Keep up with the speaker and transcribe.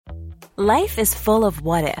Life is full of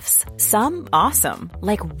what-ifs. Some awesome,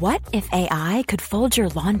 like what if AI could fold your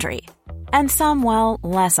laundry? And some, well,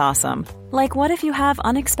 less awesome, like what if you have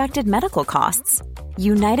unexpected medical costs?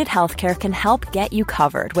 United Healthcare can help get you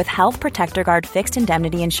covered with Health Protector Guard fixed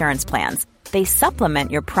indemnity insurance plans. They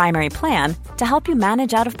supplement your primary plan to help you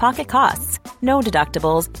manage out-of-pocket costs. No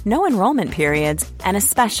deductibles, no enrollment periods, and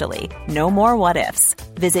especially no more what-ifs.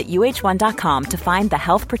 Visit uh1.com to find the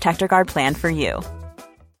Health Protector Guard plan for you.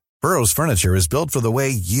 Burrow's furniture is built for the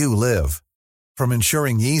way you live. From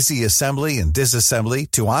ensuring easy assembly and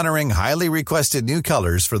disassembly to honoring highly requested new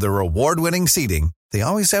colors for their award-winning seating, they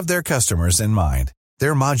always have their customers in mind.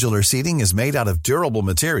 Their modular seating is made out of durable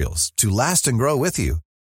materials to last and grow with you.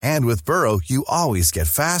 And with Burrow, you always get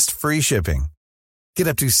fast, free shipping. Get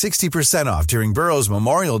up to 60% off during Burrow's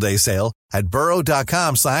Memorial Day sale at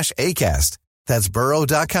burrow.com/ACAST. That's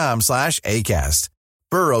burrow.com/ACAST.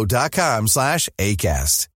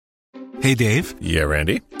 burrow.com/ACAST. Hey, Dave. Yeah,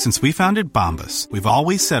 Randy. Since we founded Bombas, we've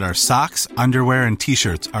always said our socks, underwear, and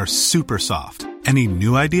T-shirts are super soft. Any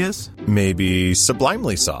new ideas? Maybe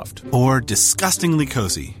sublimely soft. Or disgustingly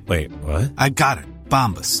cozy. Wait, what? I got it.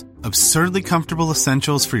 Bombas. Absurdly comfortable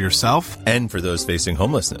essentials for yourself and for those facing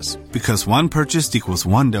homelessness. Because one purchased equals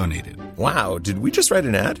one donated. Wow, did we just write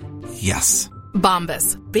an ad? Yes.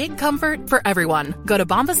 Bombas. Big comfort for everyone. Go to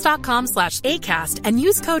bombas.com/ACAST and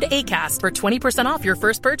use code ACAST for 20% off your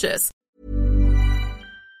first purchase.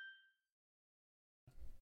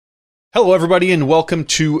 Hello, everybody, and welcome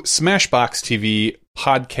to Smashbox TV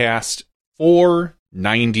podcast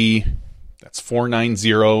 490. That's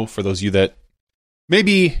 490 for those of you that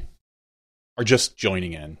maybe are just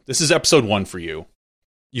joining in. This is episode 1 for you.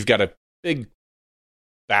 You've got a big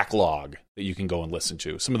backlog that you can go and listen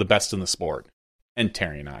to. Some of the best in the sport. And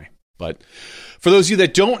Terry and I. But for those of you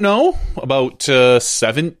that don't know, about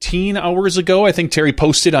 17 hours ago, I think Terry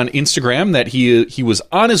posted on Instagram that he was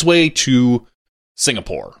on his way to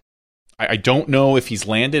Singapore. I don't know if he's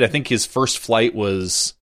landed. I think his first flight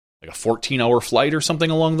was like a 14-hour flight or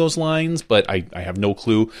something along those lines, but I have no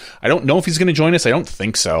clue. I don't know if he's going to join us. I don't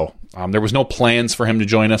think so. There was no plans for him to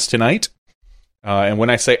join us tonight. And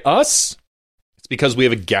when I say us, it's because we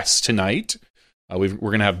have a guest tonight. We're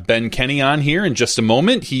going to have Ben Kenney on here in just a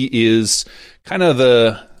moment. He is kind of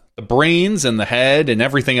the brains and the head and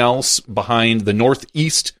everything else behind the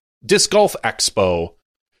Northeast Disc Golf Expo.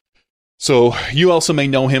 So you also may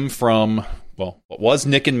know him from, well, what was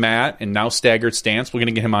Nick and Matt and now Staggered Stance. We're going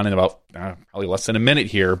to get him on in about probably less than a minute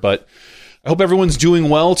here, but I hope everyone's doing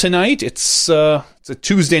well tonight. It's a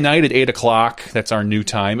Tuesday night at 8 o'clock. That's our new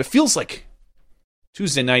time. It feels like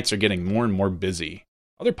Tuesday nights are getting more and more busy.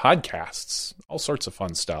 Other podcasts, all sorts of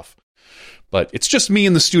fun stuff. But it's just me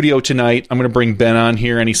in the studio tonight. I'm going to bring Ben on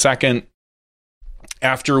here any second.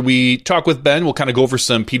 After we talk with Ben, we'll kind of go over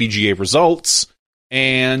some PDGA results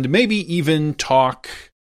and maybe even talk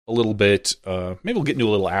a little bit. Maybe we'll get into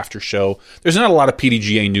a little after show. There's not a lot of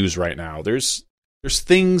PDGA news right now. There's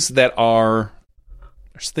things that are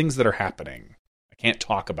happening. I can't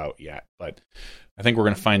talk about yet, but I think we're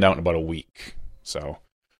going to find out in about a week. So,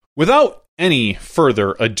 without any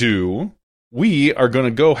further ado, we are going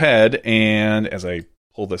to go ahead and, as I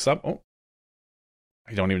pull this up,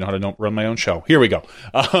 I don't even know how to run my own show. Here we go.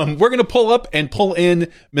 We're going to pull up and pull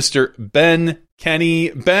in Mr. Ben Kenney.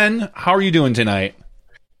 Ben, how are you doing tonight?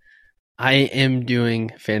 I am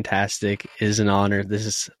doing fantastic. It is an honor. This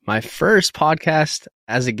is my first podcast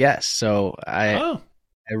as a guest, so I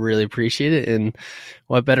really appreciate it. And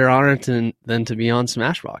what better honor than to be on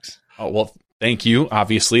Smashbox? Oh, well, thank you.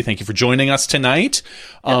 Obviously, thank you for joining us tonight.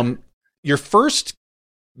 Yeah. Your first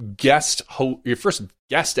guest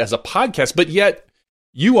as a podcast, but yet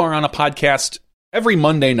you are on a podcast every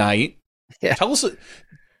Monday night. Yeah. Tell us,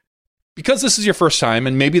 because this is your first time,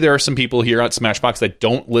 and maybe there are some people here at Smashbox that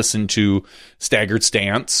don't listen to Staggered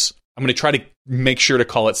Stance. I'm going to try to make sure to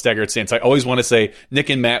call it Staggered Stance. I always want to say Nick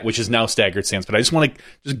and Matt, which is now Staggered Stance, but I just want to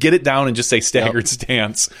just get it down and just say Staggered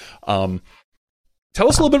Stance. Tell us a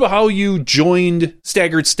little bit about how you joined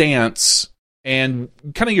Staggered Stance and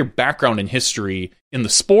kind of your background and history in the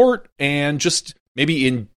sport and just maybe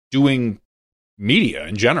in doing media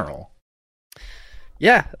in general.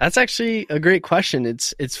 Yeah, that's actually a great question.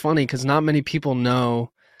 It's funny because not many people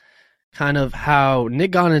know kind of how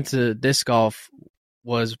Nick got into disc golf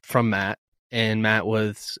was from Matt, and Matt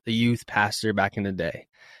was a youth pastor back in the day.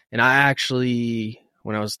 And I actually,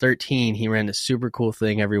 when I was 13, he ran this super cool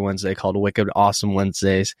thing every Wednesday called Wicked Awesome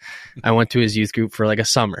Wednesdays. I went to his youth group for like a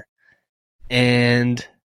summer. And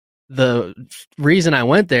the reason I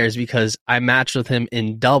went there is because I matched with him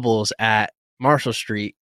in doubles at Marshall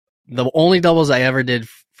Street. The only doubles I ever did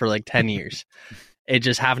for like 10 years. It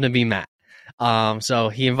just happened to be Matt. So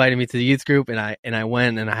he invited me to the youth group, and I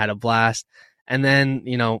went, and I had a blast. And then,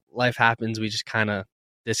 life happens. We just kind of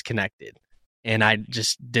disconnected, and I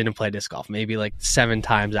just didn't play disc golf, maybe like 7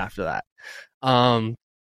 times after that.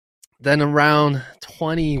 Then around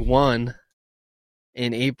 21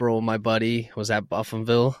 in April, my buddy was at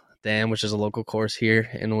Buffinville Dam, which is a local course here,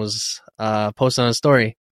 and was posting on a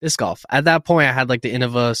story, disc golf. At that point, I had like the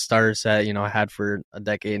Innova starter set, I had for a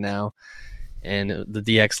decade now, and the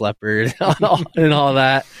DX Leopard and all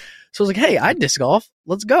that. So I was like, hey, I disc golf.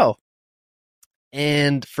 Let's go.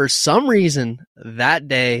 And for some reason that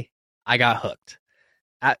day I got hooked.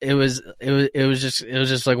 It was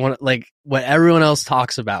just like what everyone else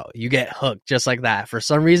talks about. You get hooked just like that. For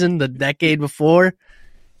some reason, the decade before,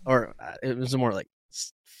 or it was more like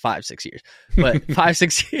 5-6 years, but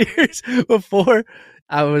 5-6 years before,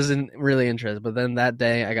 I wasn't really interested. But then that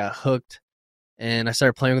day I got hooked, and I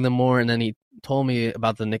started playing with him more. And then he told me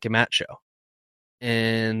about the Nick and Matt show,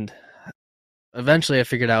 and eventually I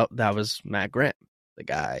figured out that was Matt Graham, the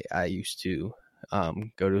guy I used to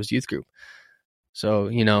go to his youth group. So,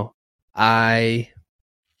 I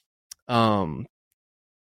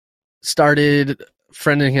started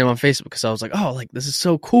friending him on Facebook because I was like, oh, like, this is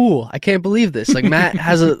so cool. I can't believe this. Like, Matt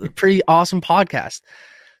has a pretty awesome podcast.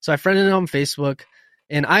 So I friended him on Facebook,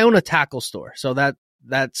 and I own a tackle store. So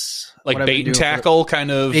that's like bait and tackle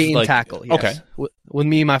kind of. Bait and tackle, yes. Okay. With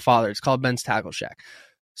me and my father. It's called Ben's Tackle Shack.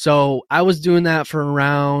 So I was doing that for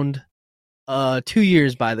around 2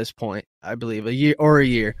 years by this point, I believe, a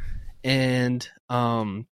year. And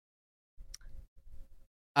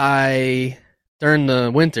I, during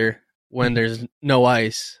the winter, when there's no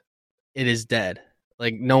ice, it is dead.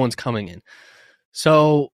 Like, no one's coming in.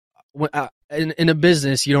 So in a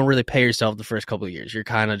business, you don't really pay yourself the first couple of years. You're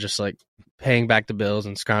kind of just like paying back the bills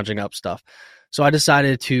and scrounging up stuff. So I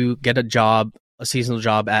decided to get a seasonal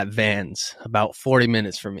job at Vans, about 40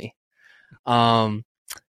 minutes from me.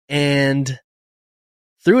 And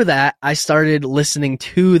through that, I started listening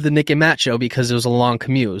to the Nick and Matt show because it was a long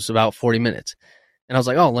commute. It was about 40 minutes. And I was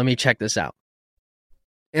like, oh, let me check this out.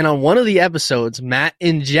 And on one of the episodes, Matt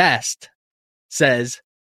in jest says,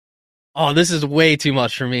 oh, this is way too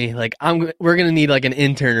much for me. Like, we're going to need like an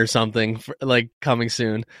intern or something for, like, coming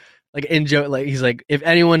soon. Like, he's like, if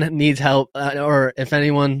anyone needs help or if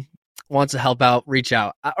anyone wants to help out, reach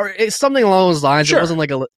out. Or it's something along those lines. Sure. It wasn't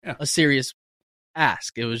like a serious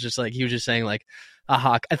ask. It was just like, he was just saying like,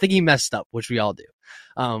 aha, I think he messed up, which we all do,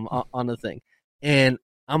 on the thing. And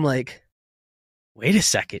I'm like, wait a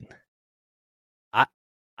second.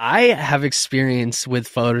 I have experience with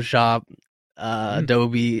Photoshop,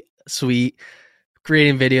 Adobe Suite,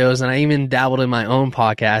 creating videos, and I even dabbled in my own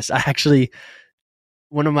podcast.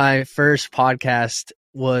 One of my first podcasts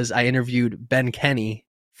was I interviewed Ben Kenney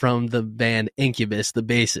from the band Incubus, the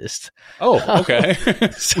bassist. Oh, okay.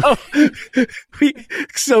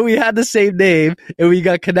 So we had the same name, and we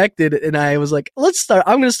got connected, and I was like, I'm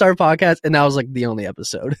going to start a podcast, and that was like the only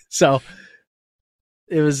episode. So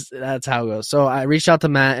that's how it goes. So I reached out to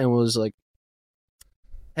Matt and was like,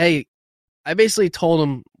 hey, I basically told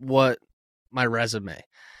him what my resume, and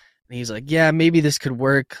he's like, yeah, maybe this could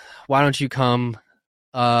work. Why don't you come?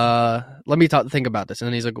 Let me think about this. And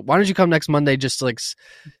then he's like, why don't you come next Monday just to like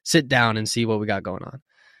sit down and see what we got going on?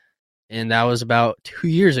 And that was about 2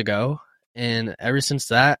 years ago. And ever since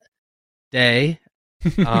that day,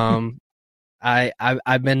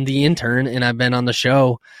 I've been the intern, and I've been on the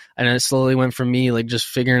show, and it slowly went from me like just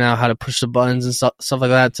figuring out how to push the buttons and stuff like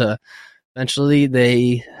that to eventually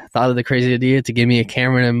they thought of the crazy idea to give me a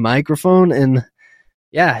camera and a microphone. And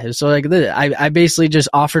yeah, so like I basically just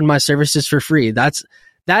offered my services for free. That's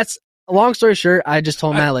a long story short. I just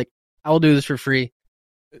told Matt, like, I will do this for free.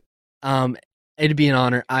 It'd be an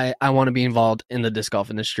honor. I want to be involved in the disc golf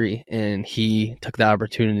industry, and he took the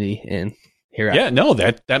opportunity, and here I am. No,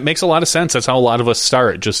 that makes a lot of sense. That's how a lot of us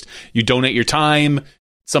start. Just you donate your time,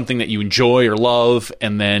 something that you enjoy or love,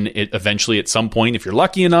 and then it eventually at some point, if you're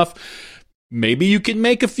lucky enough, maybe you can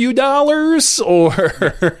make a few dollars, or,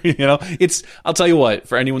 I'll tell you what,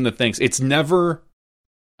 for anyone that thinks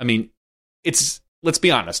let's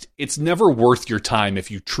be honest, it's never worth your time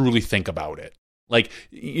if you truly think about it. Like,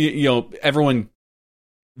 everyone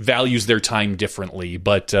values their time differently,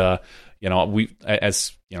 but, Terry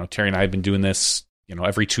and I have been doing this,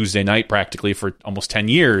 every Tuesday night practically for almost 10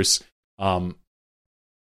 years. And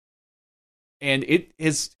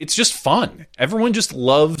it's just fun. Everyone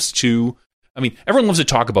loves to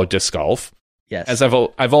talk about disc golf. Yes. As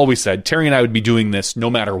I've always said, Terry and I would be doing this no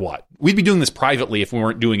matter what. We'd be doing this privately if we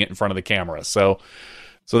weren't doing it in front of the camera. So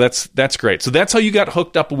that's great. So that's how you got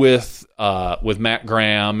hooked up with Matt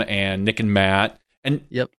Graham and Nick and Matt. And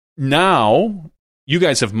Yep. now you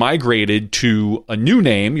guys have migrated to a new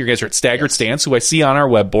name. You guys are at Staggered Stance, who I see on our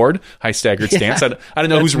web board. Hi, Staggered Stance. I don't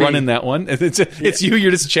know who's running that one. It's you.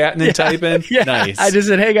 You're just chatting and typing. Yeah. Nice. I just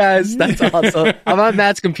said, hey, guys. That's awesome. I'm on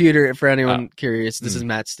Matt's computer. For anyone curious, this is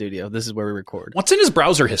Matt's studio. This is where we record. What's in his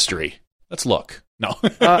browser history? Let's look. No.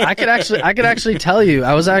 I could actually tell you.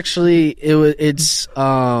 It's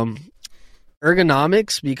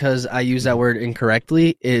ergonomics, because I use that word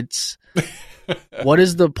incorrectly. It's what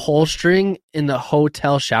is the pull string in the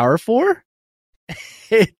hotel shower for?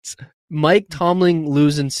 It's Mike Tomlin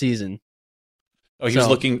losing season. Oh, he's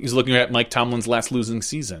looking at Mike Tomlin's last losing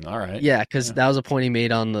season. All right. Yeah, because that was a point he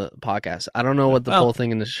made on the podcast. I don't know what the pull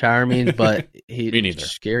thing in the shower means, but Me neither.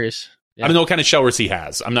 Just curious. Yeah. I don't know what kind of showers he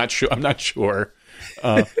has. I'm not sure.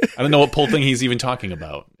 I don't know what pull thing he's even talking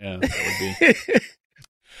about. Yeah, that would be.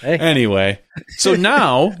 Hey. Anyway, so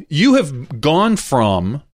now you have gone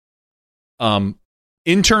from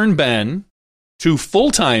intern Ben to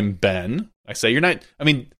full-time Ben. I say you're not. I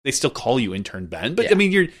mean, they still call you intern Ben, but I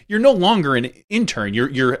mean, you're no longer an intern.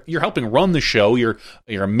 You're helping run the show. You're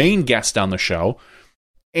a main guest on the show,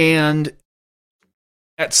 and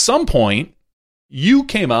at some point, you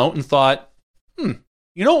came out and thought, you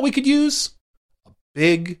know what we could use? A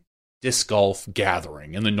big disc golf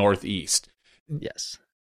gathering in the Northeast. Yes.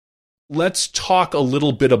 Let's talk a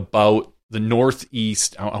little bit about the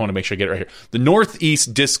Northeast. I want to make sure I get it right here. The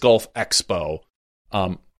Northeast Disc Golf Expo.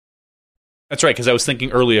 That's right, because I was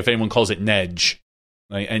thinking earlier if anyone calls it NEDGE.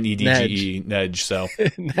 Like NEDGE, NEDGE. So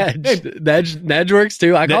Nedge works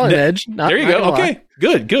too. I call it Nedge. There you go. Okay,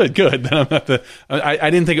 good. I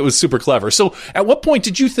didn't think it was super clever. So, at what point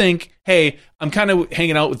did you think, "Hey, I'm kind of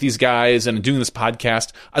hanging out with these guys and doing this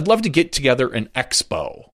podcast. I'd love to get together an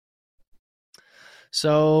expo"?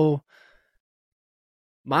 So,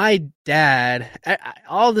 my dad,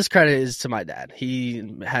 all this credit is to my dad. He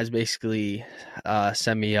has basically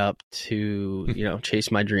set me up to,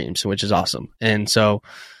 chase my dreams, which is awesome. And so,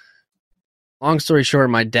 long story short,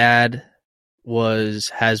 my dad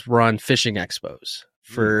has run fishing expos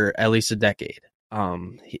for at least a decade.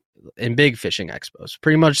 In big fishing expos,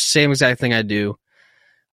 pretty much the same exact thing I do.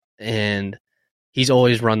 And he's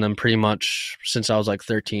always run them pretty much since I was like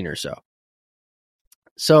 13 or so.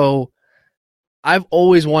 So I've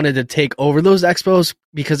always wanted to take over those expos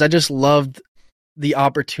because I just loved the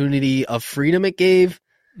opportunity of freedom it gave.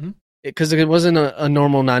 Because it wasn't a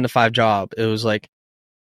normal 9-to-5 job. It was like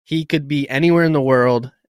he could be anywhere in the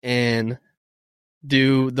world and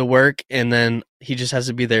do the work, and then he just has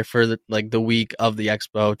to be there for the week of the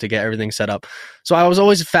expo to get everything set up. So I was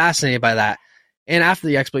always fascinated by that. And after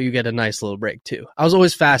the expo, you get a nice little break too. I was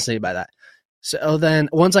always fascinated by that. So then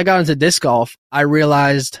once I got into disc golf, I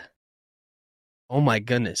realized, oh my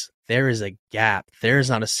goodness, there is a gap. There is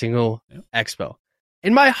not a single expo.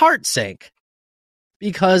 And my heart sank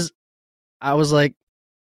because I was like,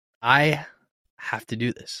 I have to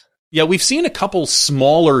do this. Yeah, we've seen a couple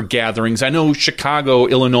smaller gatherings. I know Chicago,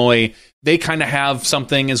 Illinois, they kind of have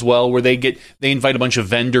something as well where they invite a bunch of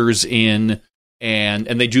vendors in and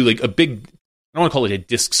they do like a big, I don't want to call it a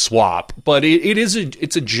disc swap, but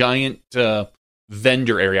it's a giant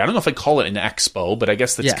vendor area. I don't know if I call it an expo, but I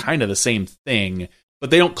guess that's kind of the same thing. But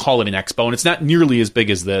they don't call it an expo, and it's not nearly as big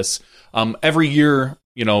as this. Every year,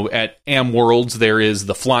 at Am Worlds, there is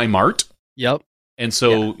the Fly Mart. Yep. And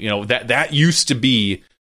so, that used to be,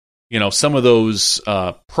 some of those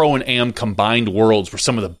Pro and Am combined worlds were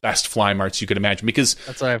some of the best Fly Marts you could imagine. Because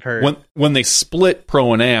that's what I've heard. When they split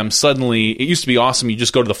Pro and Am, suddenly it used to be awesome. You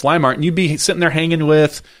just go to the Fly Mart and you'd be sitting there hanging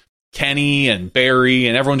with Kenney and Barry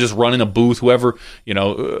and everyone just running a booth. Whoever,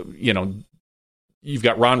 you've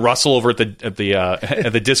got Ron Russell over at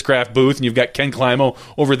the Discraft booth, and you've got Ken Climo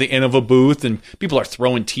over at the Innova booth, and people are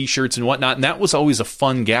throwing T-shirts and whatnot. And that was always a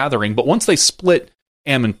fun gathering. But once they split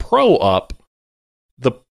Am and Pro up,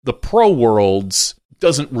 the Pro Worlds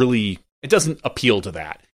doesn't appeal to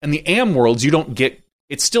that. And the Am Worlds, you don't get.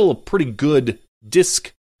 It's still a pretty good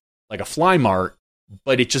disc, like a Fly Mart,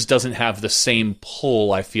 but it just doesn't have the same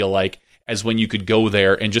pull, I feel like, as when you could go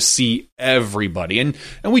there and just see everybody. And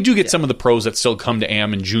we do get some of the pros that still come to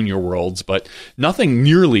Am and Junior Worlds, but nothing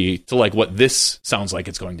nearly to like what this sounds like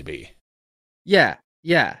it's going to be. Yeah.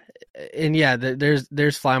 And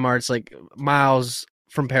there's Fly Marts like Miles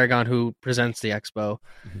from Paragon who presents the expo.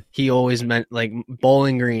 He always meant like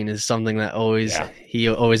Bowling Green is something that he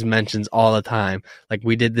always mentions all the time. Like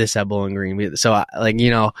we did this at Bowling Green. So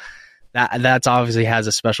that's obviously has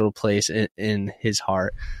a special place in his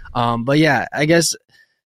heart. But yeah, I guess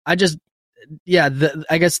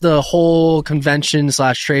the whole convention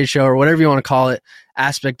 / trade show or whatever you want to call it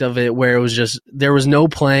aspect of it where it was just, there was no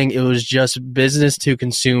playing. It was just business to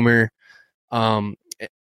consumer, an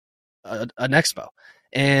expo.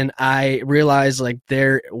 And I realized like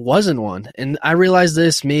there wasn't one. And I realized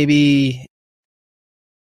this maybe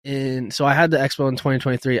so I had the expo in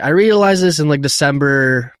 2023. I realized this in like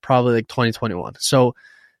December, probably like 2021. So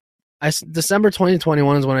December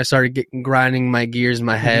 2021 is when I started grinding my gears in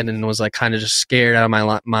my head and was like kind of just scared out of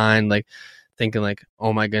my mind, like thinking like,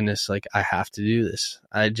 oh my goodness, like I have to do this.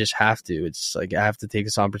 I just have to. It's like I have to take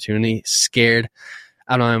this opportunity. Scared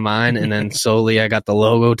out of my mind. And then slowly I got the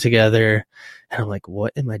logo together and I'm like,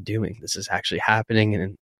 what am I doing? This is actually happening. And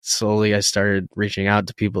then slowly I started reaching out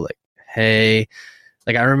to people like, hey,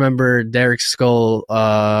 like I remember Derek Skull,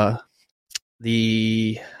 one of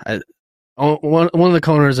the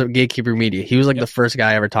co-owners of Gatekeeper Media. He was like the first guy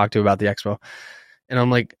I ever talked to about the expo. And I'm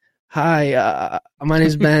like, hi, my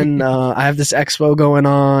name's Ben. I have this expo going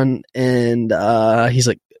on. And he's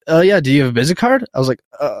like, oh yeah, do you have a business card? I was like,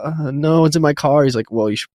 no, it's in my car. He's like, well,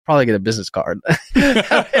 you should probably get a business card.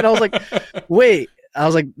 And I was like, wait. I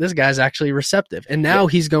was like, this guy's actually receptive. And now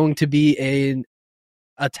he's going to be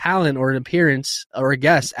a talent or an appearance or a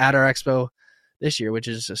guest at our expo this year, which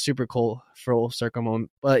is a super cool full circle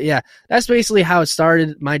moment. But yeah, that's basically how it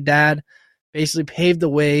started. My dad basically paved the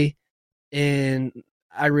way, and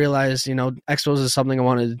I realized, expos is something I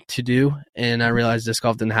wanted to do, and I realized disc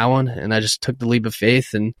golf didn't have one, and I just took the leap of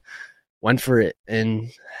faith and went for it.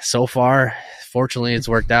 And so far, fortunately, it's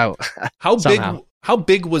worked out. How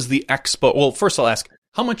big was the expo? Well, first I'll ask,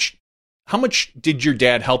 how much did your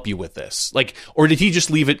dad help you with this? Like, or did he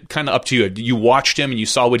just leave it kind of up to you? You watched him and you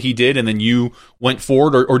saw what he did and then you went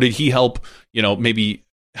forward, or did he help, maybe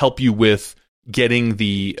help you with getting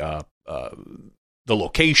the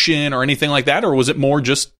location or anything like that? Or was it more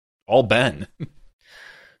just all Ben?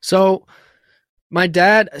 So my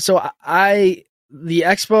dad, the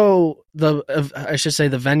expo, I should say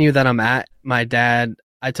the venue that I'm at,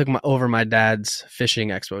 I took over my dad's fishing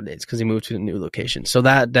expo dates because he moved to a new location. So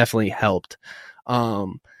that definitely helped.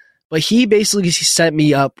 But he basically set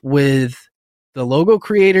me up with the logo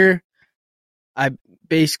creator. I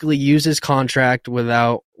basically used his contract with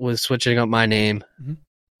switching up my name.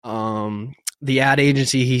 Mm-hmm. The ad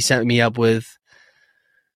agency he set me up with,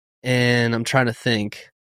 and I'm trying to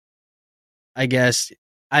think. I guess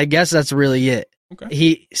that's really it. Okay.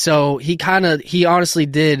 He honestly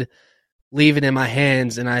did leave it in my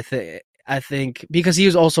hands, and I think because he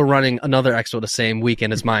was also running another expo the same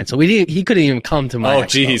weekend as mine, so he couldn't even come to my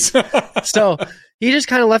expo. So he just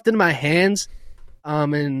kind of left it in my hands,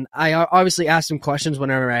 and I obviously asked him questions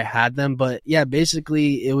whenever I had them, but yeah,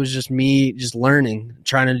 basically it was just me just learning,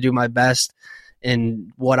 trying to do my best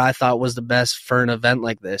and what I thought was the best for an event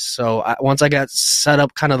like this. So once I got set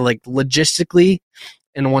up kind of like logistically,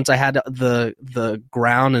 and once I had the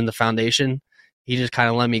ground and the foundation, he just kind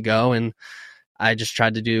of let me go, and I just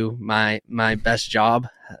tried to do my best job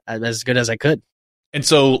as good as I could. And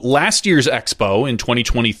so last year's expo in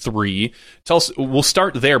 2023, tell us, we'll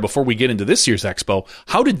start there before we get into this year's expo.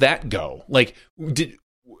 How did that go? Like,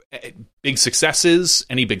 big successes,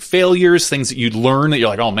 any big failures, things that you'd learn that you're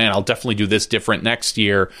like, oh man, I'll definitely do this different next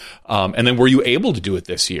year. And then were you able to do it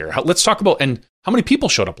this year? Let's talk about, and how many people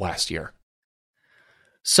showed up last year?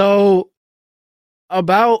 So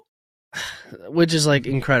which is like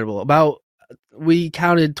incredible. We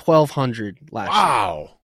counted 1,200 last year.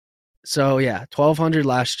 Wow. So yeah, 1,200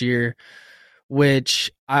 last year,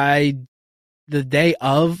 which the day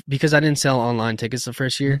of, because I didn't sell online tickets the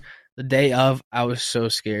first year, the day of, I was so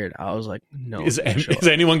scared. I was like, no. Is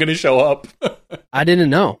anyone going to show up? I didn't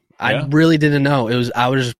know. I really didn't know. I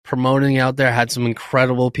was just promoting out there. I had some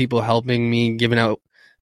incredible people helping me, giving out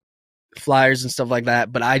flyers and stuff like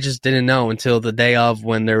that, but I just didn't know until the day of,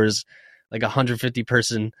 when there was like 150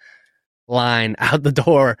 person line out the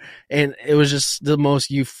door, and it was just the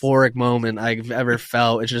most euphoric moment I've ever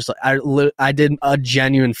felt. It's just like I did a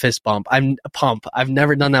genuine fist bump. I've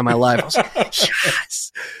never done that in my life. I was like,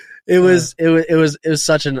 yes. It was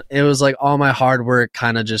like all my hard work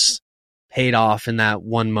kind of just paid off in that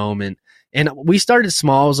one moment. And we started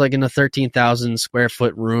small. It was like in a 13,000 square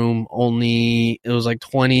foot room. It was like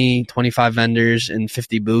 25 vendors and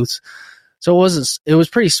 50 booths. So it was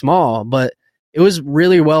pretty small, but it was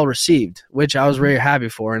really well received, which I was very happy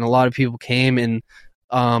for. And a lot of people came, and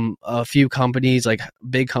a few companies, like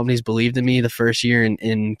big companies, believed in me the first year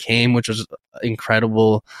and came, which was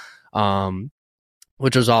incredible,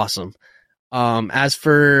 which was awesome. As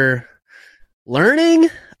for learning,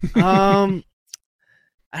 I'd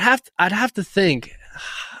have to think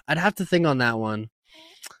on that one.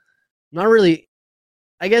 Not really.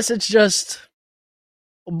 I guess it's just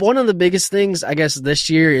one of the biggest things I guess this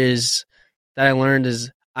year is that I learned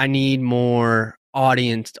is I need more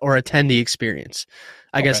audience or attendee experience.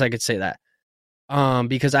 I guess I could say that.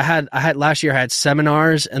 Because I had last year I had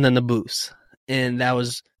seminars and then the booths, and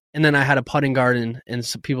then I had a putting garden and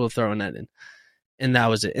some people throwing that in, and that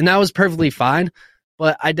was it. And that was perfectly fine,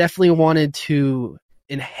 but I definitely wanted to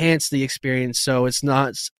enhance the experience. So it's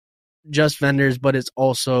not just vendors, but it's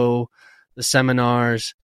also the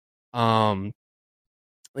seminars. That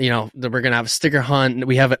we're going to have a sticker hunt.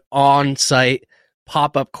 We have an on-site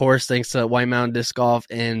pop-up course thanks to White Mountain Disc Golf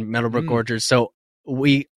and Meadowbrook Orchard. So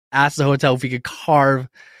we asked the hotel if we could carve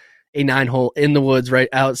a 9-hole in the woods right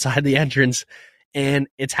outside the entrance, and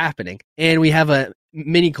it's happening. And we have a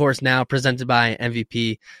mini course now presented by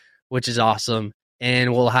MVP, which is awesome.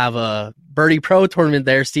 And we'll have a Birdie Pro tournament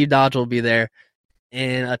there. Steve Dodge will be there,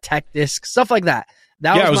 and a tech disc, stuff like that.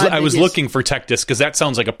 I was looking for tech disc because that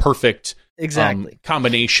sounds like a perfect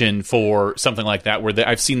combination for something like that. Where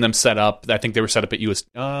I've seen them set up. I think they were set up at US.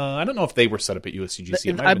 I don't know if they were set up at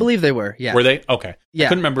USCGC. I believe they were. Yeah, were they? Okay. Yeah, I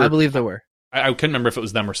couldn't remember. I believe they were. I couldn't remember if it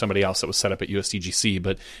was them or somebody else that was set up at USDGC,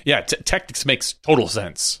 but yeah, tech disc makes total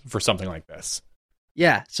sense for something like this.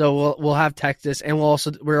 Yeah, so we'll have tech disc, and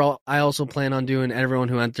I also plan on doing everyone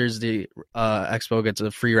who enters the expo gets a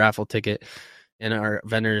free raffle ticket. And our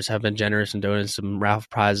vendors have been generous in donating some raffle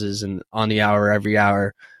prizes. And on the hour, every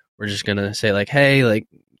hour, we're just going to say, like, hey, like,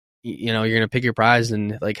 you're going to pick your prize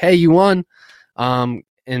and, like, hey, you won. And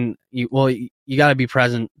you got to be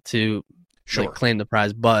present to claim the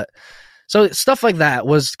prize. But so stuff like that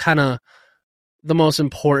was kind of the most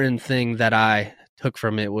important thing that I took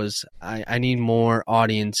from it was I need more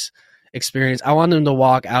audience experience. I want them to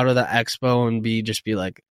walk out of the expo and be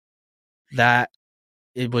like, that.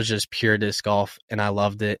 It was just pure disc golf, and I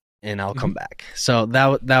loved it, and I'll come back. So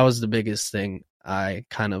that was the biggest thing I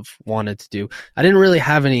kind of wanted to do. I didn't really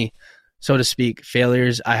have any, so to speak,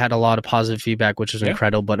 failures. I had a lot of positive feedback, which was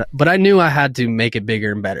incredible, but I knew I had to make it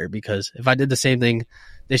bigger and better, because if I did the same thing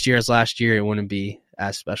this year as last year, it wouldn't be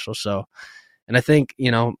as special. So, and I think,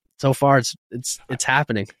 so far it's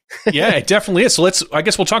happening. Yeah, it definitely is. So I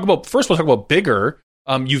guess we'll talk about bigger.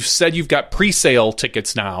 You've said you've got pre-sale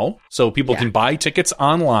tickets now, so people can buy tickets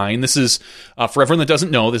online. This is, for everyone that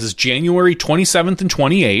doesn't know, this is January 27th and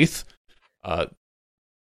 28th.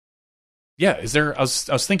 Is there, I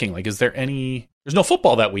was thinking, like, there's no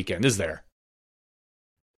football that weekend, is there?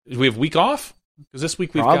 Do we have week off? Because this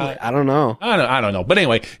week we've got, I don't know. I don't know. But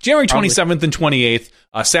anyway, January 27th and 28th,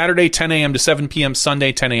 Saturday, 10 a.m. to 7 p.m.,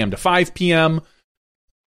 Sunday, 10 a.m. to 5 p.m.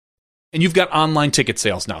 And you've got online ticket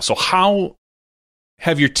sales now. So how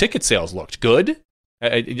have your ticket sales looked? Good?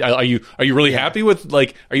 Are you really happy with,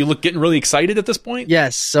 like, are you getting really excited at this point?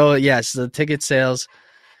 Yes. So yes, the ticket sales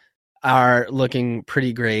are looking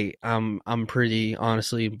pretty great. I'm pretty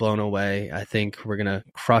honestly blown away. I think we're gonna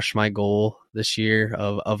crush my goal this year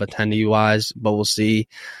of attendee wise, but we'll see.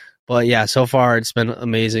 But yeah, so far it's been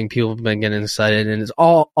amazing. People have been getting excited, and it's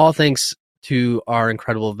all thanks to our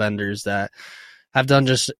incredible vendors that have done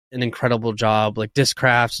just an incredible job, like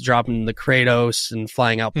Discrafts dropping the Kratos and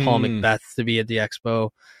flying out Paul Macbeth to be at the expo.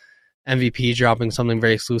 MVP dropping something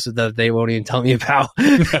very exclusive that they won't even tell me about.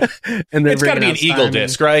 And it's got to be an Eagle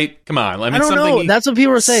disc, right? Come on. I don't know. That's what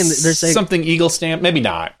people are saying. They're saying something Eagle stamp. Maybe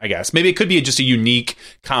not, I guess. Maybe it could be just a unique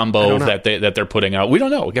combo that they're putting out. We don't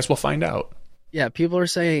know. I guess we'll find out. Yeah, people are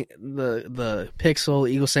saying the Pixel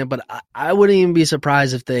Eagle stamp, but I wouldn't even be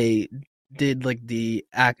surprised if they did like the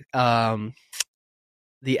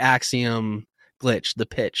Axiom glitch, the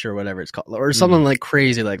pitch or whatever it's called, or something like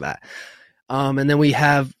crazy like that. And then we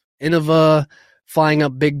have Innova flying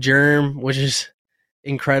up Big Germ, which is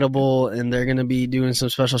incredible, and they're going to be doing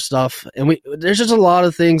some special stuff. And there's just a lot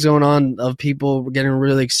of things going on of people getting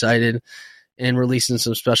really excited and releasing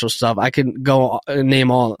some special stuff. I can go on and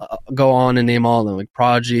name all of them, like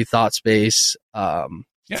Prodigy, Thought Space. And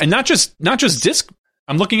not just disc.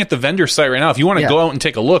 I'm looking at the vendor site right now. If you want to go out and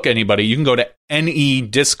take a look, anybody, you can go to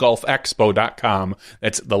nediscgolfexpo.com.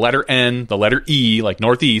 That's the letter N, the letter E, like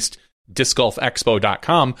Northeast,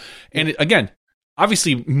 discgolfexpo.com. And again,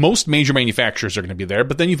 obviously, most major manufacturers are going to be there,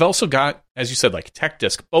 but then you've also got, as you said, like Tech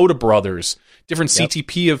Disc, Boda Brothers, different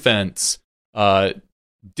CTP events,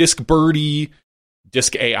 Disc Birdie,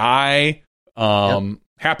 Disc AI,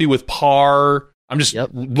 Happy with Par. I'm just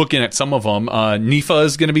looking at some of them. NIFA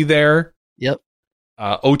is going to be there. Yep.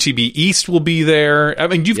 OTB East will be there. I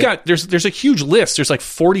mean, you've got, there's a huge list. There's like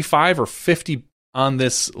 45 or 50 on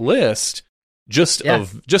this list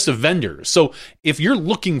of vendors. So if you're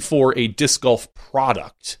looking for a disc golf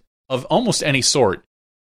product of almost any sort,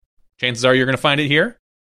 chances are you're going to find it here.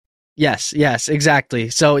 Yes, exactly.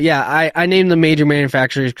 So yeah, I named the major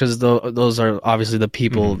manufacturers because those are obviously the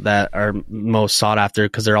people that are most sought after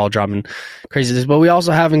because they're all dropping crazy. But we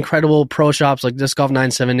also have incredible pro shops like Disc Golf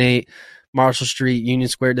 978, Marshall Street, Union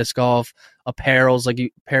Square Disc Golf, apparel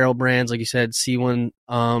brands like you said, C1,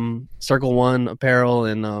 Circle One Apparel,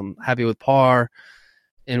 and Happy with Par,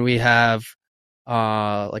 and we have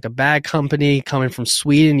like a bag company coming from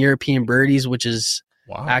Sweden, European Birdies, which is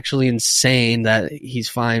actually insane that he's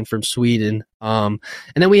flying from Sweden. And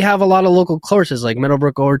then we have a lot of local courses like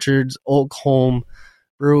Meadowbrook Orchards, Oakholm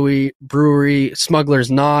Brewery,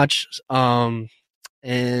 Smuggler's Notch,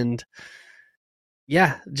 and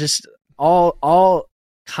yeah, just all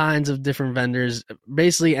kinds of different vendors.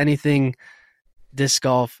 Basically anything disc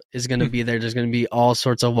golf is going to be there. There's going to be all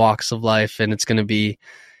sorts of walks of life, and it's going to be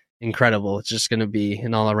incredible. It's just going to be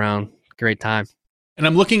an all-around great time. And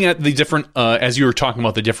I'm looking at the different, as you were talking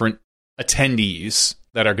about the different attendees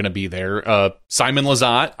that are going to be there. Simon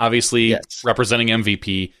Lizotte, obviously representing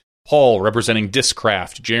MVP. Paul representing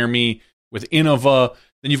Discraft. Jeremy with Innova.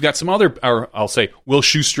 Then you've got some other, or I'll say Will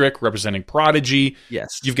Shoestrick representing Prodigy.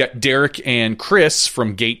 Yes. You've got Derek and Chris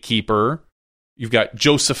from Gatekeeper. You've got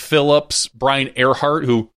Joseph Phillips, Brian Earhart,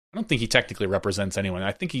 who I don't think he technically represents anyone.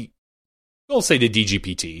 I think we'll say the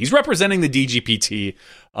DGPT. He's representing the DGPT.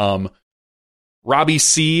 Robbie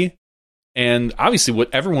C, and obviously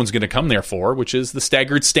what everyone's going to come there for, which is the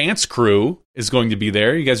Staggered Stance crew is going to be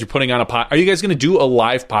there. You guys are putting on are you guys going to do a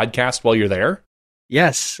live podcast while you're there?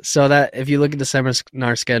 Yes. So that if you look at the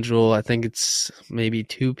seminar schedule, I think it's maybe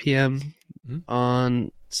 2 p.m.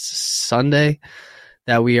 on Sunday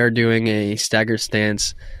that we are doing a Staggered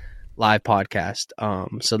Stance live podcast.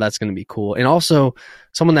 So that's going to be cool. And also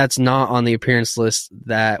someone that's not on the appearance list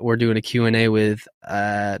that we're doing a Q&A with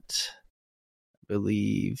at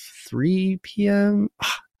believe 3 p.m.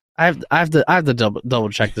 I have to double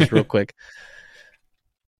check this real quick.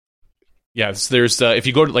 Yes, there's if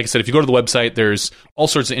you go to, like I said, if you go to the website, there's all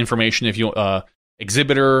sorts of information. If you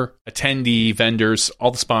exhibitor, attendee, vendors,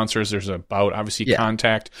 all the sponsors. There's about obviously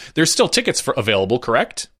contact. There's still tickets available,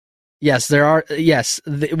 correct? Yes, there are. Yes,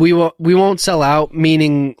 we won't sell out.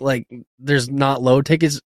 Meaning, like, there's not low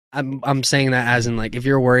tickets. I'm saying that as in, like, if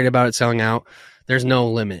you're worried about it selling out, there's no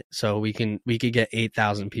limit, so we could get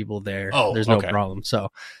 8,000 people there. Oh, there's no problem. So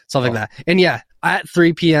something like that. And yeah, at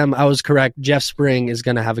 3 p.m. I was correct. Jeff Spring is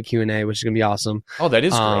going to have a Q&A, which is going to be awesome. Oh, that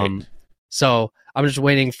is great. So I'm just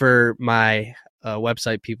waiting for my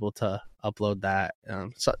website people to upload that.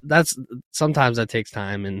 So sometimes that takes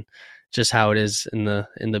time, and just how it is in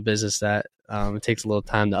the business that it takes a little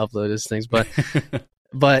time to upload these things. But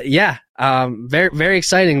but yeah, very very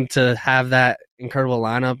exciting to have that incredible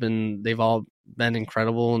lineup, and they've all been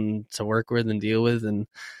incredible and to work with and deal with, and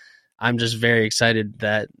I'm just very excited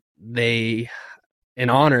that in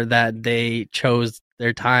honor that they chose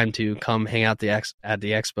their time to come hang out at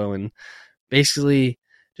the expo and basically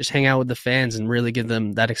just hang out with the fans and really give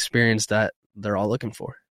them that experience that they're all looking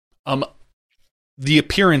for. The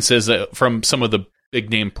appearances from some of the big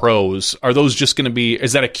name pros, are those just going to be,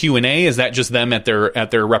 is that a Q&A? Is that just them at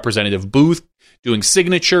their representative booth doing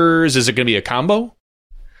signatures? Is it going to be a combo?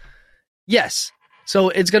 Yes. So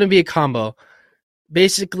it's going to be a combo.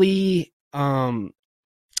 Basically,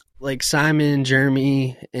 like Simon,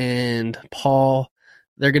 Jeremy, and Paul,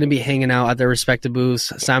 they're going to be hanging out at their respective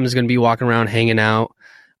booths. Simon's going to be walking around hanging out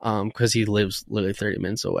because he lives literally 30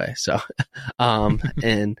 minutes away. So,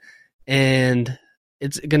 and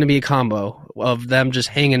it's going to be a combo of them just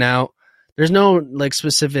hanging out. There's no like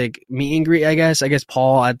specific meet and greet, I guess. I guess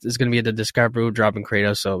Paul is going to be at the Discard booth dropping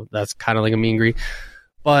Kratos, so that's kind of like a meet and greet.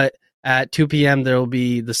 But at 2 p.m. there will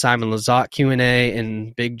be the Simon Lizotte Q&A,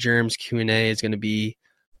 and Big Germ's Q&A is going to be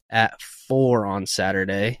at 4 on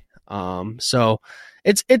Saturday. So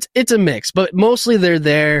it's a mix, but mostly they're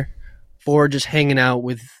there for just hanging out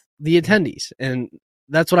with the attendees, and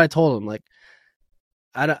that's what I told them. Like,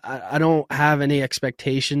 I don't have any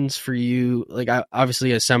expectations for you. Like,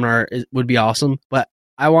 obviously a seminar would be awesome, but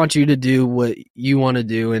I want you to do what you want to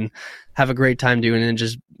do and have a great time doing it, and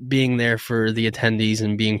just being there for the attendees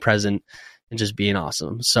and being present and just being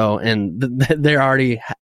awesome. So, and they're already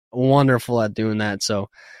wonderful at doing that. So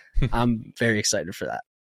I'm very excited for that.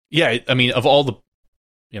 Yeah. I mean, of all the,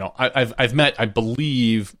 I've met, I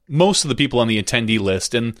believe, most of the people on the attendee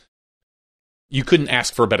list, and you couldn't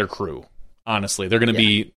ask for a better crew. Honestly, they're going to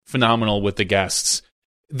be phenomenal with the guests.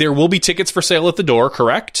 There will be tickets for sale at the door,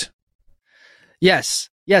 correct? Yes.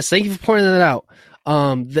 Thank you for pointing that out.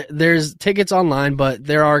 There's tickets online, but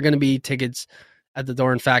there are going to be tickets at the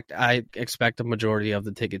door. In fact, I expect a majority of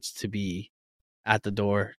the tickets to be at the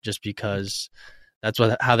door, just because That's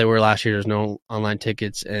how they were last year. There's no online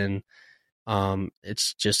tickets, and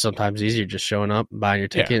it's just sometimes easier just showing up, buying your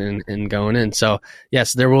ticket, and going in. So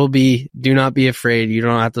yes, there will be. Do not be afraid. You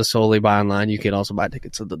don't have to solely buy online. You can also buy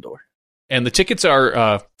tickets at the door. And the tickets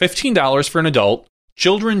are $15 for an adult.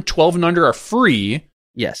 Children 12 and under are free.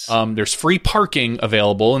 Yes. There's free parking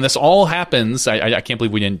available, and this all happens. I can't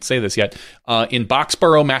believe we didn't say this yet. In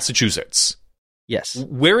Boxborough, Massachusetts. Yes.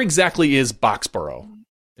 Where exactly is Boxborough?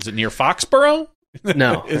 Is it near Foxborough?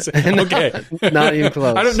 No. Okay. Not even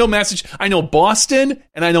close. I don't know Massachusetts. I know Boston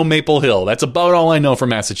and I know Maple Hill. That's about all I know from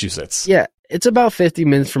Massachusetts. Yeah, it's about 50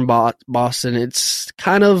 minutes from Boston. It's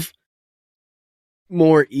kind of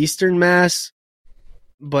more Eastern Mass,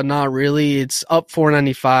 but not really. It's up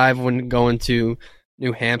 495 when going to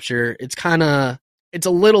New Hampshire. It's a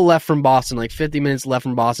little left from Boston, like 50 minutes left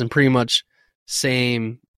from Boston, pretty much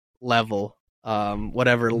same level,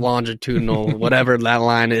 whatever longitudinal, whatever that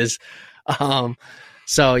line is.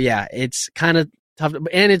 So yeah, it's kind of tough,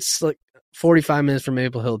 and it's like 45 minutes from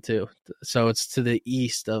Maple Hill too. So it's to the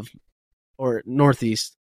east of, or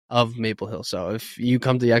northeast of Maple Hill. So if you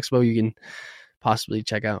come to the expo, you can possibly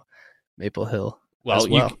check out Maple Hill.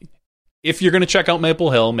 Well. If you're going to check out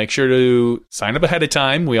Maple Hill, make sure to sign up ahead of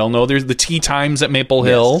time. We all know there's the tea times at Maple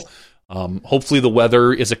Hill. Hopefully the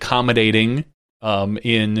weather is accommodating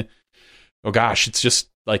it's just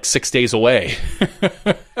like 6 days away.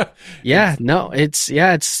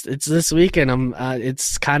 It's this weekend.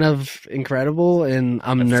 It's kind of incredible, and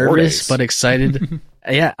I'm nervous but excited.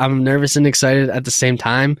 Yeah, I'm nervous and excited at the same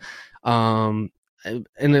time.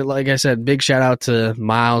 Like I said, big shout out to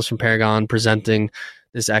Miles from Paragon presenting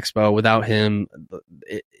this expo. Without him,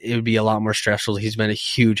 it would be a lot more stressful. He's been a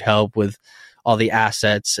huge help with all the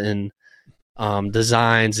assets and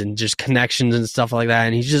designs and just connections and stuff like that.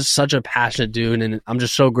 And he's just such a passionate dude. And I'm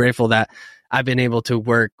just so grateful that I've been able to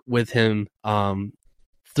work with him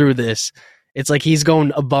through this. It's like he's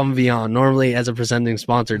going above and beyond. Normally, as a presenting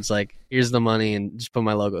sponsor, it's like, here's the money and just put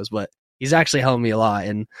my logos. But he's actually helped me a lot,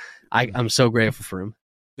 and I'm so grateful for him.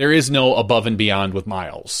 There is no above and beyond with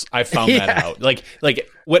Miles. I found that out. Like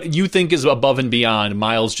what you think is above and beyond,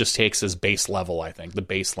 Miles just takes as base level, I think, the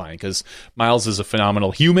baseline, because Miles is a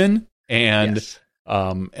phenomenal human and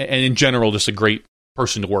in general just a great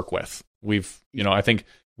person to work with. I think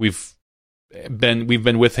we've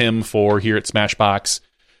been with him for here at Smashbox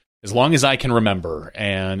as long as I can remember,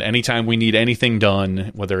 and anytime we need anything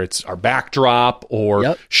done, whether it's our backdrop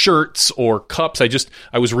or shirts or cups,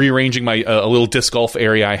 I was rearranging my a little disc golf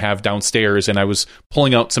area I have downstairs, and I was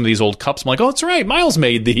pulling out some of these old cups. I'm like, oh, that's right, Miles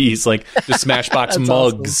made these, like the Smashbox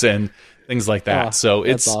mugs awesome. And things like that. So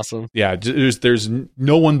it's awesome. Yeah, there's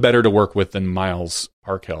no one better to work with than Miles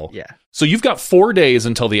Parkhill. Yeah. So you've got 4 days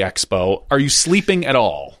until the expo. Are you sleeping at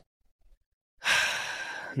all?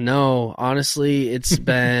 No, honestly, it's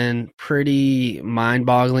been pretty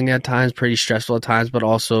mind-boggling at times, pretty stressful at times, but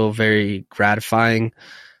also very gratifying.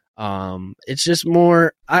 It's just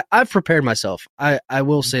more, I've prepared myself. I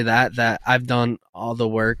will say that I've done all the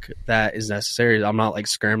work that is necessary. I'm not like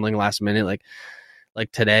scrambling last minute.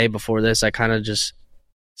 Like today before this, I kind of just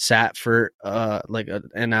sat for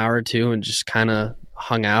an hour or two and just kind of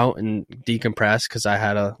hung out and decompressed because I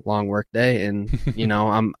had a long work day, and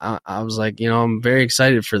I was like, I'm very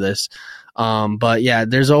excited for this. But yeah,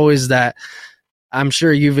 there's always that. I'm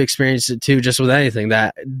sure you've experienced it too, just with anything,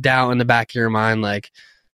 that doubt in the back of your mind, like,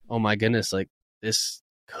 oh my goodness, like this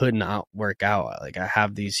could not work out. Like I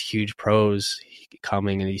have these huge pros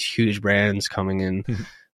coming and these huge brands coming in.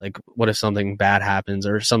 Like, what if something bad happens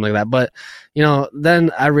or something like that? But, then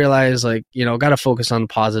I realized, like, got to focus on the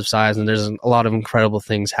positive sides. And there's a lot of incredible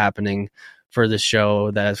things happening for this show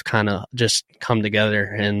that have kind of just come together.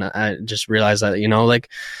 And I just realized that, like,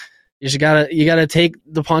 you gotta take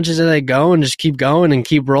the punches as they go and just keep going and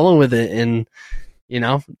keep rolling with it. And,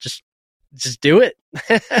 just do it.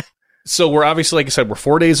 So we're obviously, like I said, we're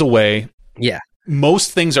 4 days away. Yeah.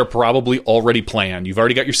 Most things are probably already planned. You've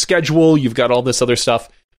already got your schedule. You've got all this other stuff.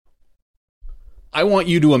 I want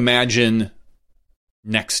you to imagine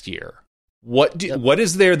next year. What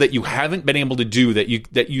is there that you haven't been able to do that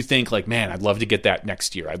you think, like, man, I'd love to get that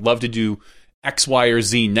next year. I'd love to do X, Y, or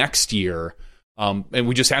Z next year. And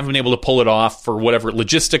we just haven't been able to pull it off for whatever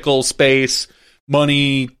logistical space,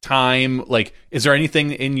 money, time. Like, is there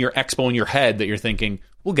anything in your expo in your head that you're thinking,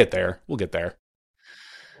 we'll get there.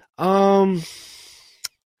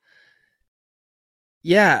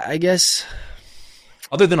 Yeah, I guess.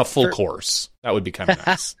 Other than a full course, that would be kind of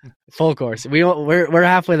nice. Full course. We're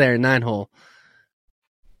halfway there, 9-hole.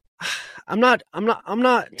 I'm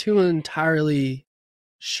not too entirely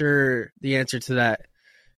sure the answer to that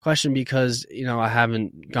question because, you know, I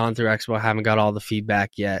haven't gone through Expo, I haven't got all the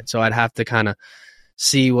feedback yet. So I'd have to kind of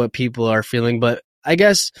see what people are feeling. But I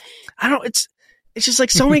guess, it's just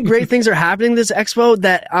like so many great things are happening this Expo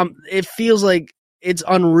that it feels like it's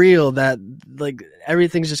unreal that like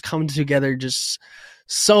everything's just coming together just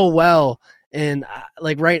so well. And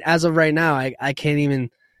like as of right now, I can't even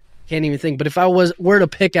think. But if I were to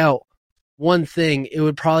pick out one thing, it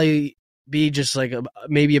would probably be just like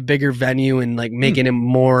maybe a bigger venue and like making it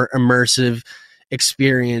more immersive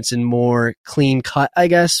experience and more clean cut, I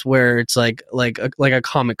guess, where it's like a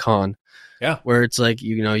Comic-Con. Yeah. Where it's like,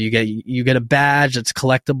 you know, you get a badge that's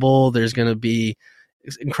collectible. There's going to be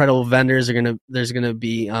incredible vendors. There's going to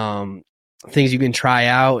be things you can try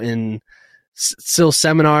out and still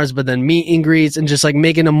seminars, but then meet and greets and just like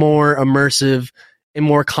making a more immersive and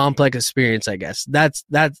more complex experience, I guess. That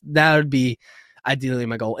would be ideally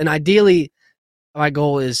my goal. And ideally my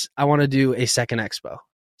goal is I want to do a second Expo.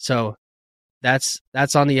 So that's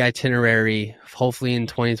on the itinerary, hopefully in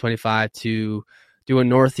 2025 to do a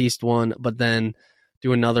Northeast one, but then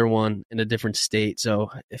do another one in a different state. So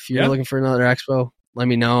if you're looking for another Expo, let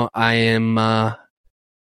me know. I am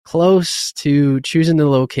close to choosing the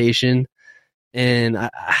location. And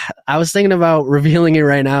I was thinking about revealing it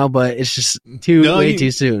right now, but it's just way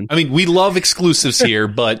too soon. I mean, we love exclusives here,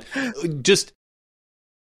 but just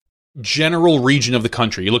general region of the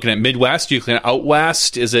country. You're looking at Midwest, you're looking at out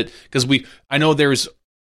West. Is it because I know there's,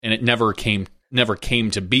 and it never came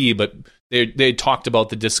to be, but they talked about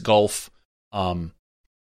the disc golf.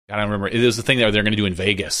 I don't remember. It was the thing that they're going to do in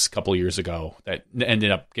Vegas a couple of years ago that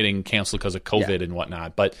ended up getting canceled because of COVID and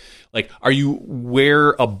whatnot. But like,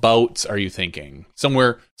 whereabouts are you thinking?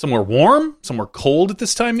 Somewhere warm, somewhere cold at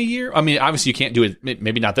this time of year? I mean, obviously you can't do it.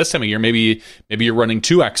 Maybe not this time of year. Maybe you're running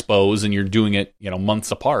 2 expos and you're doing it, you know,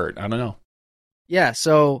 months apart. I don't know. Yeah.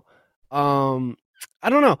 So, I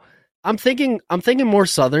don't know. I'm thinking more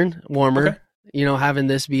southern, warmer. Okay. You know, having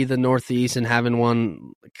this be the Northeast and having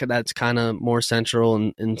one that's kind of more central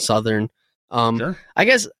and southern. Sure. I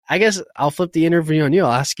guess I'll flip the interview on you.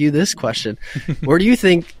 I'll ask you this question. Where do you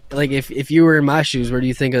think, like, if you were in my shoes, where do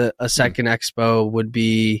you think a second Expo would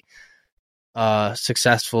be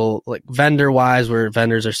successful, like vendor-wise, where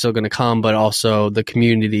vendors are still going to come, but also the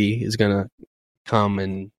community is going to come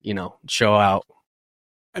and, you know, show out?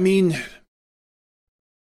 I mean,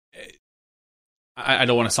 I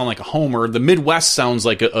don't want to sound like a homer. The Midwest sounds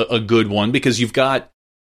like a good one because you've got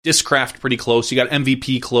Discraft pretty close. You got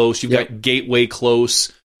MVP close. You've got Gateway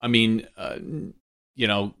close. I mean, you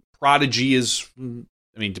know, Prodigy is,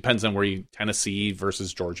 I mean, depends on where Tennessee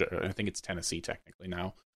versus Georgia. I think it's Tennessee technically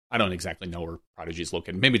now. I don't exactly know where Prodigy is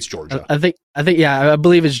located. Maybe it's Georgia. I think, yeah, I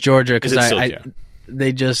believe it's Georgia because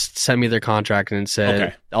they just sent me their contract and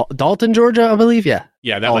said Dalton, Georgia, I believe. Yeah.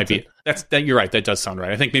 Yeah, that might be. That you're right. That does sound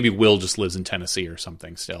right. I think maybe Will just lives in Tennessee or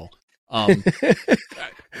something still. I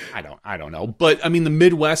don't know. But I mean, the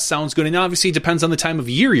Midwest sounds good. And obviously it depends on the time of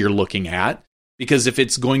year you're looking at, because if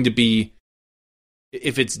it's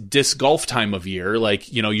disc golf time of year,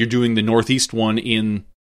 like, you know, you're doing the Northeast one in,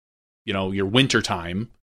 you know, your winter time,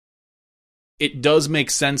 it does make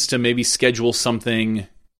sense to maybe schedule something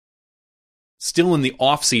still in the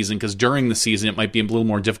off season, because during the season it might be a little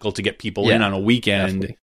more difficult to get people in on a weekend.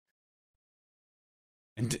 Definitely.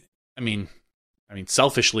 And I mean,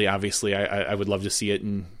 selfishly, obviously, I would love to see it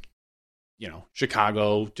in, you know,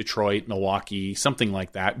 Chicago, Detroit, Milwaukee, something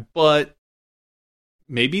like that. But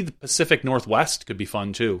maybe the Pacific Northwest could be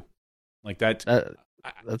fun too, like that.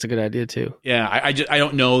 That's a good idea too. Yeah, I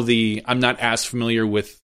don't know I'm not as familiar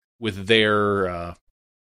with their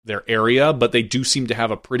area, but they do seem to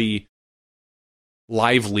have a pretty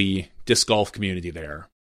lively disc golf community there.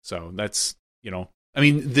 So that's, you know, I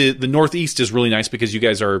mean, the Northeast is really nice because you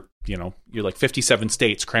guys are, you know, you're like 57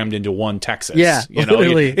 states crammed into one Texas. Yeah, you know,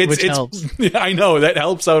 literally, which helps. I know that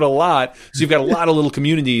helps out a lot. So you've got a lot of little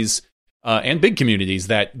communities and big communities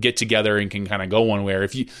that get together and can kind of go one way.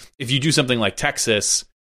 If you do something like Texas,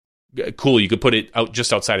 cool, you could put it out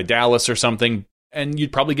just outside of Dallas or something, and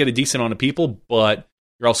you'd probably get a decent amount of people. But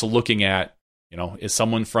you're also looking at, you know, is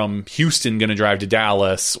someone from Houston going to drive to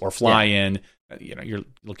Dallas or fly in? You know, you're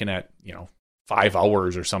looking at, you know, 5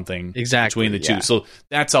 hours or something between the two. So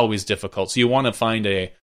that's always difficult. So you want to find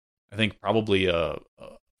I think probably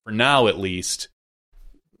for now at least,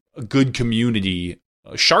 a good community.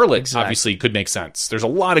 Charlotte obviously could make sense. There's a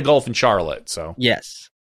lot of golf in Charlotte. So yes.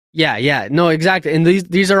 Yeah. No, exactly. And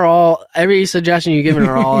these are all, every suggestion you've given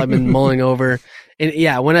are all I've been mulling over. And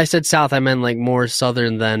yeah, when I said South, I meant like more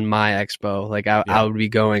southern than my expo. Like I would be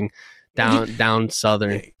going down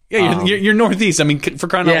southern. Yeah, you're Northeast. I mean, for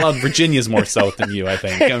crying out loud, Virginia's more south than you, I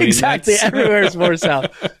think. I mean, exactly. Everywhere is more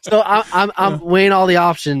south. So I'm weighing all the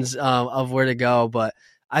options of where to go, but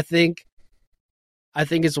I think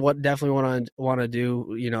it's what definitely want to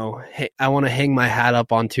do. You know, I want to hang my hat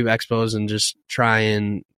up on 2 expos and just try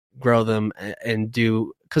and grow them and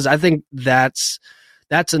do, because I think that's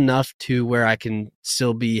enough to where I can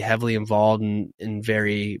still be heavily involved and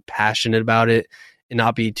very passionate about it and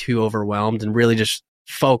not be too overwhelmed and really just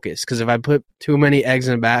focus. Because if I put too many eggs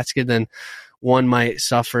in a basket, then one might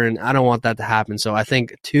suffer, and I don't want that to happen. So I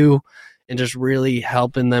think 2, and just really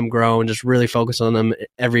helping them grow and just really focus on them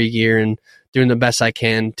every year and doing the best I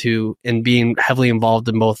can to, and being heavily involved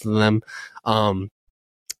in both of them,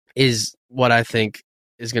 is what I think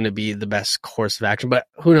is going to be the best course of action. But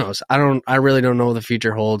who knows? I really don't know what the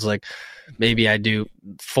future holds. Like, maybe I do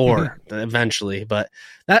 4 eventually, but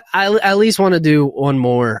that I at least want to do 1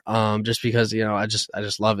 more, just because, you know, I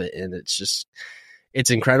just love it. And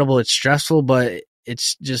it's incredible. It's stressful, but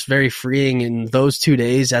it's just very freeing. And those 2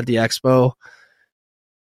 days at the expo,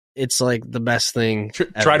 it's like the best thing.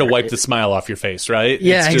 Try to wipe the smile off your face, right?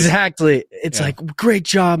 Yeah, exactly. It's like, great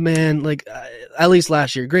job, man. Like, at least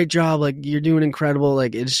last year, great job. Like, you're doing incredible.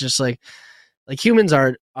 Like, it's just like humans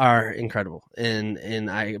are incredible.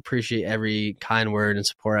 And I appreciate every kind word and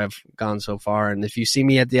support I've gone so far. And if you see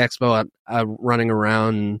me at the expo, I'm running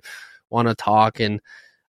around and want to talk. And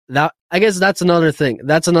that, I guess that's another thing.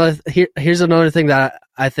 Here's another thing that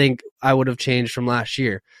I think I would have changed from last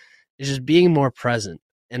year, is just being more present.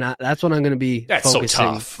 And that's what I'm going to be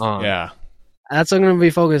focusing on. Yeah. That's what I'm going to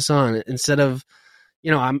be focused on, instead of, you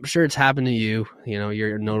know, I'm sure it's happened to you. You know,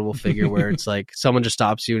 you're a notable figure where it's like someone just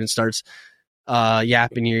stops you and starts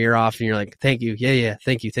yapping your ear off, and you're like, thank you. Yeah.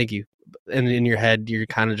 Thank you. And in your head, you're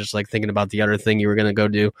kind of just like thinking about the other thing you were going to go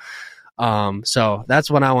do. So that's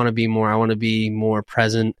what I want to be more. I want to be more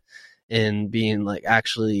present in being like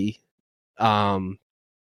actually,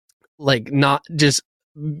 like not just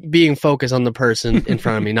being focused on the person in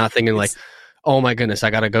front of me, not thinking like, oh my goodness, I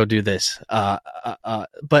got to go do this.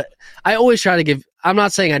 But I always try to give, I'm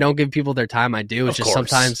not saying I don't give people their time. I do. It's just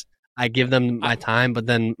sometimes I give them my time, but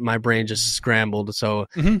then my brain just scrambled. So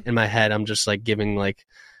in my head, I'm just like giving like,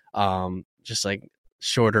 just like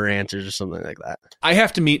shorter answers or something like that. I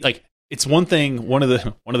have to meet, like, it's one of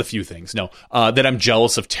the few things, that I'm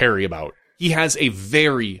jealous of Terry about. He has a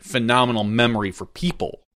very phenomenal memory for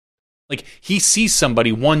people. Like, he sees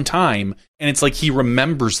somebody one time and it's like he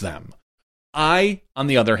remembers them. I, on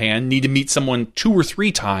the other hand, need to meet someone 2 or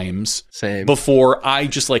 3 times before I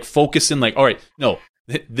just like focus in, like, all right, no,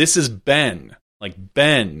 this is Ben, like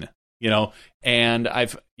Ben, you know. And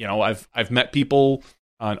I've met people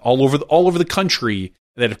all over the country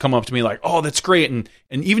that have come up to me like, oh, that's great. And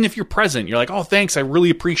even if you're present, you're like, oh, thanks, I really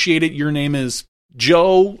appreciate it. Your name is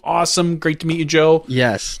Joe. Awesome. Great to meet you, Joe.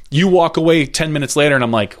 Yes. You walk away 10 minutes later and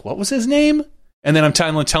I'm like, what was his name? And then I'm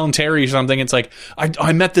telling Terry something. It's like,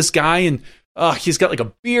 I met this guy and he's got like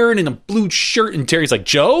a beard and a blue shirt. And Terry's like,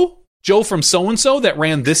 Joe from so-and-so that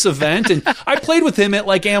ran this event. And I played with him at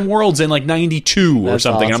like Am Worlds in like 92 or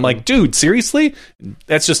something. Awesome. And I'm like, dude, seriously?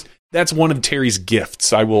 That's one of Terry's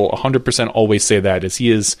gifts. I will 100% always say that, is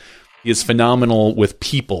he is phenomenal with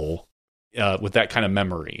people, with that kind of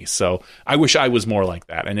memory. So I wish I was more like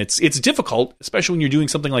that. And it's difficult, especially when you're doing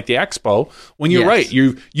something like the expo, when you're right.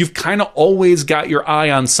 You've kind of always got your eye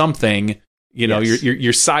on something, you know,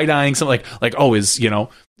 you're side eyeing something like, oh, is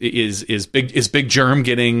Big Germ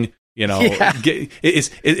getting, you know,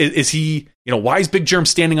 is he, you know, why is Big Germ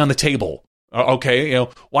standing on the table? Okay, you know,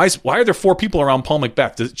 why are there 4 people around Paul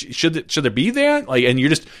Macbeth? Should there be that? Like, and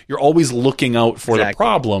you're always looking out for the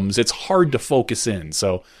problems. It's hard to focus in.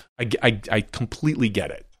 So I completely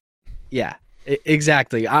get it. Yeah,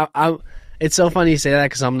 exactly. It's so funny you say that,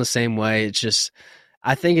 because I'm the same way. It's just,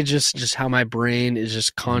 I think it's just how my brain is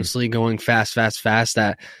just constantly going fast,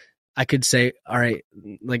 that I could say, all right,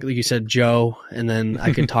 like you said, Joe, and then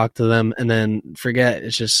I could talk to them and then forget.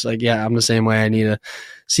 It's just like, yeah, I'm the same way. I need to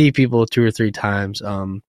see people 2 or 3 times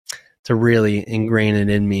to really ingrain it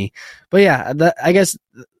in me. But yeah, I guess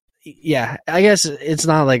it's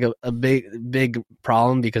not like a big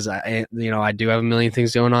problem, because I do have a million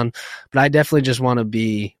things going on, but I definitely just want to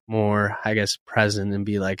be more, I guess, present and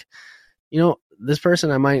be like, you know, this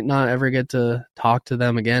person, I might not ever get to talk to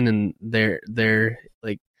them again, and they're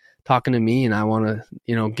like talking to me, and I want to,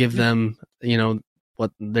 you know, give them, you know,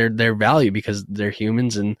 what their value, because they're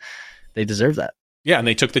humans and they deserve that. Yeah, and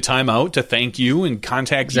they took the time out to thank you and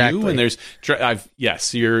contact you, and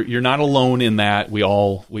you're not alone in that. We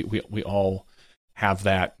all have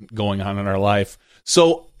that going on in our life.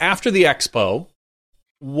 So after the expo,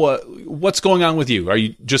 what's going on with you? Are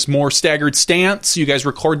you just more Staggered Stance? You guys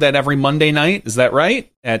record that every Monday night, is that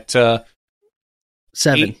right? At 7.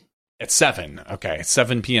 At 7. Okay,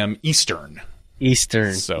 7 p.m. Eastern.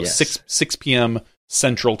 So yes. 6 p.m.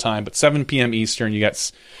 Central Time, but 7 p.m. Eastern. You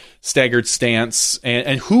got Staggered Stance,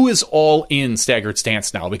 and who is all in Staggered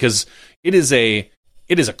Stance now? Because it is a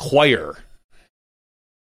choir.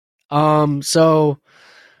 So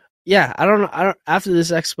yeah, I don't know. After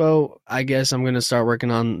this expo, I guess I'm going to start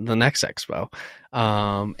working on the next expo.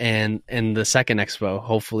 And the second expo,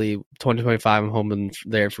 hopefully 2025, I'm hoping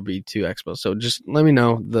there for B2 Expo. So just let me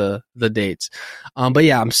know the dates. But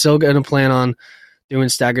yeah, I'm still going to plan on doing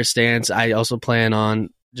Staggered Stance. I also plan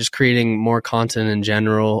on just creating more content in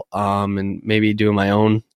general, and maybe doing my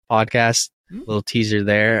own podcast. Little teaser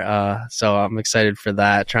there. So I'm excited for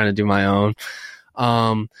that, trying to do my own.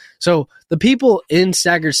 So the people in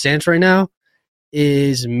Staggered Stance right now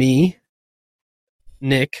is me,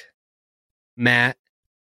 Nick, Matt,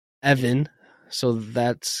 Evan. So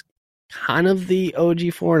that's kind of the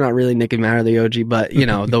OG4, not really Nick and Matt are the OG, but you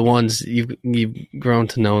know, the ones you've grown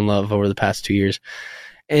to know and love over the past 2 years.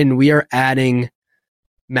 And we are adding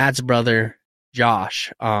Matt's brother,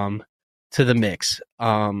 Josh, to the mix.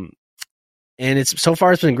 And it's so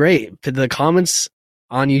far it's been great. The comments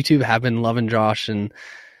on YouTube have been loving Josh, and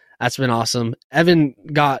that's been awesome. Evan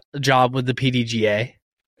got a job with the PDGA.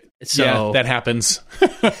 So, yeah, that happens.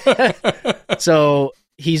 So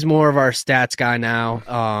he's more of our stats guy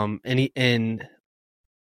now.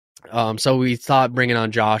 So we thought bringing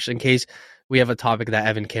on Josh in case we have a topic that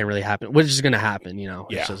Evan can't really happen, which is going to happen, you know.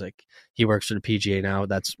 Yeah. It's just like he works for the PGA now.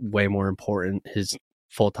 That's way more important, his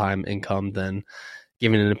full-time income, than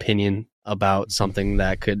giving an opinion about something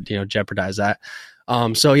that could, you know, jeopardize that.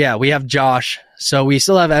 So yeah, we have Josh. So we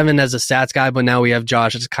still have Evan as a stats guy, but now we have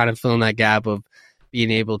Josh. It's kind of filling that gap of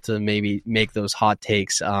being able to maybe make those hot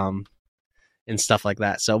takes, and stuff like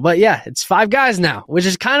that. So, but yeah, it's 5 guys now, which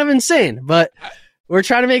is kind of insane, but we're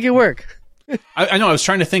trying to make it work. I know. I was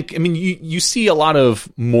trying to think. I mean, you see a lot of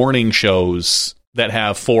morning shows that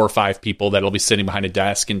have 4 or 5 people that'll be sitting behind a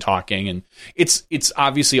desk and talking, and it's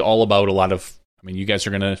obviously all about a lot of. I mean, you guys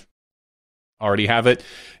are gonna already have it.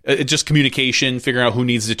 It's just communication, figuring out who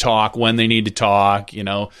needs to talk, when they need to talk. You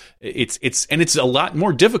know, it's a lot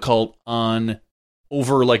more difficult on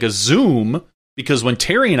over like a Zoom, because when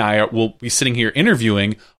Terry and I will be sitting here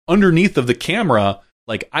interviewing, underneath of the camera,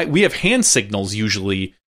 like we have hand signals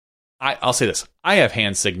usually. I'll say this: I have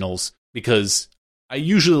hand signals because I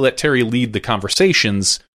usually let Terry lead the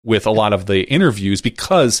conversations with a lot of the interviews,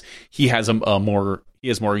 because he has more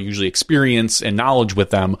usually experience and knowledge with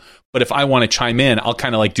them. But if I want to chime in, I'll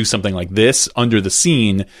kind of like do something like this under the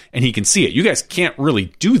scene, and he can see it. You guys can't really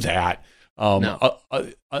do that, No.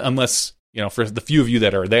 Unless, you know, for the few of you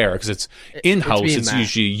that are there, because it's in-house. It's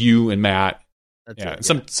usually you and Matt. That's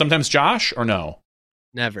it. Sometimes Josh, or no?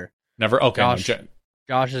 Never. Okay.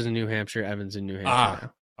 Josh is in New Hampshire. Evan's in New Hampshire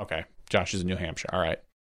now. Okay. Josh is in New Hampshire. All right.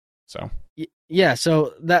 So. Yeah,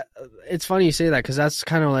 so that it's funny you say that, because that's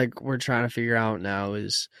kind of like we're trying to figure out now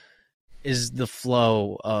is the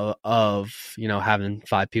flow of you know, having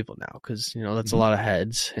 5 people now, because you know that's a lot of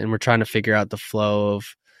heads, and we're trying to figure out the flow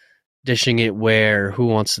of dishing it where, who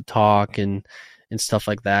wants to talk, and stuff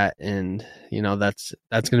like that, and you know that's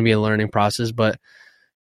going to be a learning process. But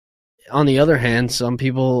on the other hand, some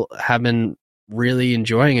people have been really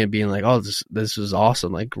enjoying it, being like, oh, this was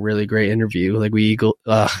awesome, like really great interview. Like we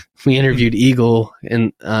interviewed Eagle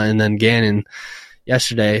and then Gannon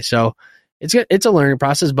yesterday, so it's a learning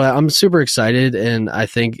process. But I'm super excited, and I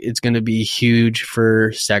think it's going to be huge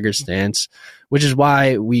for Staggered Stance, which is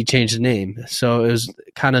why we changed the name. So it was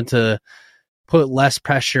kind of to put less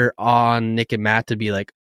pressure on Nick and Matt to be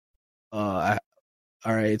like,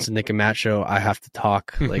 all right, it's a Nick and Matt show, I have to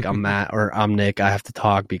talk. Like, I'm Matt or I'm Nick, I have to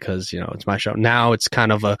talk because, you know, it's my show. Now it's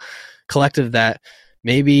kind of a collective that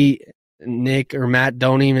maybe Nick or Matt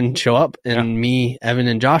don't even show up, and me, Evan,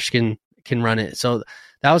 and Josh can run it. So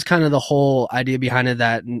that was kind of the whole idea behind it,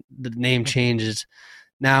 that the name changes.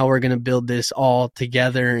 Now we're going to build this all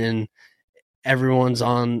together, and everyone's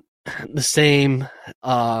on the same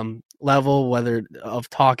level, whether of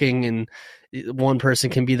talking, and one person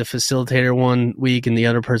can be the facilitator one week and the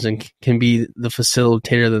other person can be the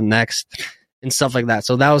facilitator the next, and stuff like that.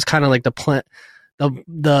 So that was kind of like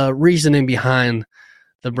the reasoning behind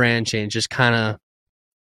the brand change. Just kind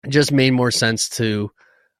of just made more sense to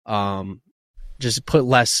just put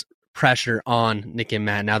less pressure on Nick and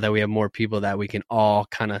Matt now that we have more people that we can all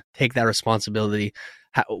kind of take that responsibility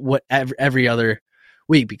every other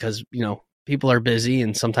week, because you know people are busy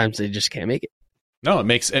and sometimes they just can't make it. No, it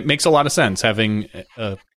makes a lot of sense having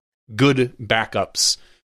good backups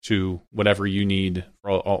to whatever you need,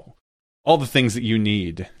 all the things that you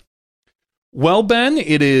need. Well, Ben,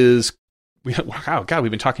 it is. Wow, God,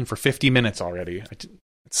 we've been talking for 50 minutes already.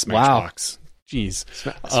 Smashbox. Jeez.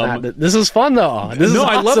 This is fun though. This is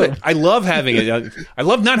awesome. I love it. I love having it. I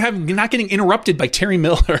love not getting interrupted by Terry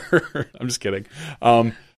Miller. I'm just kidding.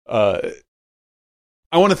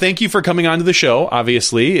 I want to thank you for coming on to the show.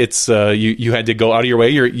 Obviously, it's you had to go out of your way.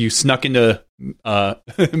 You snuck into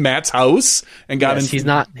Matt's house and got in.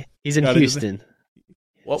 He's in Houston.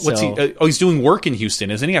 What's he? He's doing work in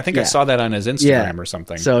Houston, isn't he? I think I saw that on his Instagram or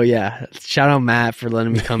something. So shout out Matt for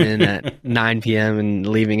letting me come in at 9 p.m. and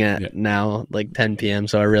leaving at now like 10 p.m.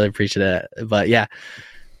 So I really appreciate that. But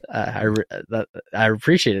I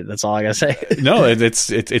appreciate it. That's all I gotta say. No,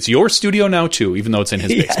 it's your studio now too, even though it's in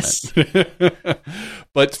his basement.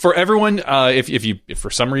 But for everyone, if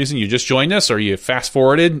for some reason you just joined us or you fast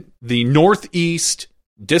forwarded, the Northeast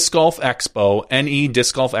Disc Golf Expo,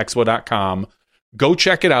 nediscgolfexpo.com. Go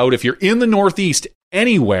check it out. If you're in the Northeast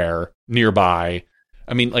anywhere nearby,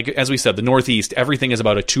 I mean, like as we said, the Northeast, everything is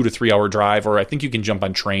about a 2 to 3 hour drive, or I think you can jump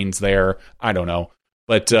on trains there. I don't know.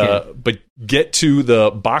 But get to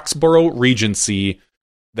the Boxborough Regency,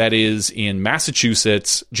 that is in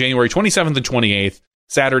Massachusetts, January 27th and 28th,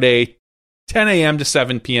 Saturday, 10 a.m. to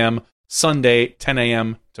 7 p.m., Sunday, 10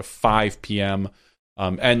 a.m. to 5 p.m.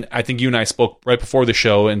 And I think you and I spoke right before the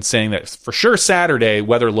show and saying that for sure Saturday,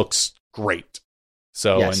 weather looks great.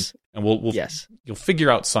 So, yes. and we'll you'll figure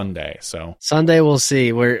out Sunday. So Sunday we'll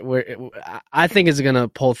see. I think it's gonna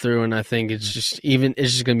pull through, and I think it's just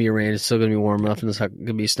gonna be rain. It's still gonna be warm enough, and it's not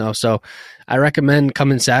gonna be snow. So I recommend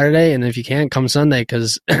coming Saturday, and if you can, come Sunday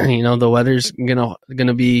because the weather's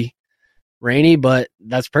gonna be rainy, but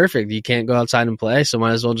that's perfect. You can't go outside and play, so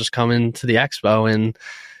might as well just come into the expo and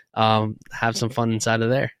have some fun inside of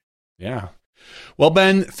there. Yeah. Well,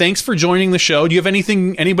 Ben, thanks for joining the show. Do you have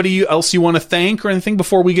anybody else you want to thank or anything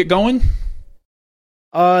before we get going?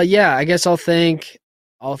 Yeah, I guess I'll thank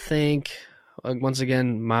once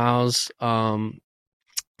again Miles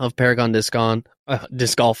of Paragon Disc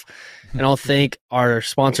Golf, and I'll thank our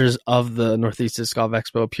sponsors of the Northeast Disc Golf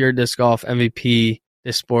Expo: Pure Disc Golf, MVP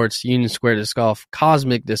Disc Sports, Union Square Disc Golf,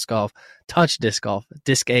 Cosmic Disc Golf, Touch Disc Golf,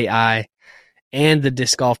 Disc AI, and the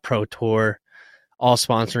Disc Golf Pro Tour. All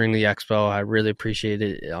sponsoring the expo. I really appreciate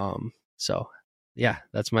it. So yeah,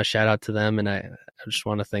 that's my shout out to them. And I just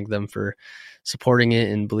want to thank them for supporting it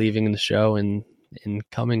and believing in the show and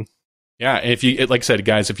coming. Yeah. And if you, like I said,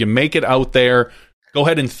 guys, if you make it out there, go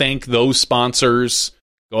ahead and thank those sponsors.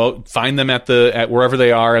 Go out, find them at wherever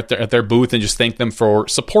they are at their booth and just thank them for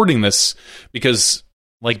supporting this, because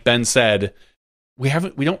like Ben said, we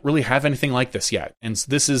don't really have anything like this yet. And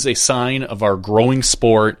this is a sign of our growing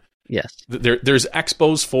sport. Yes. There's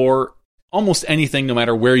expos for almost anything, no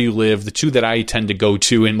matter where you live. The two that I tend to go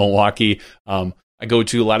to in Milwaukee, I go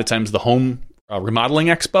to a lot of times the home remodeling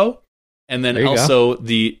expo, and then also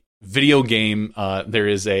the video game. There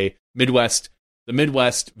is the Midwest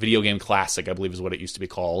Video Game Classic, I believe is what it used to be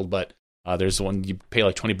called. But there's one you pay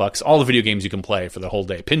like $20. All the video games you can play for the whole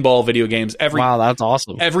day. Pinball, video games, wow, that's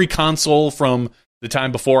awesome. Every console from the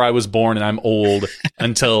time before I was born, and I'm old,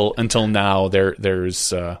 until now.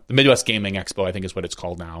 There's the Midwest Gaming Expo, I think is what it's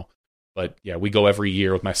called now. But yeah, we go every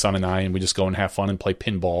year with my son and I, and we just go and have fun and play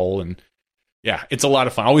pinball, and yeah, it's a lot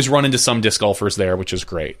of fun. I always run into some disc golfers there, which is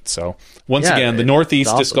great. So once again, the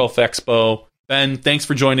Northeast Disc Golf Expo. Ben, thanks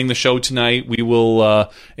for joining the show tonight. We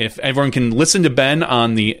will, if everyone can listen to Ben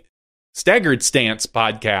on the Staggered Stance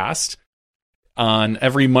podcast on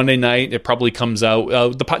every Monday night. It probably comes out.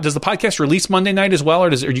 Does the podcast release Monday night as well, or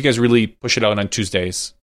do you guys really push it out on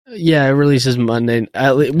Tuesdays? Yeah, it releases Monday.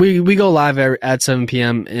 We go live at 7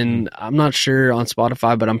 p.m. and I'm not sure on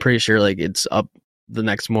Spotify, but I'm pretty sure like it's up the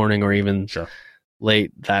next morning or even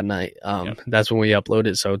late that night. That's when we upload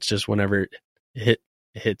it, so it's just whenever it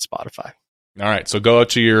hit Spotify. All right, so go out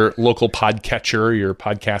to your local podcatcher, your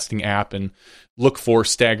podcasting app, and look for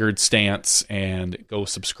Staggered Stance and go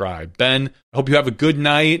subscribe. Ben, I hope you have a good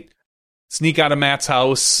night. Sneak out of Matt's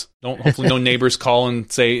house. Hopefully no neighbors call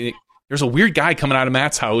and say, there's a weird guy coming out of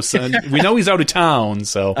Matt's house, and we know he's out of town.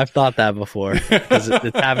 So I've thought that before, because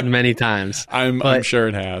it's happened many times. I'm sure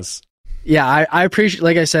it has. Yeah, I appreciate,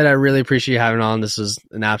 like I said, I really appreciate you having on. This is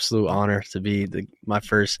an absolute honor to be my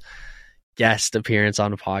first guest appearance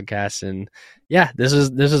on the podcast, and yeah, this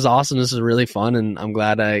is awesome. This is really fun, and I'm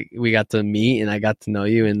glad we got to meet and I got to know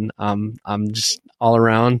you, and I'm just all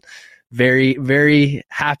around very, very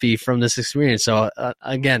happy from this experience. So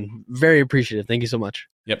again, very appreciative. Thank you so much.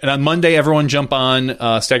 Yep. And on Monday, everyone jump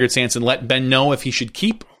on Staggered Stance and let Ben know if he should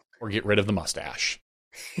keep or get rid of the mustache.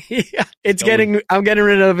 Yeah, I'm getting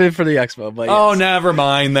rid of it for the expo. But Oh, yes. never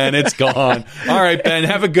mind then. It's gone. All right, Ben,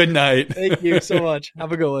 have a good night. Thank you so much.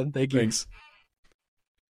 Have a good one. Thank you. Thanks.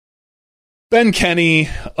 Ben Kenney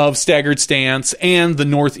of Staggered Stance and the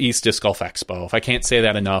Northeast Disc Golf Expo. If I can't say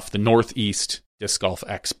that enough, the Northeast Disc Golf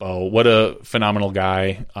Expo. What a phenomenal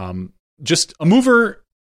guy. Just a mover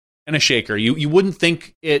and a shaker. You wouldn't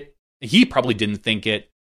think it. He probably didn't think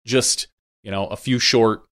it just, a few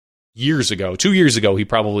short years ago. 2 years ago, he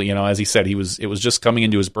probably, as he said, it was just coming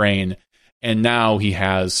into his brain. And now he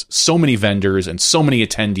has so many vendors and so many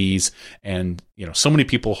attendees, and so many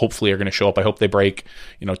people hopefully are going to show up. I hope they break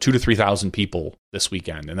 2,000 to 3,000 people this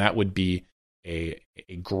weekend, and that would be a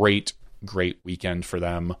great weekend for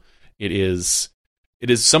them. It is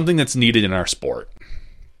something that's needed in our sport.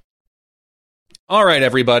 All right,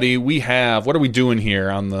 everybody, what are we doing here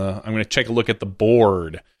I'm going to take a look at the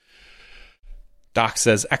board. Doc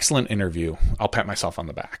says, excellent interview. I'll pat myself on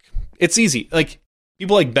the back. It's easy.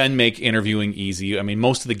 People like Ben make interviewing easy. I mean,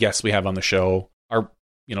 most of the guests we have on the show are,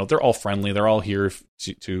 they're all friendly. They're all here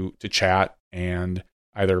to chat and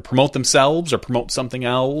either promote themselves or promote something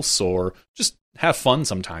else or just have fun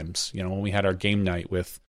sometimes. When we had our game night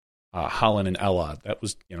with Holland and Ella, that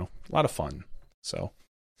was, a lot of fun. So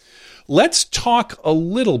let's talk a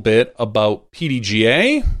little bit about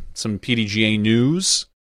PDGA, some PDGA news.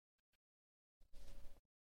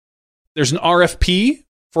 There's an RFP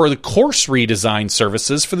for the course redesign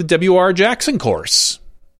services for the W.R. Jackson course,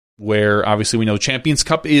 where obviously we know Champions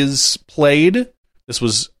Cup is played. This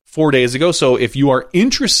was 4 days ago. So if you are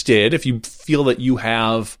interested, if you feel that you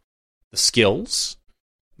have the skills,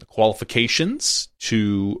 the qualifications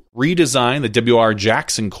to redesign the W.R.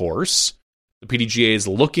 Jackson course, the PDGA is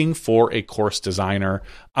looking for a course designer.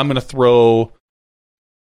 I'm going to throw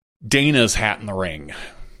Dana's hat in the ring.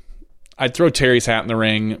 I'd throw Terry's hat in the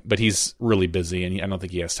ring, but he's really busy, and I don't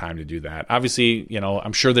think he has time to do that. Obviously,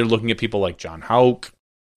 I'm sure they're looking at people like John Hauk,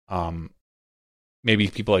 maybe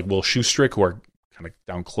people like Will Schustrick, who are kind of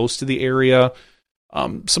down close to the area.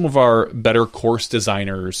 Some of our better course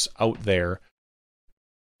designers out there.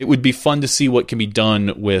 It would be fun to see what can be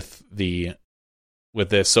done with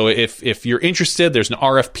this. So if you're interested, there's an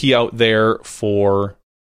RFP out there for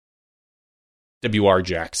W.R.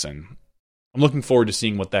 Jackson. I'm looking forward to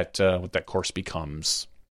seeing what that course becomes.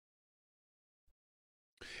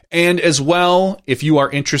 And as well, if you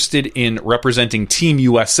are interested in representing Team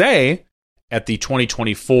USA at the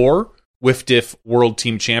 2024 WIFDIF World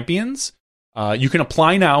Team Champions, you can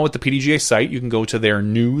apply now at the PDGA site. You can go to their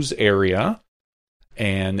news area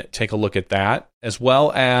and take a look at that, as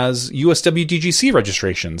well as USWDGC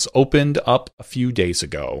registrations opened up a few days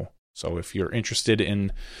ago. So if you're interested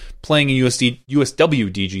in playing a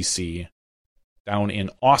USWDGC down in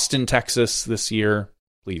Austin, Texas this year,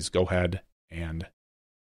 please go ahead and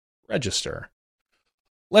register.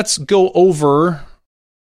 Let's go over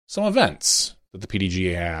some events that the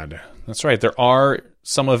PDGA had. That's right, there are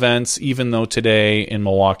some events, even though today in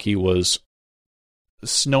Milwaukee was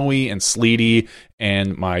snowy and sleety,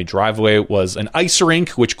 and my driveway was an ice rink,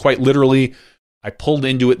 which quite literally I pulled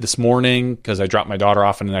into it this morning because I dropped my daughter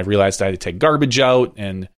off and then I realized I had to take garbage out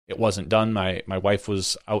and it wasn't done. My wife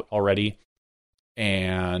was out already.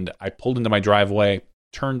 And I pulled into my driveway,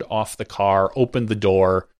 turned off the car, opened the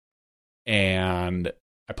door, and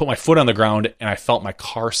I put my foot on the ground and I felt my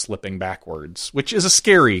car slipping backwards, which is a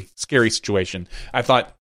scary situation. I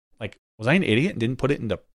thought, was I an idiot and didn't put it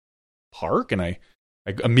into park? And I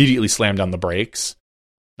immediately slammed on the brakes.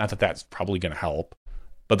 Not that that's probably going to help,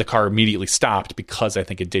 but the car immediately stopped because I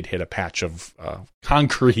think it did hit a patch of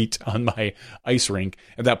concrete on my ice rink.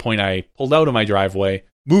 At that point, I pulled out of my driveway,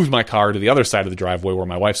 moved my car to the other side of the driveway where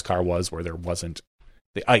my wife's car was, where there wasn't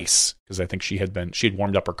the ice, because I think she had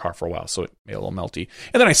warmed up her car for a while, so it made a little melty.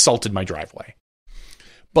 And then I salted my driveway.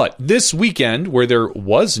 But this weekend, where there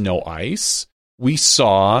was no ice, we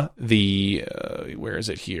saw the where is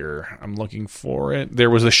it here? I'm looking for it. There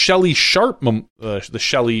was the Shelley Sharp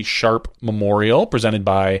Memorial presented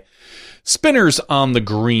by Spinners on the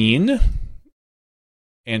Green.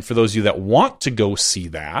 And for those of you that want to go see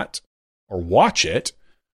that or watch it,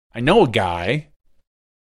 I know a guy,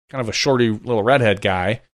 kind of a shorty little redhead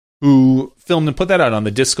guy, who filmed and put that out on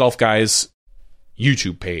the Disc Golf Guys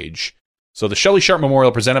YouTube page. So the Shelley Sharp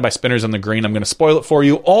Memorial presented by Spinners on the Green. I'm going to spoil it for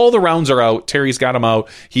you. All the rounds are out. Terry's got them out.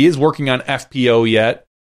 He is working on FPO yet.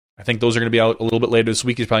 I think those are going to be out a little bit later this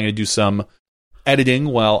week. He's probably going to do some editing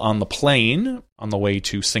while on the plane on the way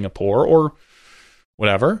to Singapore or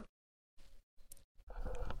whatever.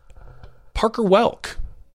 Parker Welk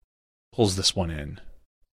pulls this one in.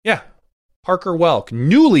 Yeah, Parker Welk,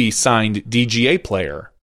 newly signed DGA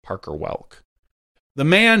player, Parker Welk. the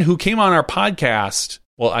man who came on our podcast,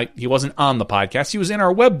 well, he wasn't on the podcast, he was in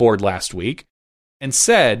our web board last week, and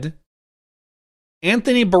said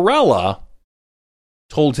Anthony Barella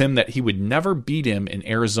told him that he would never beat him in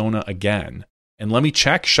Arizona again. And let me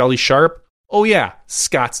check, Shelly Sharp. Oh yeah,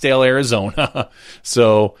 Scottsdale, Arizona.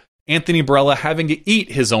 So Anthony Barella having to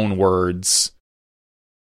eat his own words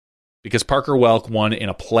because Parker Welk won in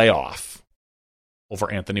a playoff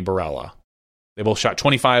over Anthony Barella. They both shot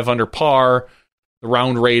 25 under par. The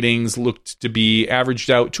round ratings looked to be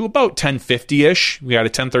averaged out to about 1050-ish. We had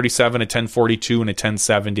a 1037, a 1042, and a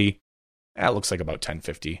 1070. That looks like about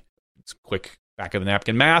 1050. It's quick back of the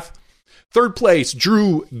napkin math. Third place,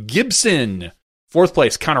 Drew Gibson. Fourth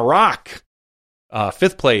place, Connor Rock.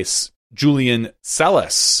 Fifth place, Julian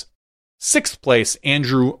Sellis. Sixth place,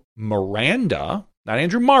 Andrew Miranda. Not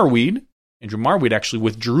Andrew Marweed. Andrew Marweed actually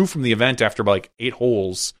withdrew from the event after like 8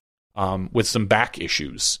 holes with some back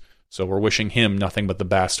issues. So we're wishing him nothing but the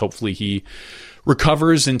best. Hopefully he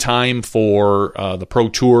recovers in time for the Pro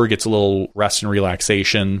Tour, gets a little rest and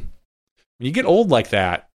relaxation. When you get old like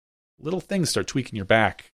that, little things start tweaking your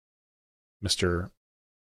back, Mr.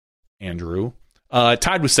 Andrew.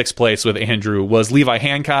 Tied with sixth place with Andrew was Levi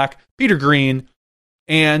Hancock, Peter Green,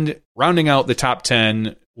 and rounding out the top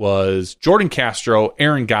 10 was Jordan Castro,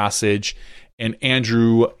 Aaron Gossage, and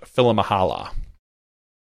Andrew Filamahala.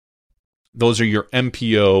 Those are your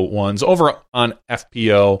MPO ones. Over on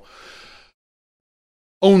FPO,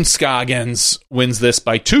 Owen Scoggins wins this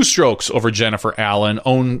by 2 strokes over Jennifer Allen.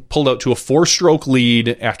 Owen pulled out to a 4-stroke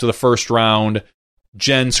lead after the first round.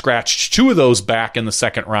 Jen scratched 2 of those back in the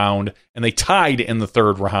second round, and they tied in the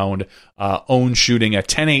third round. Owen shooting a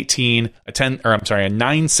 1018, a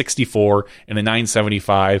 964, and a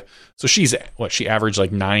 975. So she averaged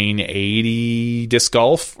like 980 disc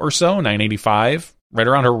golf or so, 985, right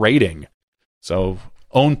around her rating. So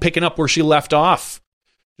Owen picking up where she left off,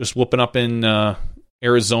 just whooping up in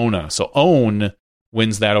Arizona. So Owen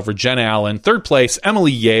wins that over Jen Allen. Third place,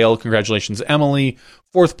 Emily Yale. Congratulations, Emily.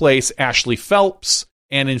 Fourth place, Ashley Phelps.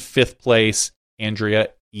 And in fifth place, Andrea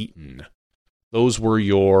Eaton. Those were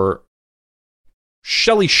your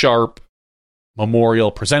Shelly Sharp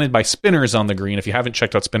Memorial presented by Spinners on the Green. If you haven't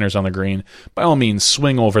checked out Spinners on the Green, by all means,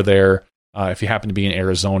 swing over there. If you happen to be in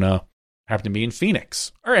Arizona, happen to be in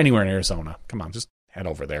Phoenix, or anywhere in Arizona, come on, just head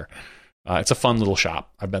over there. It's a fun little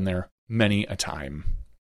shop. I've been there many a time.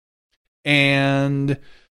 And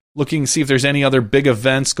looking to see if there's any other big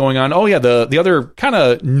events going on. Oh yeah, the other kind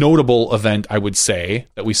of notable event, I would say,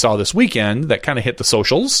 that we saw this weekend that kind of hit the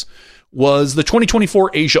socials was the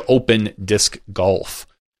 2024 Asia Open Disc Golf.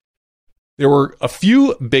 There were a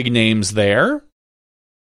few big names there.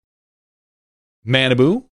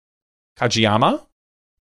 Manabu Kajiyama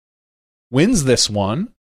wins this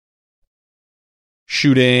one,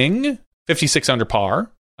 shooting 56 under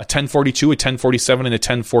par, a 1042, a 1047, and a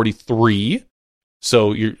 1043.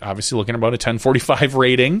 So you're obviously looking at about a 1045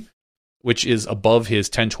 rating, which is above his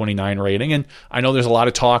 1029 rating. And I know there's a lot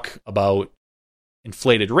of talk about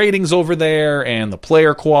inflated ratings over there and the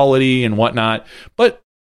player quality and whatnot. But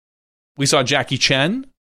we saw Jackie Chen.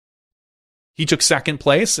 He took second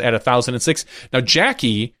place at 1,006. Now,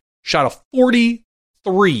 Jackie shot a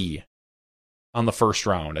 43 on the first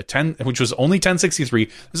round, a 10, which was only 1063.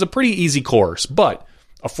 This is a pretty easy course, but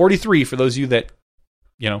a 43 for those of you that,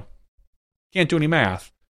 can't do any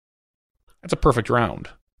math. That's a perfect round,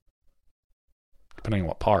 depending on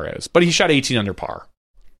what par is. But he shot 18 under par.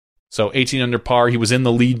 So 18 under par, he was in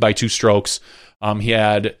the lead by 2 strokes. He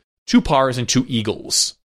had 2 pars and 2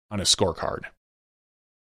 eagles on his scorecard.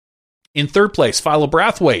 In third place, Philo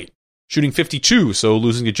Brathwaite, shooting 52, so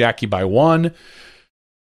losing to Jackie by 1.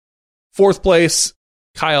 Fourth place,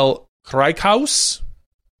 Kyle Kreikhaus.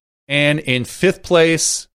 And in fifth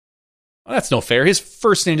place, well, that's no fair. His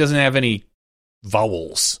first name doesn't have any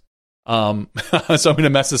vowels. So I'm going to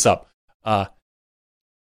mess this up.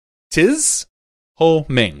 Tiz Ho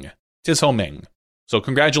Ming. So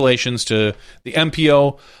congratulations to the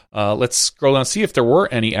MPO. Let's scroll down and see if there were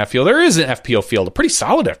any FPO. There is an FPO field, a pretty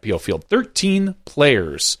solid FPO field. 13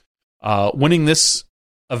 players. Winning this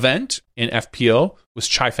event in FPO was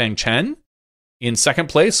Chai-Fang Chen. In second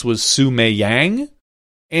place was Su Mei Yang.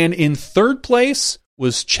 And in third place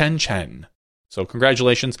was Chen Chen. So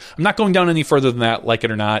congratulations. I'm not going down any further than that, like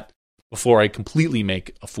it or not, before I completely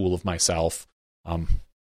make a fool of myself.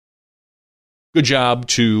 Good job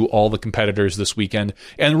to all the competitors this weekend.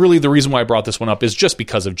 And really the reason why I brought this one up is just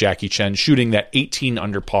because of Jackie Chen shooting that 18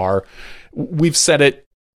 under par. We've said it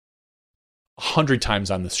 100 times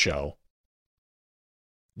on this show.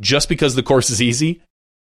 Just because the course is easy,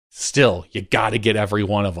 still, you got to get every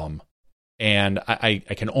one of them. And I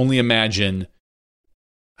can only imagine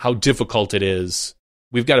how difficult it is.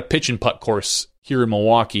 We've got a pitch and putt course here in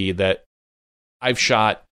Milwaukee that I've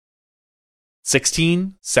shot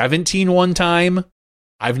 16, 17 one time.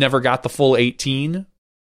 I've never got the full 18.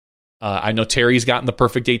 I know Terry's gotten the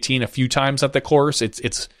perfect 18 a few times at the course.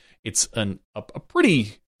 It's a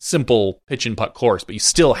pretty simple pitch and putt course, but you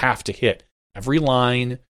still have to hit every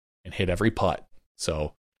line and hit every putt.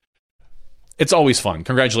 So it's always fun.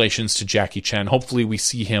 Congratulations to Jackie Chen. Hopefully we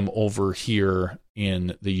see him over here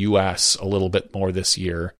in the U.S. a little bit more this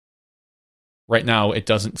year. Right now, it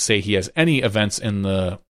doesn't say he has any events in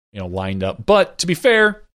the lined up. But to be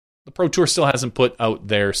fair, the Pro Tour still hasn't put out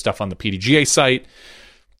their stuff on the PDGA site.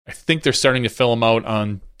 I think they're starting to fill them out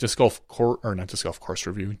on Disc Golf Course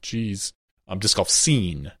Review. Disc Golf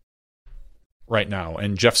Scene right now.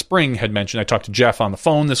 And Jeff Spring had mentioned, I talked to Jeff on the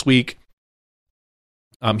phone this week.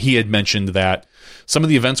 He had mentioned that some of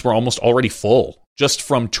the events were almost already full just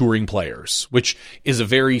from touring players, which is a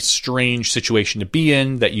very strange situation to be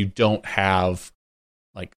in, that you don't have,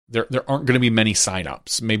 like, there aren't going to be many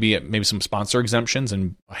signups. Maybe some sponsor exemptions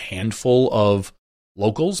and a handful of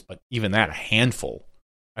locals, but even that, a handful.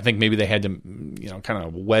 I think maybe they had to, kind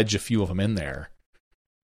of wedge a few of them in there.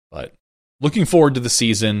 But looking forward to the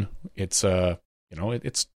season. It's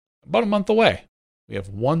it's about a month away. We have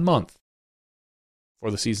 1 month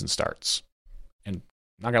before the season starts. And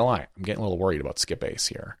I'm not going to lie, I'm getting a little worried about Skip Ace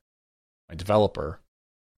here. My developer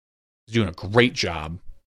is doing a great job,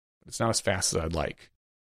 but it's not as fast as I'd like.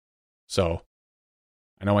 So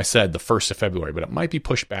I know I said the 1st of February, but it might be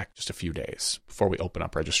pushed back just a few days before we open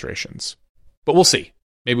up registrations. But we'll see.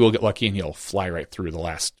 Maybe we'll get lucky and he'll fly right through the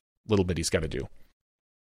last little bit he's got to do.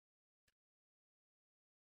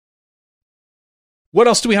 What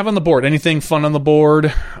else do we have on the board? Anything fun on the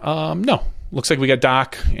board? No. Looks like we got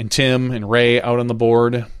Doc and Tim and Ray out on the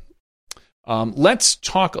board. Let's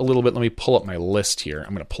talk a little bit. Let me pull up my list here.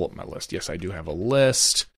 I'm going to pull up my list. Yes, I do have a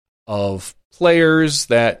list of players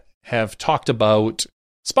that have talked about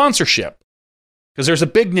sponsorship, because there's a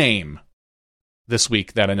big name this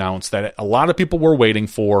week that announced that a lot of people were waiting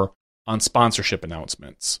for on sponsorship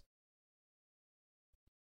announcements.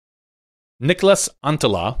 Nicholas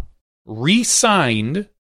Antala re-signed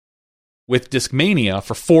with Discmania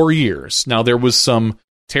for 4 years. Now, there was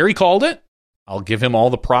Terry called it. I'll give him all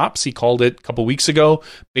the props. He called it a couple weeks ago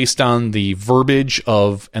based on the verbiage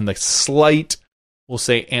and the slight, we'll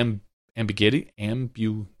say, ambiguity.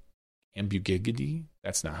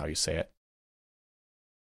 That's not how you say it.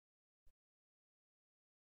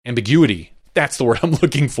 Ambiguity. That's the word I'm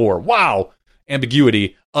looking for. Wow.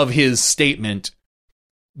 Ambiguity of his statement.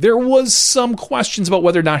 There was some questions about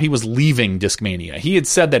whether or not he was leaving Discmania. He had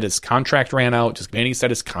said that his contract ran out. Discmania said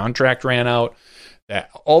his contract ran out. That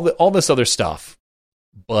all this other stuff.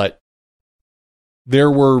 But there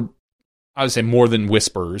were, I would say, more than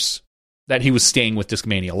whispers that he was staying with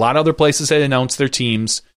Discmania. A lot of other places had announced their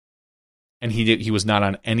teams, and he was not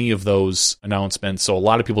on any of those announcements. So a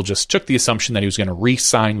lot of people just took the assumption that he was going to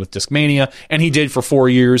re-sign with Discmania, and he did for 4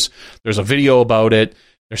 years. There's a video about it.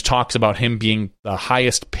 There's talks about him being the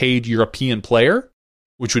highest paid European player,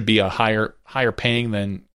 which would be a higher paying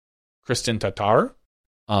than Kristin Tatar.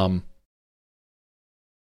 I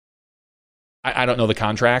don't know the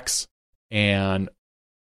contracts, and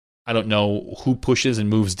I don't know who pushes and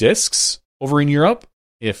moves discs over in Europe.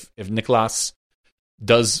 If Nicholas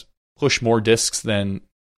does push more discs than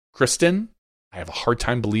Kristin, I have a hard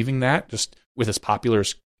time believing that, just with as popular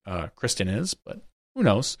as Kristin is, but who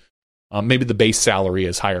knows? Maybe the base salary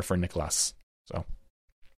is higher for Nicholas. So,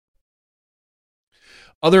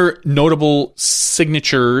 other notable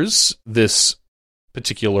signatures this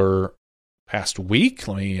particular past week.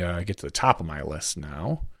 Let me get to the top of my list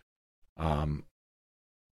now.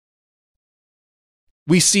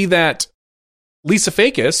 We see that Lisa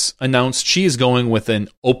Fakis announced she is going with an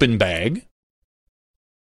open bag.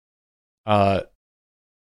 And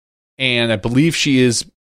I believe she is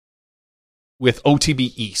with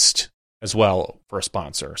OTB East as well for a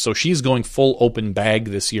sponsor. So she's going full open bag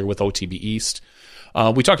this year with OTB East.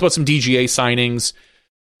 We talked about some DGA signings.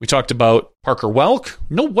 We talked about Parker Welk.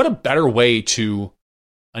 What a better way to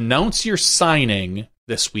announce your signing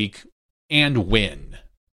this week and win.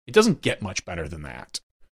 It doesn't get much better than that.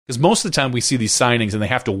 Because most of the time we see these signings and they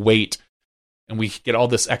have to wait, and we get all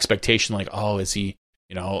this expectation like, oh, is he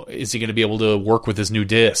going to be able to work with his new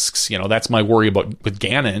discs? That's my worry with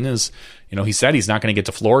Gannon is, he said he's not going to get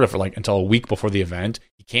to Florida for until a week before the event.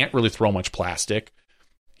 He can't really throw much plastic.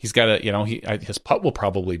 He's got to, his putt will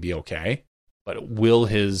probably be okay, but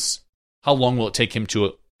how long will it take him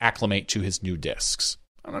to acclimate to his new discs?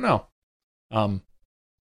 I don't know.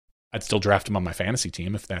 I'd still draft him on my fantasy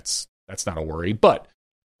team if that's not a worry, but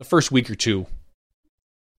the first week or two,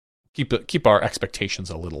 keep our expectations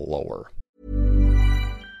a little lower.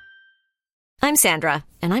 I'm Sandra,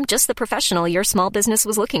 and I'm just the professional your small business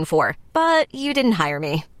was looking for. But you didn't hire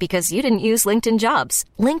me because you didn't use LinkedIn Jobs.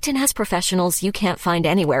 LinkedIn has professionals you can't find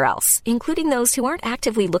anywhere else, including those who aren't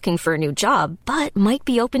actively looking for a new job, but might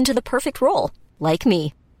be open to the perfect role, like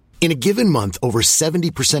me. In a given month, over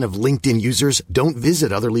 70% of LinkedIn users don't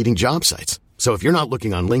visit other leading job sites. So if you're not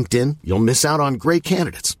looking on LinkedIn, you'll miss out on great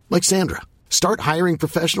candidates like Sandra. Start hiring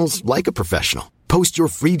professionals like a professional. Post your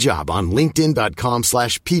free job on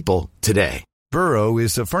linkedin.com/people today. Burrow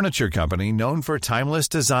is a furniture company known for timeless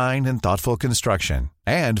design and thoughtful construction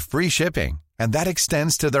and free shipping, and that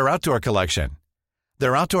extends to their outdoor collection.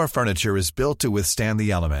 Their outdoor furniture is built to withstand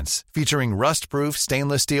the elements, featuring rust-proof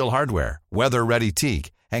stainless steel hardware, weather-ready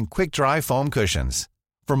teak, and quick-dry foam cushions.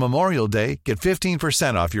 For Memorial Day, get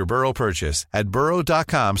 15% off your Burrow purchase at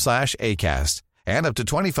burrow.com/ACAST and up to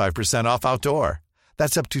 25% off outdoor.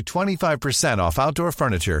 That's up to 25% off outdoor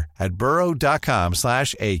furniture at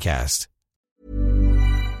burrow.com/ACAST.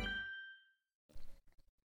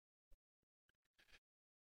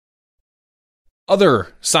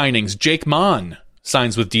 Other signings, Jake Mon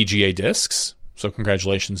signs with DGA Discs. So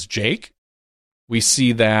congratulations, Jake. We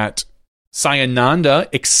see that Sayananda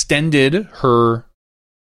extended her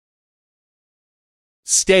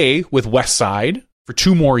stay with Westside for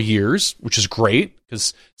 2 more years, which is great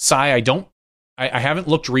because I haven't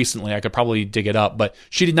looked recently. I could probably dig it up, but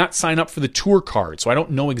she did not sign up for the tour card, so I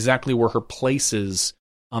don't know exactly where her place is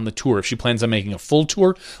on the tour. If she plans on making a full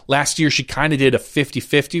tour. Last year, she kind of did a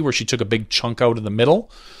 50-50 where she took a big chunk out of the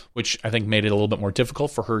middle, which I think made it a little bit more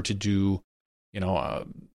difficult for her to do,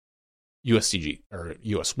 USDG or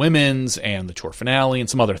US Women's and the tour finale and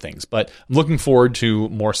some other things. But I'm looking forward to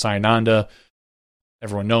more Sayananda.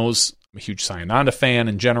 Everyone knows I'm a huge Sayananda fan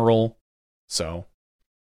in general. So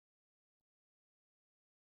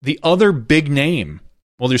the other big name,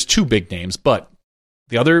 well, there's 2 big names, but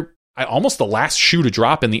the other, almost the last shoe to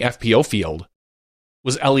drop in the FPO field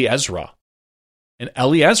was Ellie Ezra. And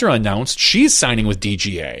Ellie Ezra announced she's signing with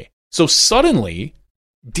DGA. So suddenly,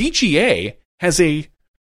 DGA has I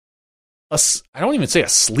don't even say a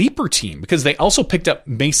sleeper team, because they also picked up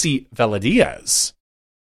Macy Valadiaz.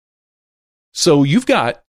 So you've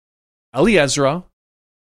got Ellie Ezra,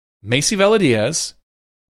 Macy Valadiaz,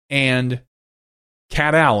 and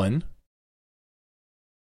Kat Allen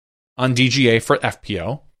on DGA for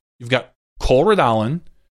FPO. You've got Cole Redallen,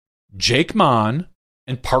 Jake Mon,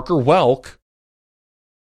 and Parker Welk,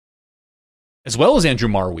 as well as Andrew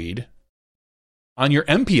Marweed on your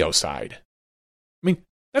MPO side. I mean,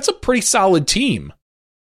 that's a pretty solid team.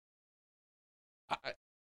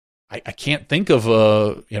 I can't think of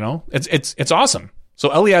it's awesome. So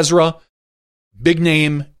Ellie Ezra, big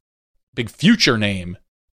name, big future name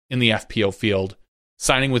in the FPO field,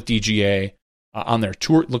 signing with DGA on their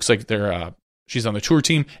tour. It looks like she's on the tour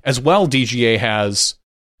team as well. DGA has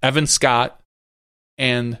Evan Scott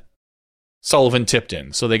and Sullivan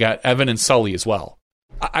Tipton, so they got Evan and Sully as well.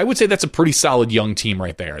 I would say that's a pretty solid young team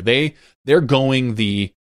right there. They're going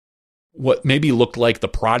what maybe looked like the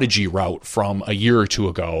Prodigy route from a year or 2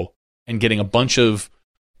 ago, and getting a bunch of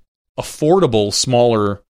affordable,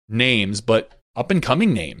 smaller names, but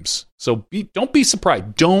up-and-coming names. So don't be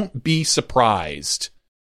surprised. Don't be surprised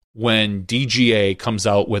when DGA comes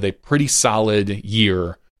out with a pretty solid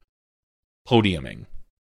year podiuming.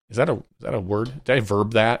 Is that a word? Did I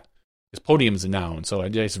verb that? Because podium is a noun, so I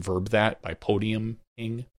just verb that by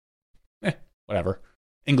podiuming. Whatever.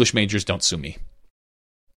 English majors, don't sue me.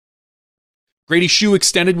 Grady Shue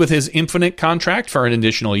extended with his Infinite contract for an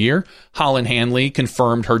additional year. Holland Hanley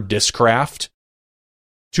confirmed her Discraft.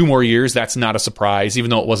 2 more years, that's not a surprise. Even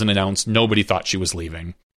though it wasn't announced, nobody thought she was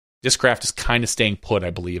leaving. Discraft is kind of staying put,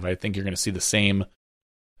 I believe. I think you're going to see the same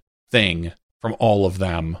thing from all of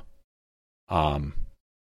them.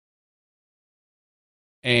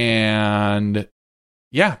 And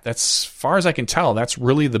yeah, that's, as far as I can tell, that's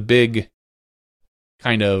really the big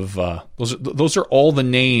kind of, those are all the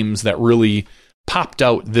names that really popped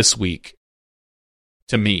out this week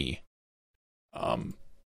to me. How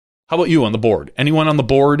about you on the board? Anyone on the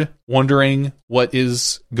board wondering what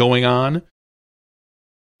is going on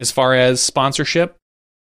as far as sponsorship?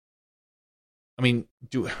 I mean,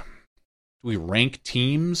 do we rank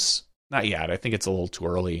teams? Not yet. I think it's a little too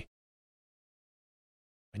early.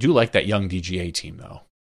 I do like that young DGA team, though.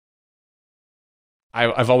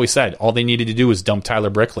 I've always said all they needed to do was dump Tyler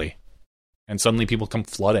Brickley, and suddenly people come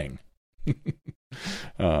flooding.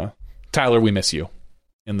 Tyler, we miss you.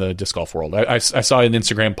 in the disc golf world. I saw an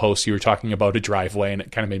Instagram post, you were talking about a driveway, and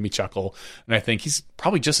it kind of made me chuckle. And I think he's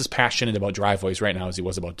probably just as passionate about driveways right now as he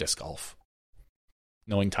was about disc golf.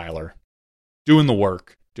 Knowing Tyler. Doing the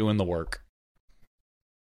work.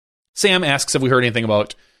 Sam asks, have we heard anything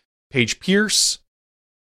about Paige Pierce?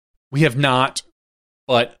 We have not,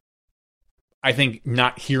 but I think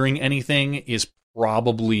not hearing anything is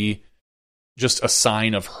probably just a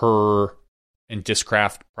sign of her and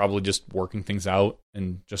Discraft probably just working things out,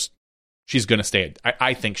 and just she's going to stay.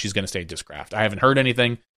 I think she's going to stay at Discraft. I haven't heard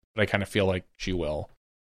anything, but I kind of feel like she will.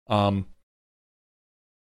 Tim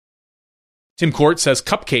Court says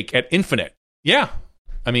Cupcake at Infinite. Yeah,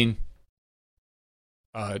 I mean,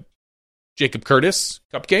 Jacob Curtis,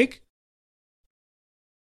 Cupcake,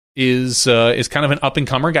 is kind of an up and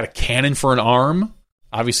comer. Got a cannon for an arm.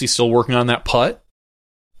 Obviously, still working on that putt.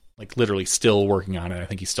 Like literally, still working on it. I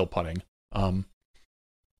think he's still putting.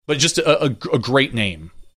 But just a great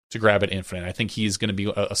name to grab at Infinite. I think he's going to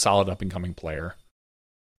be a solid up and coming player.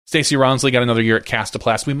 Stacey Ronsley got another year at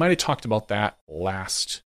Castoplast. We might have talked about that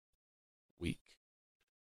last week.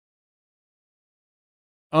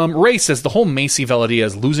 Ray says the whole Macy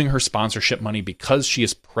Valdez losing her sponsorship money because she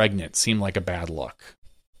is pregnant seemed like a bad look.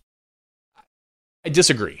 I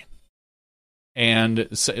disagree. And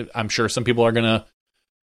I'm sure some people are going to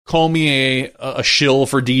call me a shill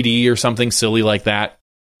for DD or something silly like that.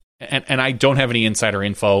 And I don't have any insider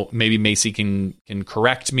info. Maybe Macy can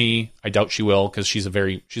correct me. I doubt she will, because she's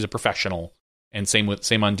a professional. And same on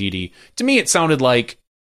DD. To me, it sounded like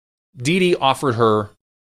DD offered her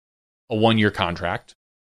a 1-year contract.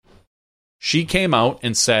 She came out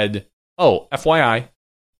and said, "Oh, FYI,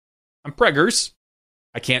 I'm preggers.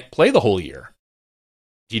 I can't play the whole year."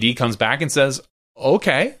 DD comes back and says,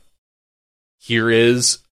 "Okay, here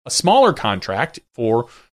is a smaller contract for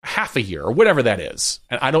half a year," or whatever that is.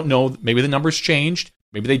 And I don't know, maybe the numbers changed,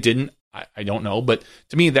 maybe they didn't, I don't know, but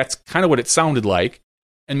to me that's kind of what it sounded like.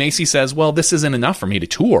 And Macy says, well, this isn't enough for me to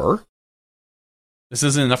tour. This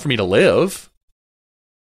isn't enough for me to live.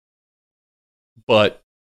 But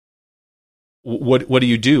what do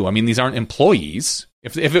you do? I mean, these aren't employees.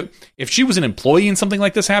 If she was an employee and something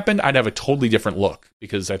like this happened, I'd have a totally different look,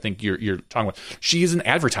 because I think you're talking about, she is an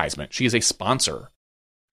advertisement. She is a sponsor.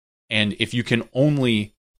 And if you can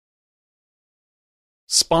only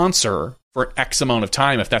sponsor for X amount of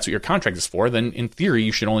time, if that's what your contract is for, then in theory,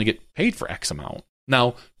 you should only get paid for X amount.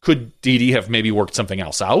 Now, could DD have maybe worked something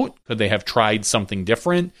else out? Could they have tried something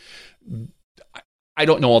different? I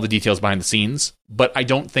don't know all the details behind the scenes, but I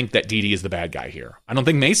don't think that DD is the bad guy here. I don't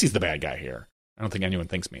think Macy's the bad guy here. I don't think anyone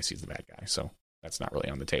thinks Macy's the bad guy, so that's not really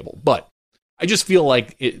on the table. But I just feel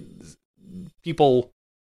like people,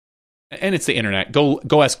 and it's the internet.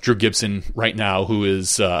 Go ask Drew Gibson right now, who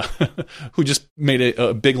is who just made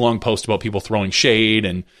a big long post about people throwing shade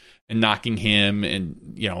and knocking him,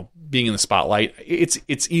 and being in the spotlight.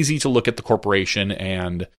 It's easy to look at the corporation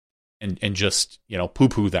and just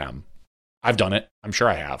poo-poo them. I've done it. I'm sure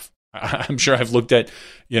I have. I'm sure I've looked at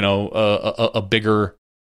a bigger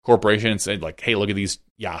corporation and said, like, hey, look at these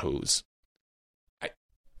yahoos.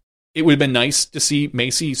 It would have been nice to see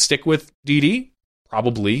Macy stick with DD,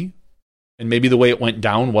 probably. And maybe the way it went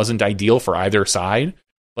down wasn't ideal for either side,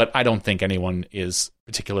 but I don't think anyone is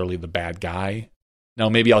particularly the bad guy. Now,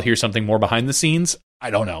 maybe I'll hear something more behind the scenes. I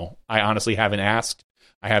don't know. I honestly haven't asked.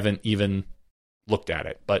 I haven't even looked at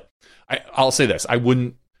it. But I'll say this. I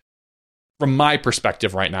wouldn't, from my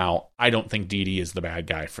perspective right now, I don't think DD is the bad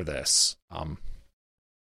guy for this.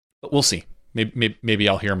 But we'll see. Maybe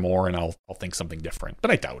I'll hear more and I'll think something different. But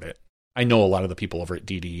I doubt it. I know a lot of the people over at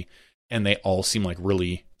DD, and they all seem like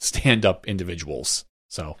really stand-up individuals.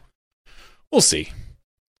 So we'll see.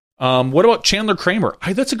 What about Chandler Kramer?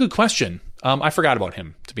 That's a good question. I forgot about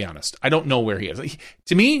him, to be honest. I don't know where he is.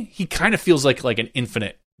 To me, he kind of feels like an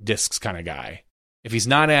Infinite Discs kind of guy. If he's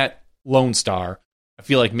not at Lone Star, I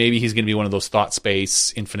feel like maybe he's going to be one of those Thought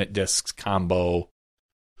Space, Infinite Discs combo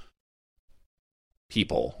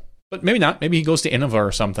people. But maybe not. Maybe he goes to Innova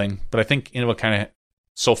or something. But I think Innova kind of,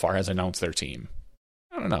 so far, has announced their team.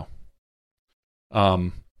 I don't know.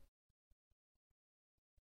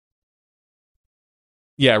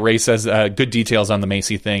 Yeah, Ray says good details on the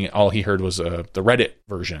Macy thing. All he heard was the Reddit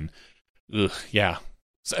version. Ugh, yeah,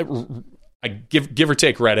 so, I give or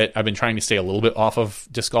take Reddit. I've been trying to stay a little bit off of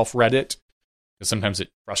disc golf Reddit because sometimes it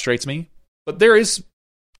frustrates me. But there is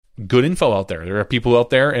good info out there. There are people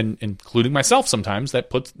out there, and including myself sometimes,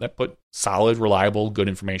 that put solid, reliable, good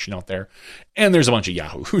information out there. And there's a bunch of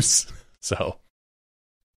yahoos. So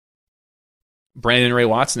Brandon Ray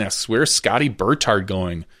Watson asks, where's Scotty Bertard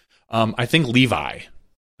going? I think Levi.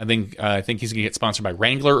 I think he's going to get sponsored by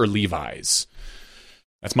Wrangler or Levi's.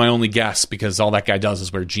 That's my only guess, because all that guy does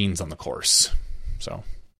is wear jeans on the course. So,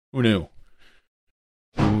 who knew?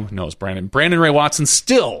 Who knows, Brandon? Brandon Ray Watson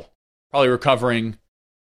still probably recovering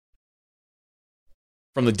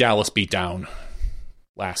from the Dallas beatdown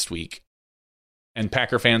last week. And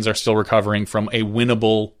Packer fans are still recovering from a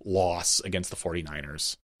winnable loss against the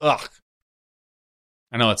 49ers. Ugh.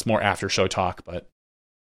 I know it's more after show talk, but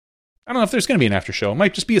I don't know if there's going to be an after show. It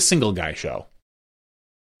might just be a single guy show.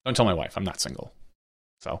 Don't tell my wife, I'm not single.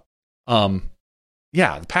 So,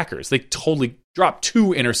 yeah, the Packers, they totally dropped 2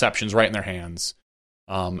 interceptions right in their hands.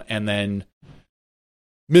 And then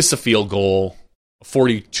miss a field goal, a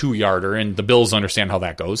 42-yarder, and the Bills understand how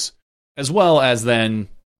that goes. As well as then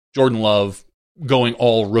Jordan Love going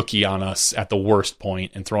all rookie on us at the worst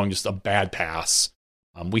point and throwing just a bad pass.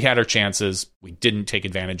 We had our chances. We didn't take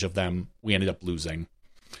advantage of them. We ended up losing.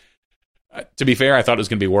 To be fair, I thought it was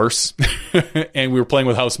going to be worse. And we were playing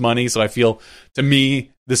with house money, so I feel, to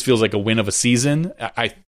me, this feels like a win of a season.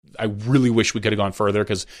 I really wish we could have gone further,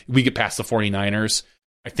 because we get past the 49ers.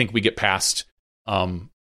 I think we get past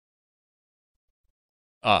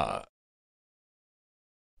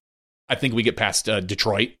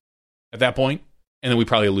Detroit at that point, and then we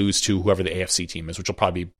probably lose to whoever the AFC team is, which will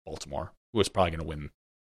probably be Baltimore, who is probably going to win.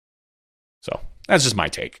 So that's just my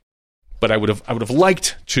take. But I would have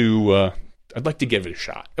liked to. I'd like to give it a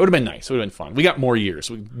shot. It would have been nice. It would have been fun. We got more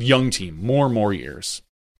years. Young team, more years.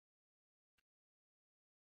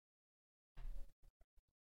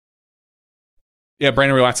 Yeah,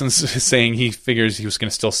 Brandon Ray Watson's saying he figures he was going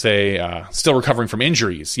to still say, still recovering from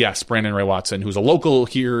injuries. Yes, Brandon Ray Watson, who's a local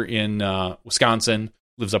here in Wisconsin,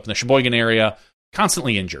 lives up in the Sheboygan area,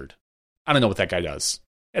 constantly injured. I don't know what that guy does.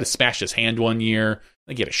 He had to smash his hand one year. I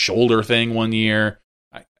think he had a shoulder thing one year.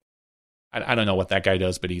 I don't know what that guy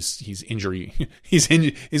does, but he's injury. He's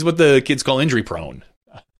what the kids call injury prone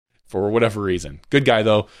for whatever reason. Good guy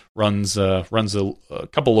though. Runs a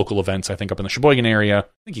couple local events, I think, up in the Sheboygan area. I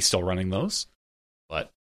think he's still running those. But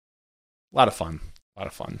a lot of fun.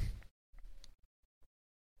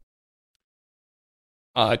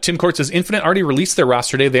 Tim Court says, Infinite already released their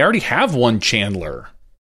roster today. They already have one Chandler.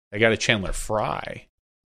 They got a Chandler Fry.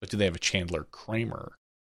 But do they have a Chandler Kramer?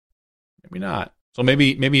 Maybe not. So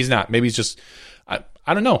maybe he's not. Maybe he's just, I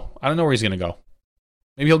don't know. I don't know where he's going to go.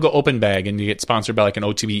 Maybe he'll go open bag and you get sponsored by like an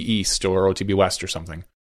OTB East or OTB West or something.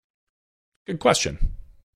 Good question.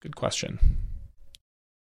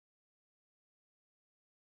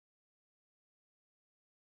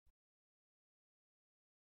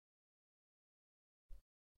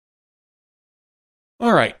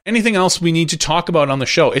 All right. Anything else we need to talk about on the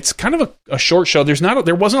show? It's kind of a short show.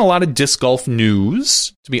 There wasn't a lot of disc golf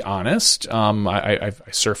news, to be honest. I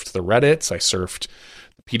surfed the Reddits. I surfed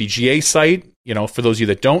the PDGA site. You know, for those of you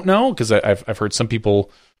that don't know, because I've heard some people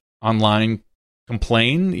online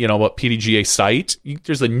complain, you know, about PDGA site.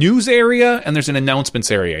 There's a news area and there's an announcements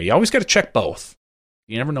area. You always got to check both.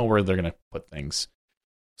 You never know where they're going to put things.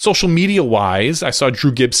 Social media wise, I saw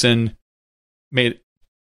Drew Gibson made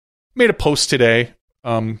a post today.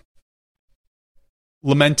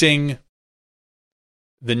 Lamenting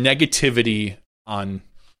the negativity on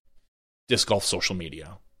disc golf social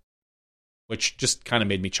media, which just kind of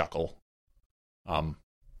made me chuckle. And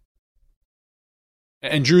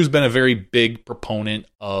Drew's been a very big proponent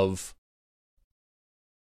of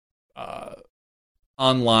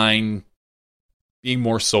online being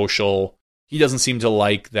more social. He doesn't seem to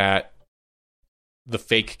like that the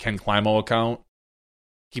fake Ken Climo account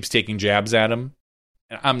keeps taking jabs at him.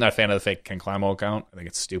 And I'm not a fan of the fake Ken Climo account. I think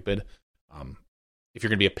it's stupid. If you're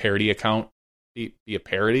going to be a parody account, be a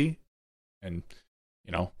parody. And,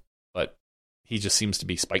 you know, but he just seems to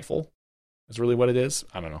be spiteful is really what it is.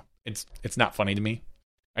 I don't know. It's not funny to me.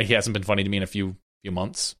 He hasn't been funny to me in a few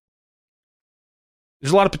months.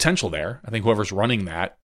 There's a lot of potential there. I think whoever's running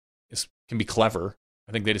that can be clever.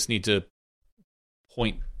 I think they just need to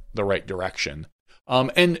point the right direction.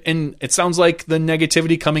 And it sounds like the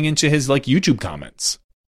negativity coming into his like YouTube comments.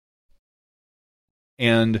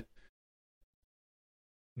 And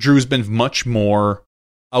Drew's been much more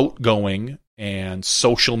outgoing and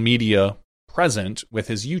social media present with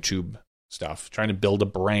his YouTube stuff, trying to build a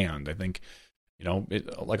brand. I think, you know,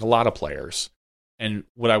 like a lot of players. And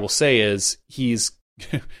what I will say is he's,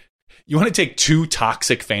 you want to take two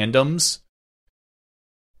toxic fandoms,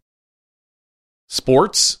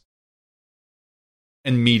 sports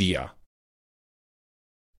and media,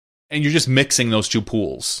 and you're just mixing those two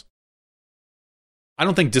pools. I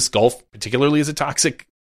don't think disc golf particularly is a toxic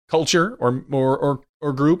culture or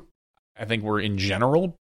group. I think we're in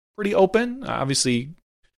general pretty open. Obviously,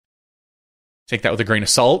 take that with a grain of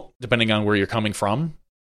salt, depending on where you're coming from.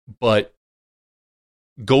 But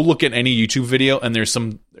Go look at any YouTube video, and there's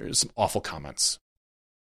some awful comments.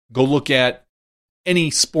 Go look at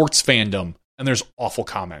any sports fandom, and there's awful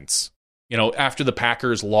comments. You know, after the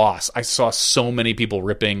Packers loss, I saw so many people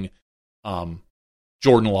ripping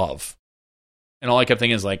Jordan Love. And all I kept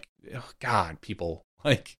thinking is like, oh, God, people,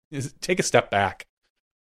 like, take a step back.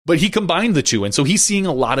 But he combined the two, and so he's seeing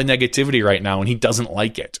a lot of negativity right now, and he doesn't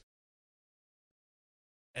like it.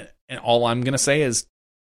 And all I'm going to say is,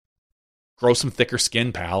 grow some thicker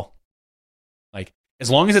skin, pal. Like, as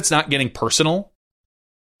long as it's not getting personal,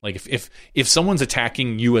 like if someone's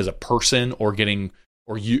attacking you as a person or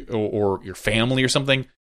your family or something,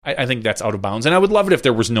 I think that's out of bounds. And I would love it if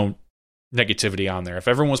there was no negativity on there. If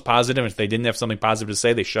everyone was positive, if they didn't have something positive to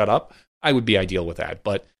say, they shut up. I would be ideal with that.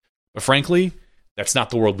 But frankly, that's not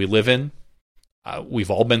the world we live in. We've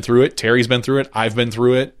all been through it. Terry's been through it. I've been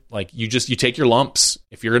through it. Like, you take your lumps.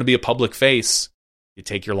 If you're going to be a public face, you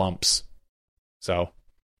take your lumps. So,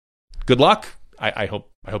 good luck. I hope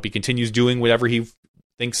he continues doing whatever he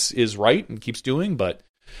thinks is right and keeps doing. But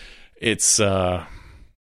it's I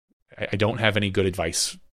don't have any good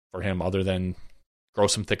advice for him other than grow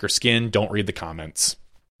some thicker skin. Don't read the comments.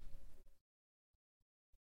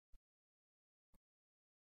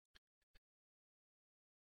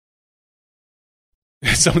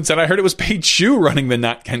 Someone said, I heard it was Paige Shue running the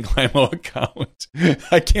Not Ken Climo account.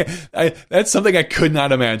 That's something I could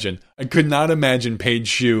not imagine. I could not imagine Paige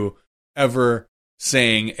Shue ever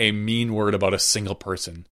saying a mean word about a single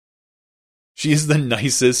person. She's the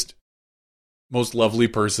nicest, most lovely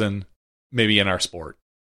person maybe in our sport.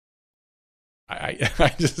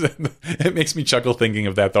 I just, it makes me chuckle thinking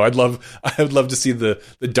of that, though. I'd love to see the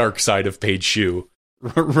dark side of Paige Shue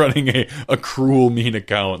running a cruel, mean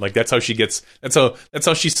account. Like, that's how she gets. That's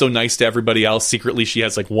how she's so nice to everybody else. Secretly, she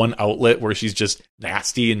has like one outlet where she's just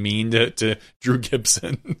nasty and mean to Drew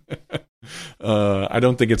Gibson. I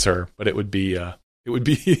don't think it's her, but it would be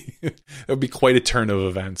quite a turn of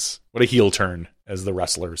events. What a heel turn, as the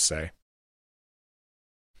wrestlers say.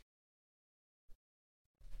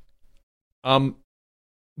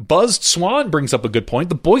 Buzzed Swan brings up a good point.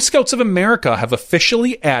 The Boy Scouts of America have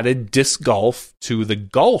officially added disc golf to the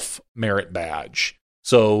golf merit badge.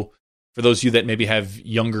 So for those of you that maybe have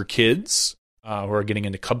younger kids who are getting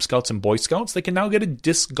into Cub Scouts and Boy Scouts, they can now get a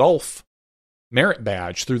disc golf merit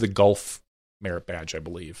badge through the golf merit badge, I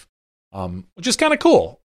believe, which is kind of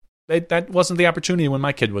cool. That wasn't the opportunity when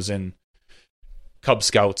my kid was in Cub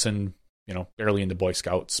Scouts and, you know, barely into Boy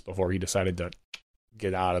Scouts before he decided to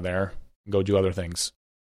get out of there and go do other things.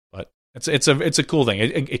 But it's a cool thing.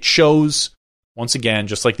 It shows, once again,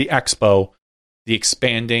 just like the Expo, the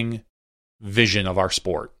expanding vision of our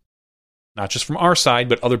sport. Not just from our side,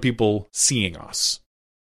 but other people seeing us.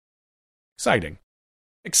 Exciting.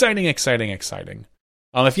 If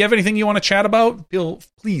you have anything you want to chat about,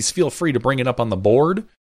 please feel free to bring it up on the board.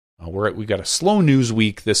 We've got a slow news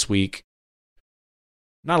week this week.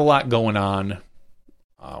 Not a lot going on.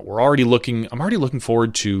 I'm already looking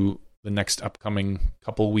forward to the next upcoming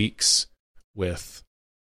couple weeks with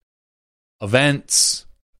events.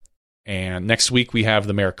 And next week we have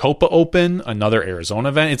the Maricopa Open, another Arizona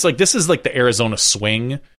event. It's like, this is like the Arizona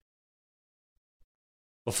swing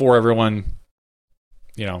before everyone,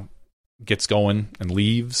 you know, gets going and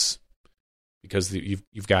leaves, because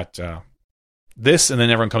you've got this, and then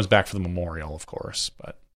everyone comes back for the Memorial, of course.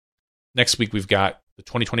 But next week we've got the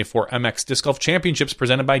 2024 MX Disc Golf Championships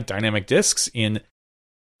presented by Dynamic Discs in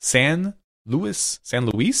San Luis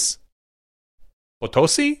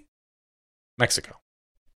Potosi, Mexico.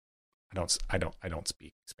 I don't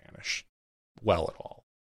speak Spanish well at all,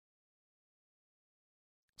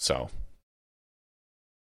 so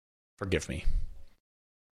forgive me.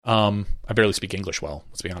 I barely speak English well,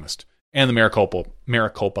 let's be honest. And the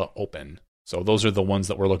Maricopa Open. So those are the ones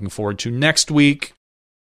that we're looking forward to next week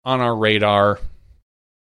on our radar.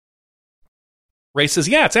 Ray says,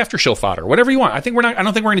 yeah, it's after show fodder. Whatever you want. I don't think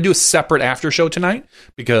we're going to do a separate after show tonight,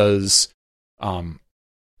 because we're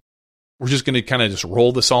just going to kind of just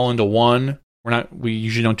roll this all into one. We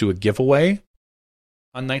usually don't do a giveaway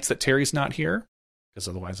on nights that Terry's not here, because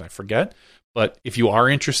otherwise I forget. But if you are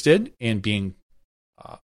interested in being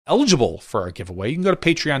eligible for our giveaway, you can go to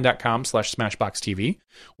patreon.com/smashboxtv,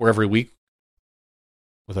 where every week,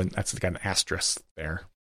 that's got an asterisk there.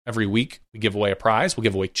 Every week we give away a prize. We'll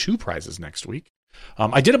give away 2 prizes next week.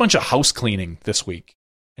 I did a bunch of house cleaning this week,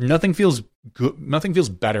 and nothing feels good. Nothing feels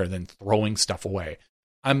better than throwing stuff away.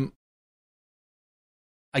 I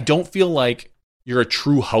don't feel like you're a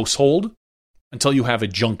true household until you have a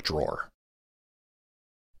junk drawer.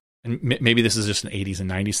 And maybe this is just an 80s and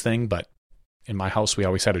 90s thing, but in my house, we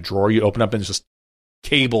always had a drawer you open up and it's just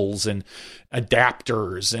cables and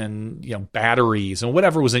adapters and, batteries and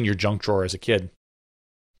whatever was in your junk drawer as a kid.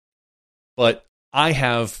 But I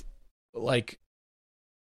have like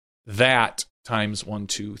that times 1,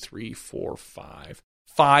 2, 3, 4,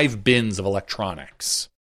 5 bins of electronics.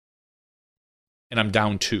 And I'm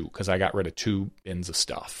down 2 because I got rid of 2 bins of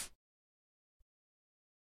stuff.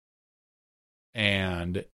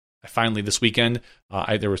 And I finally, this weekend,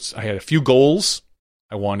 I had a few goals.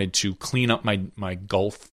 I wanted to clean up my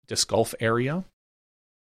disc golf area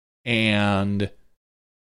and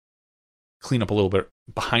clean up a little bit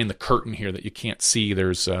behind the curtain here that you can't see.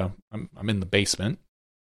 There's I'm in the basement,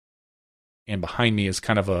 and behind me is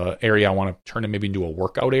kind of a area I want to turn maybe into a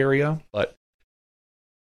workout area, but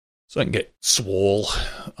so I can get swole.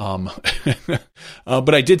 But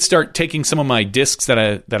I did start taking some of my discs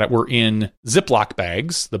that were in Ziploc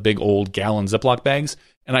bags, the big old gallon Ziploc bags,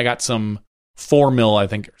 and I got some 4 mil, I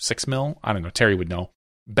think, or 6 mil, I don't know, Terry would know,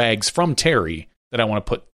 bags from Terry that I want to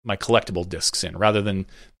put my collectible discs in, rather than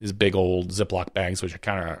these big old Ziploc bags, which are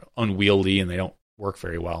kind of unwieldy and they don't work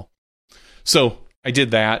very well. So I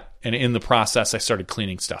did that, and in the process, I started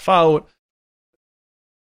cleaning stuff out.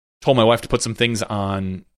 Told my wife to put some things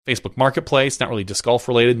on Facebook Marketplace, not really disc golf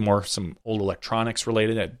related, more some old electronics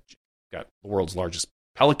related. I got the world's largest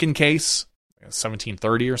Pelican case,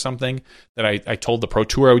 1730 or something, that I told the Pro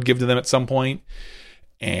Tour I would give to them at some point.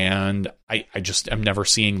 And I'm never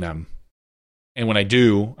seeing them. And when I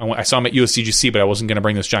do, I saw them at USCGC, but I wasn't going to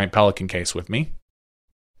bring this giant Pelican case with me.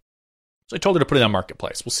 So I told her to put it on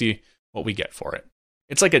Marketplace. We'll see what we get for it.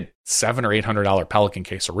 It's like a $700 or $800 Pelican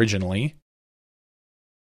case originally,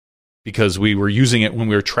 because we were using it when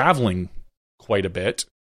we were traveling quite a bit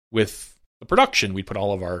with the production. We'd put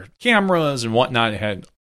all of our cameras and whatnot. It had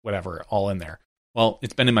whatever all in there. Well,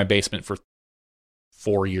 it's been in my basement for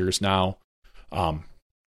 4 years now.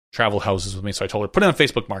 Travel houses with me. So I told her, put it on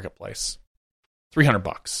Facebook Marketplace.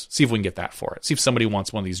 $300. See if we can get that for it. See if somebody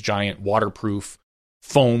wants one of these giant waterproof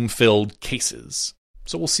foam-filled cases.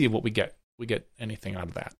 So we'll see what we get. We get anything out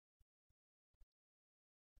of that.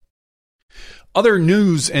 Other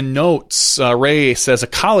news and notes. Ray says a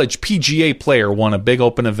college PGA player won a big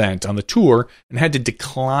open event on the tour and had to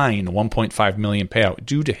decline $1.5 million payout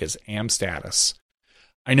due to his AM status.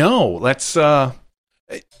 I know. Let's. Now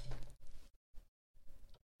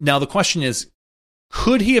the question is,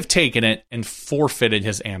 could he have taken it and forfeited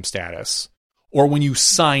his AM status? Or when you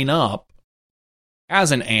sign up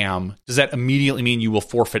as an AM, does that immediately mean you will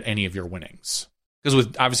forfeit any of your winnings? Because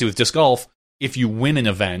obviously with disc golf, if you win an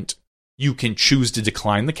event, you can choose to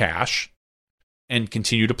decline the cash and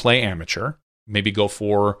continue to play amateur. Maybe go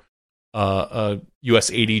for a US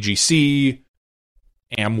ADGC,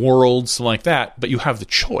 AM World, something like that. But you have the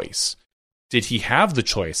choice. Did he have the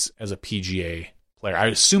choice as a PGA player? I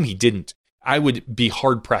assume he didn't. I would be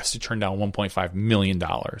hard-pressed to turn down $1.5 million.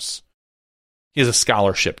 He has a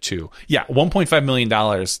scholarship, too. Yeah, $1.5 million.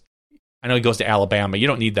 I know he goes to Alabama. You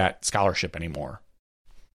don't need that scholarship anymore.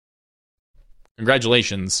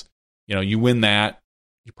 Congratulations. You win that.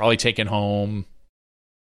 You're probably taking home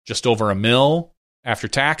just over $1 million after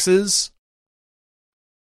taxes.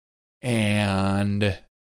 And,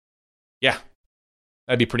 yeah,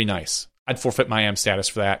 that'd be pretty nice. I'd forfeit my AM status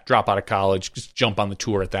for that, drop out of college, just jump on the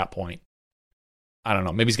tour at that point. I don't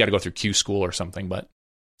know. Maybe he's got to go through Q school or something, but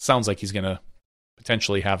sounds like he's going to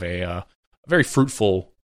potentially have a very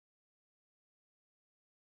fruitful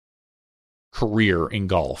career in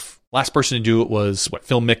golf. Last person to do it was,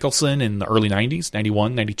 Phil Mickelson in the early 90s,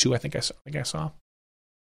 91, 92, I think I saw.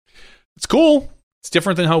 It's cool. It's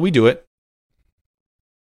different than how we do it.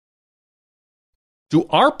 Do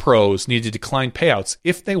our pros need to decline payouts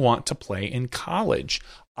if they want to play in college?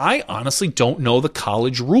 I honestly don't know the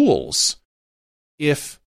college rules. I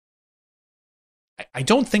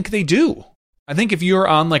don't think they do. I think if you're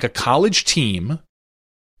on like a college team,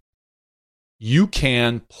 you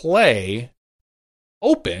can play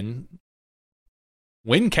open,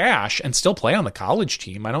 win cash, and still play on the college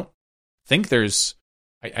team. I don't think there's,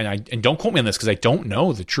 and don't quote me on this because I don't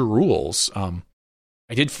know the true rules. I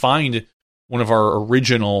did find one of our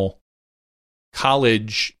original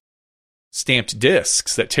college stamped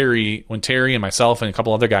discs that when Terry and myself and a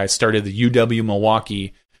couple other guys started the UW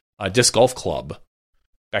Milwaukee Disc Golf Club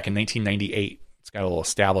back in 1998. It's got a little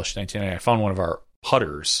established 1998. I found one of our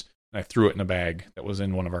putters and I threw it in a bag that was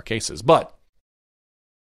in one of our cases. But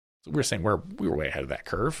so we were saying we were way ahead of that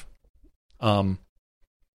curve.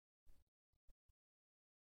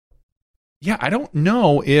 Yeah, I don't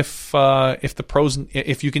know if the pros,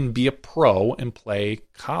 if you can be a pro and play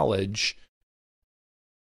college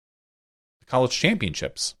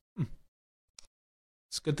championships.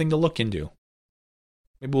 It's a good thing to look into.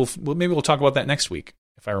 Maybe we'll talk about that next week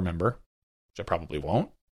if I remember, which I probably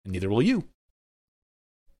won't, and neither will you.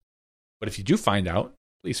 But if you do find out,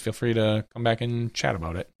 please feel free to come back and chat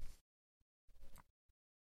about it.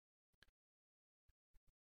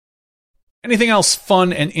 Anything else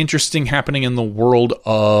fun and interesting happening in the world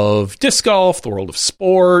of disc golf, the world of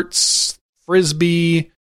sports,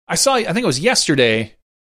 frisbee? I think it was yesterday,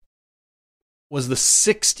 was the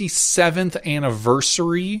 67th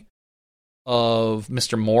anniversary of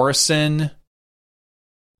Mr. Morrison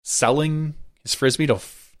selling his frisbee to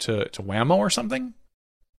Whammo or something.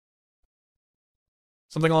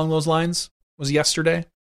 Something along those lines was yesterday.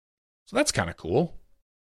 So that's kind of cool.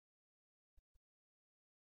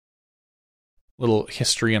 Little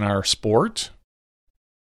history in our sport.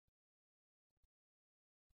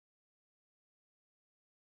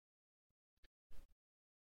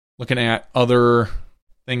 Looking at other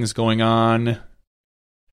things going on.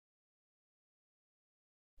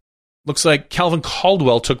 Looks like Calvin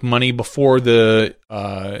Caldwell took money before the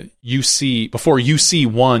UC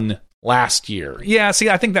won last year. Yeah, see,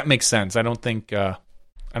 I think that makes sense. I don't think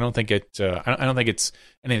it's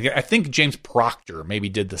anything. I think James Proctor maybe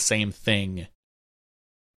did the same thing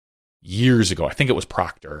years ago. I think it was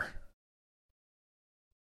Proctor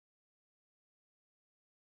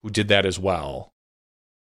who did that as well.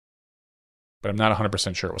 But I'm not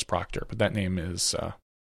 100% sure it was Proctor. But that name is...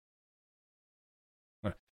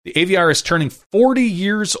 The AVR is turning 40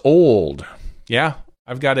 years old. Yeah,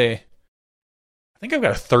 I think I've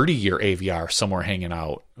got a 30-year AVR somewhere hanging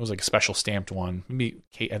out. It was like a special stamped one. Maybe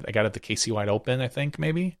I got it at the KC Wide Open, I think,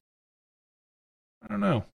 maybe. I don't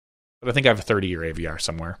know. But I think I have a 30-year AVR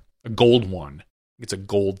somewhere. A gold one. It's a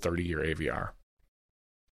gold 30-year AVR.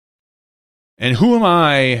 And who am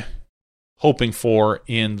I hoping for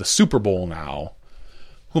in the Super Bowl now?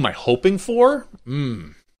 Who am I hoping for?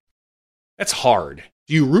 That's hard.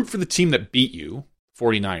 Do you root for the team that beat you,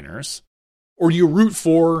 49ers? Or do you root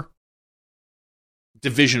for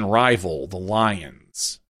division rival, the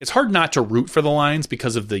Lions? It's hard not to root for the Lions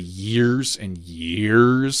because of the years and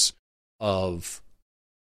years of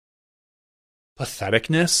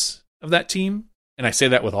patheticness of that team. And I say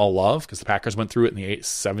that with all love because the Packers went through it in the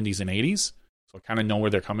 70s and 80s. So I kind of know where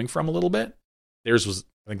they're coming from a little bit. I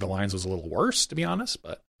think the Lions was a little worse, to be honest.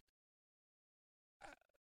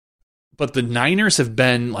 But the Niners have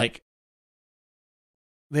been like,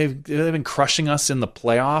 they've been crushing us in the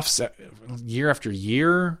playoffs year after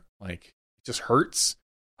year. Like, it just hurts.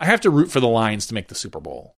 I have to root for the Lions to make the Super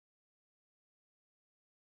Bowl.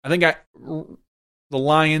 I think the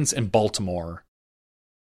Lions and Baltimore.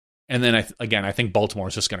 And then I think Baltimore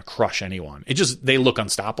is just going to crush anyone. They look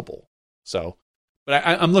unstoppable. So, but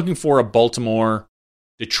I'm looking for a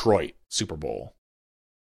Baltimore-Detroit Super Bowl.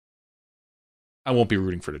 I won't be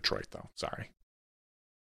rooting for Detroit, though. Sorry.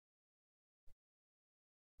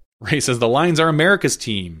 Ray says the Lions are America's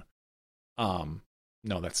team. No,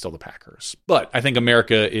 that's still the Packers. But I think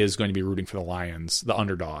America is going to be rooting for the Lions, the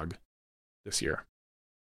underdog, this year.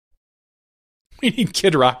 We need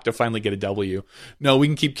Kid Rock to finally get a W. No, we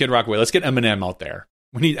can keep Kid Rock away. Let's get Eminem out there.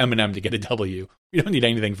 We need Eminem to get a W. We don't need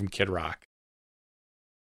anything from Kid Rock.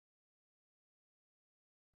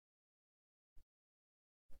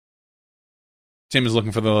 Tim is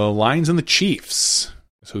looking for the Lions and the Chiefs.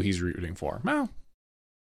 That's who he's rooting for. Well,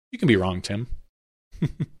 you can be wrong, Tim.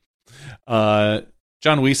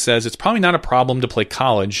 John Weiss says, it's probably not a problem to play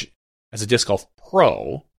college as a disc golf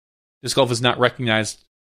pro. Disc golf is not recognized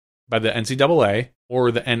by the NCAA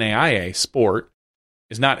or the NAIA sport,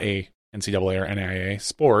 is not a NCAA or NAIA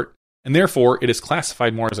sport, and therefore it is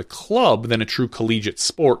classified more as a club than a true collegiate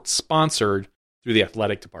sport sponsored through the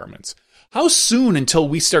athletic departments. How soon until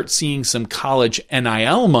we start seeing some college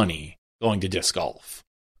NIL money going to disc golf?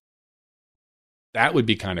 That would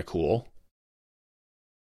be kind of cool.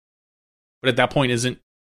 But at that point, isn't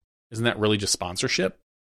that really just sponsorship?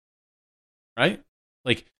 Right?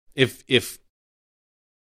 Like if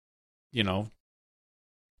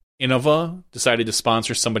Innova decided to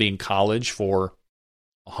sponsor somebody in college for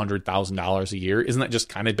 $100,000 a year, isn't that just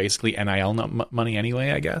kind of basically NIL money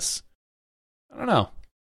anyway, I guess? I don't know.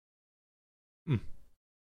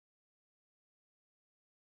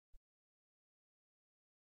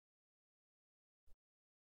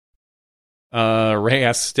 Ray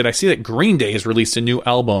asks, did I see that Green Day has released a new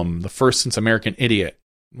album, the first since American Idiot,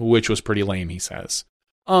 which was pretty lame, he says.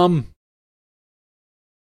 There's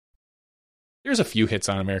a few hits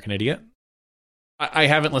on American Idiot. I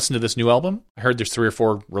haven't listened to this new album. I heard there's 3 or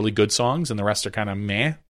 4 really good songs, and the rest are kind of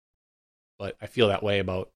meh. But I feel that way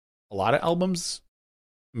about a lot of albums.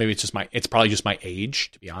 Maybe it's probably just my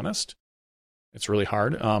age, to be honest. It's really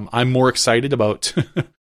hard. I'm more excited about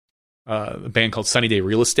a band called Sunny Day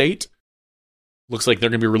Real Estate. Looks like they're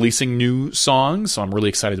going to be releasing new songs, so I'm really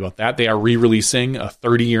excited about that. They are re-releasing a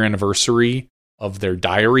 30-year anniversary of their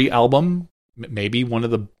Diary album, maybe one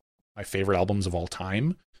of my favorite albums of all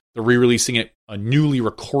time. They're re-releasing it, a newly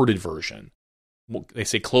recorded version. They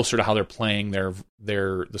say closer to how they're playing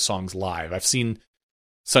the songs live. I've seen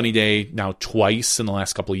Sunny Day now twice in the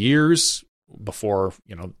last couple of years. Before,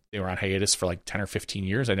 they were on hiatus for like 10 or 15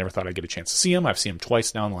 years. I never thought I'd get a chance to see them. I've seen them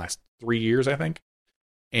twice now in the last 3 years, I think.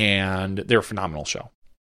 And they're a phenomenal show.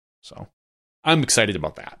 So I'm excited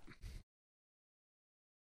about that.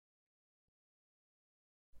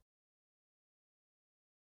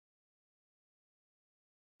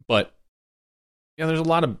 But yeah, there's a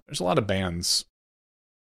lot of bands.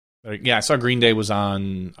 Yeah, I saw Green Day was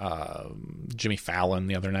on Jimmy Fallon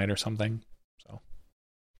the other night or something. So,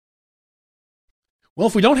 well,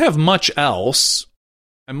 if we don't have much else,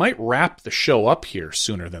 I might wrap the show up here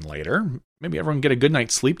sooner than later. Maybe everyone get a good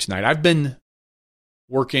night's sleep tonight. I've been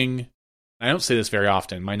working, I don't say this very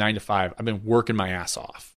often, my 9 to 5, I've been working my ass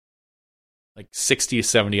off. Like 60 to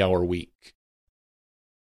 70 hour week.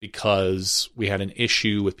 Because we had an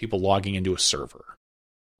issue with people logging into a server.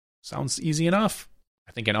 Sounds easy enough.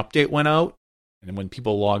 I think an update went out, and then when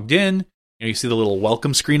people logged in, you see the little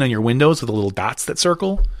welcome screen on your Windows with the little dots that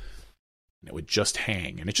circle, and it would just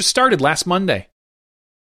hang. And it just started last Monday.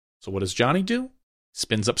 So what does Johnny do?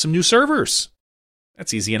 Spins up some new servers.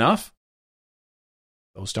 That's easy enough.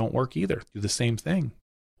 Those don't work either. Do the same thing.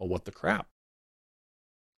 Well, what the crap?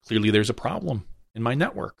 Clearly there's a problem in my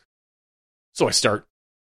network. So I start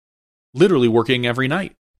literally working every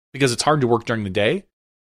night because it's hard to work during the day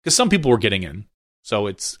because some people were getting in. So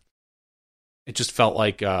it just felt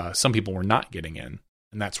like some people were not getting in,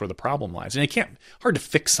 and that's where the problem lies. And hard to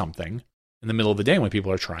fix something in the middle of the day when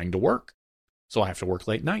people are trying to work. So I have to work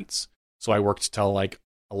late nights. So I worked till like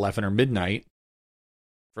 11 or midnight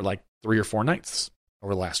for like 3 or 4 nights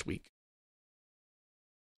over the last week.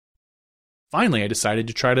 Finally, I decided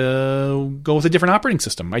to try to go with a different operating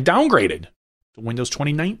system. I downgraded to Windows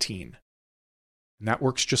 2019, and that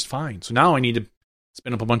works just fine. So now I need to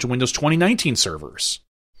spin up a bunch of Windows 2019 servers.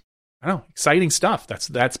 I know, exciting stuff.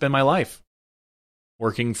 That's been my life.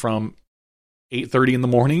 Working from 8:30 in the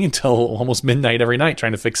morning until almost midnight every night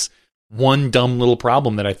trying to fix one dumb little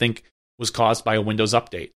problem that I think was caused by a Windows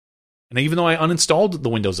update. And even though I uninstalled the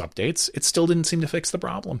Windows updates, it still didn't seem to fix the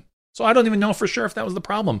problem. So I don't even know for sure if that was the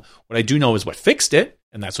problem. What I do know is what fixed it,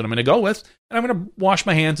 and that's what I'm going to go with. And I'm going to wash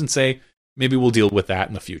my hands and say, maybe we'll deal with that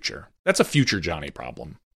in the future. That's a future Johnny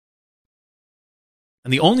problem.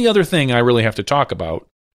 And the only other thing I really have to talk about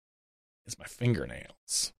is my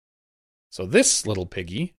fingernails. So this little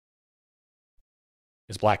piggy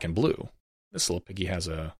is black and blue. This little piggy has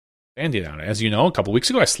a Band-Aid on it. As you know, a couple weeks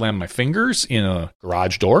ago, I slammed my fingers in a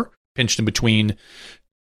garage door, pinched in between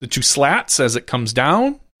the two slats as it comes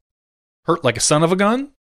down, hurt like a son of a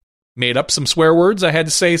gun, made up some swear words. I had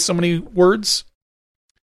to say so many words.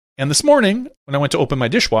 And this morning, when I went to open my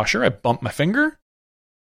dishwasher, I bumped my finger,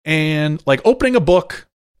 and like opening a book,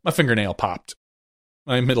 my fingernail popped.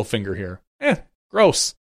 My middle finger here.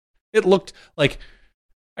 Gross. It looked like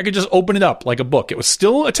I could just open it up like a book. It was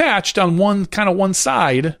still attached on one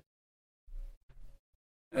side.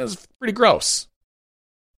 It was pretty gross.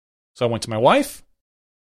 So I went to my wife,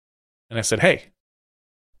 and I said, hey,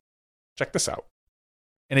 check this out.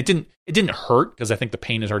 And it didn't hurt because I think the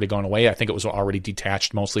pain has already gone away. I think it was already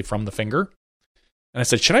detached mostly from the finger. And I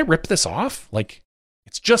said, should I rip this off? Like,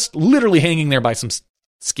 it's just literally hanging there by some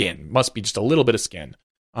skin. Must be just a little bit of skin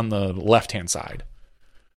on the left-hand side.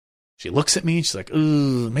 She looks at me and she's like,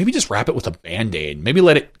 ooh, maybe just wrap it with a Band-Aid. Maybe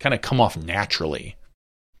let it kind of come off naturally.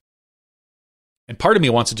 And part of me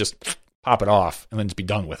wants to just pop it off and then just be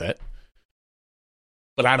done with it.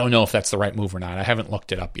 But I don't know if that's the right move or not. I haven't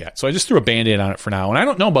looked it up yet. So I just threw a Band-Aid on it for now. And I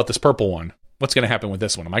don't know about this purple one. What's going to happen with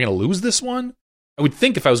this one? Am I going to lose this one? I would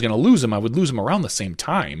think if I was going to lose them, I would lose them around the same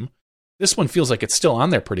time. This one feels like it's still on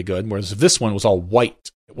there pretty good, whereas if this one was all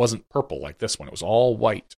white, it wasn't purple like this one. It was all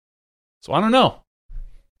white. So I don't know.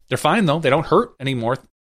 They're fine, though. They don't hurt anymore,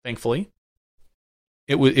 thankfully.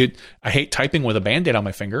 I hate typing with a Band-Aid on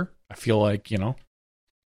my finger. I feel like,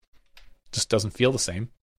 just doesn't feel the same.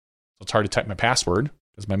 So it's hard to type my password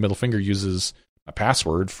because my middle finger uses a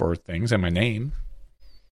password for things and my name.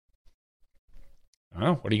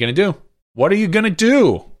 Oh, what are you going to do? What are you going to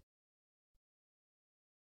do?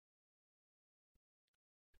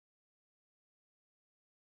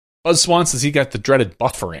 Buzz Swan says he got the dreaded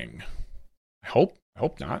buffering. I hope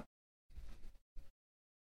not.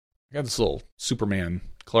 I got this little Superman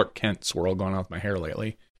Clark Kent swirl going on with my hair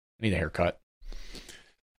lately. I need a haircut.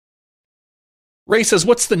 Ray says,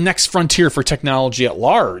 what's the next frontier for technology at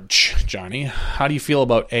large, Johnny? How do you feel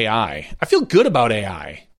about AI? I feel good about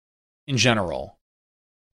AI in general.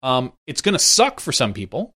 It's going to suck for some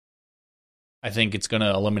people. I think it's going to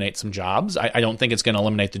eliminate some jobs. I don't think it's going to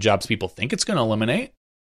eliminate the jobs people think it's going to eliminate.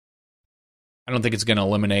 I don't think it's going to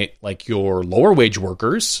eliminate like your lower wage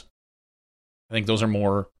workers. I think those are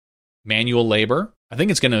more manual labor. I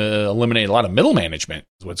think it's going to eliminate a lot of middle management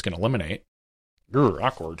is what it's going to eliminate.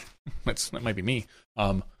 Awkward. That might be me.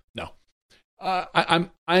 No. I'm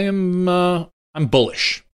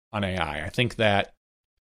bullish on AI. I think that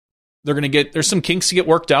there's some kinks to get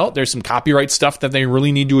worked out. There's some copyright stuff that they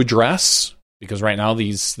really need to address because right now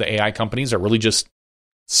the AI companies are really just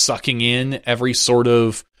sucking in every sort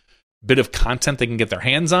of bit of content they can get their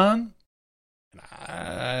hands on.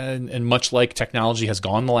 And much like technology has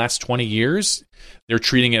gone the last 20 years, they're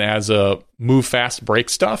treating it as a move fast, break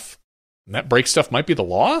stuff. And that break stuff might be the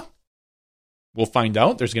law. We'll find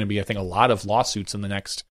out. There's going to be, I think, a lot of lawsuits in the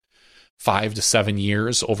next 5 to 7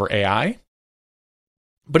 years over AI.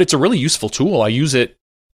 But it's a really useful tool. I use it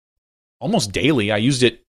almost daily. I used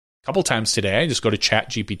it a couple times today. I just go to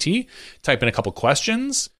ChatGPT, type in a couple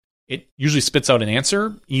questions. It usually spits out an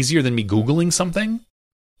answer easier than me Googling something.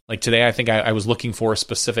 Like today, I think I was looking for a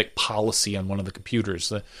specific policy on one of the computers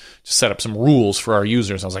to set up some rules for our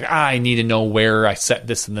users. I was like, I need to know where I set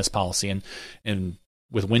this and this policy. And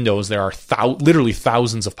with Windows, there are literally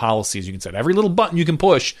thousands of policies you can set. Every little button you can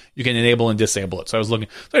push, you can enable and disable it. So I was looking,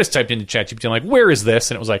 so I just typed into ChatGPT, I'm like, where is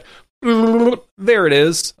this? And it was like, there it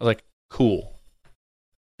is. I was like, cool.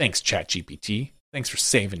 Thanks, ChatGPT. Thanks for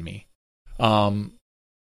saving me.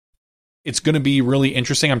 It's going to be really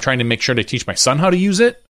interesting. I'm trying to make sure to teach my son how to use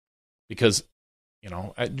it. Because,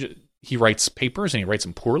 he writes papers and he writes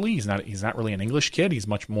them poorly. He's not really an English kid. He's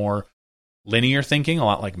much more linear thinking, a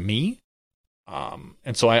lot like me.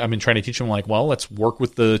 And so I've been trying to teach him like, well, let's work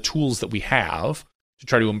with the tools that we have to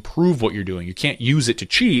try to improve what you're doing. You can't use it to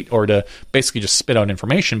cheat or to basically just spit out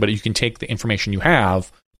information, but you can take the information you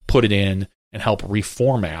have, put it in, and help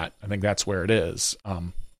reformat. I think that's where it is.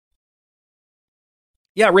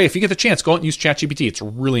 Yeah, Ray, if you get the chance, go out and use ChatGPT. It's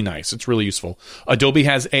really nice. It's really useful. Adobe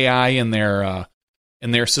has AI in their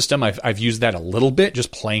system. I've used that a little bit,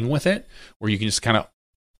 just playing with it, where you can just kind of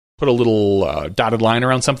put a little dotted line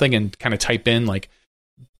around something and kind of type in like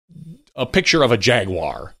a picture of a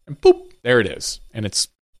jaguar, and boop, there it is. And it's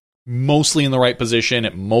mostly in the right position.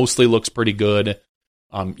 It mostly looks pretty good.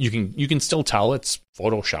 You can still tell it's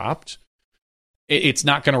photoshopped. It's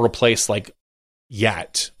not going to replace like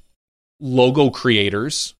yet logo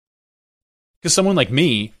creators, because someone like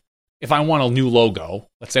me, if I want a new logo,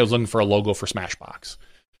 let's say I was looking for a logo for Smashbox,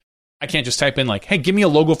 I can't just type in like, hey, give me a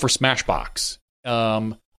logo for Smashbox.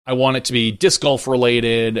 I want it to be disc golf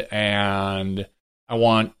related, and I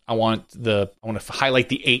want to highlight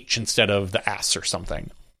the H instead of the S or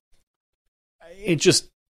something. It's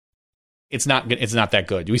not that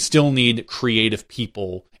good. We still need creative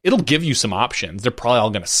people. It'll give you some options. They're probably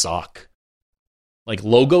all going to suck. Like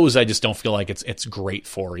logos, I just don't feel like it's great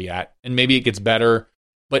for yet. And maybe it gets better,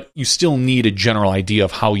 but you still need a general idea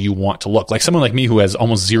of how you want to look. Like someone like me who has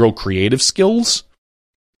almost zero creative skills,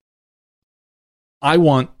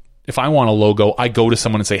 if I want a logo, I go to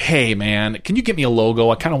someone and say, hey man, can you get me a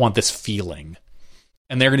logo? I kind of want this feeling.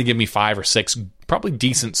 And they're going to give me 5 or 6 probably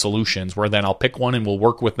decent solutions where then I'll pick one and we'll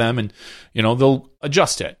work with them and, they'll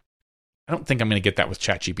adjust it. I don't think I'm going to get that with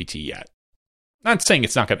ChatGPT yet. Not saying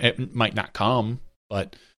it might not come,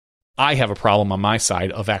 but I have a problem on my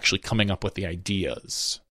side of actually coming up with the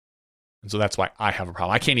ideas. And so that's why I have a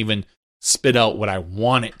problem. I can't even spit out what I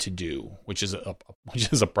want it to do, which is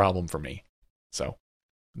a problem for me. So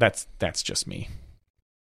that's just me.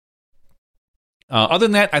 Other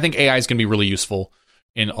than that, I think AI is going to be really useful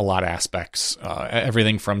in a lot of aspects.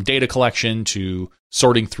 Everything from data collection to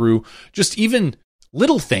sorting through just even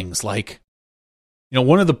little things like,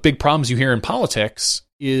 one of the big problems you hear in politics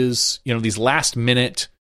is, these last minute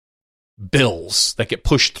bills that get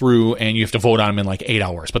pushed through and you have to vote on them in like 8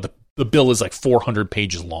 hours, but the bill is like 400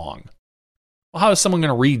 pages long. Well, how is someone going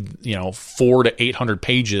to read, 400 to 800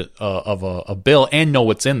 pages of a bill and know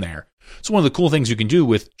what's in there? So one of the cool things you can do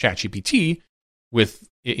with ChatGPT,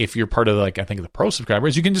 if you're part of I think the Pro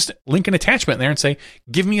subscribers, you can just link an attachment in there and say,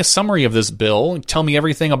 give me a summary of this bill and tell me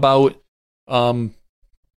everything about,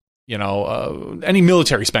 any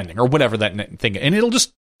military spending or whatever that thing, and it'll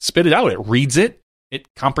just spit it out. It reads it, it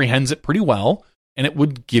comprehends it pretty well, and it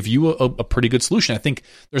would give you a pretty good solution. I think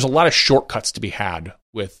there's a lot of shortcuts to be had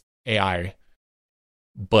with AI,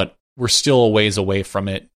 but we're still a ways away from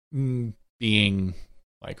it being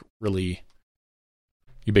like really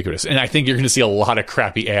Ubiquitous. And I think you're going to see a lot of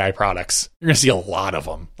crappy AI products. You're going to see a lot of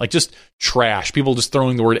them. Like just trash. People just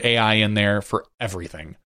throwing the word AI in there for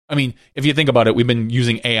everything. I mean, if you think about it, we've been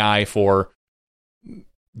using AI for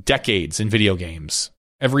decades in video games.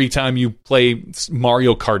 Every time you play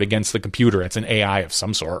Mario Kart against the computer, it's an AI of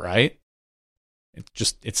some sort, right?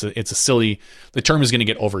 It's a silly, the term is going to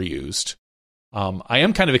get overused. I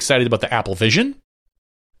am kind of excited about the Apple Vision.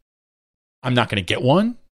 I'm not going to get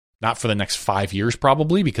one. Not for the next 5 years,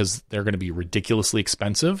 probably, because they're going to be ridiculously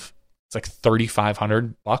expensive. It's like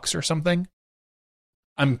 $3,500 or something.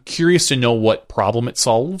 I'm curious to know what problem it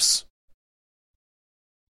solves.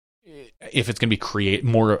 If it's going to be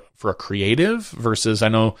more for a creative versus, I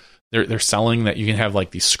know they're selling that you can have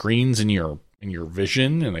like these screens in your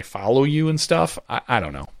vision and they follow you and stuff. I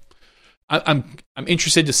don't know. I'm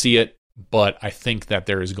interested to see it, but I think that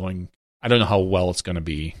I don't know how well it's going to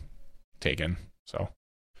be taken. So.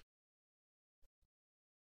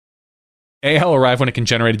 AI will arrive when it can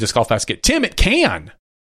generate a disc golf basket. Tim, it can.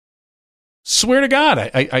 Swear to God,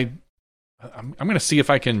 I'm going to see if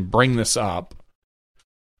I can bring this up.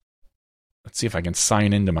 Let's see if I can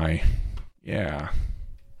sign into my. Yeah.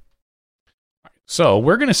 So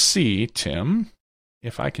we're going to see, Tim,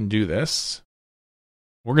 if I can do this.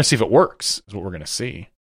 We're going to see if it works. Is what we're going to see.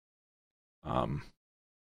 There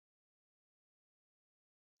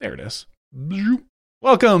it is.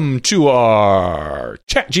 Welcome to our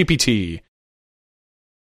ChatGPT.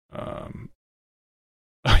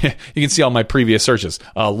 You can see all my previous searches.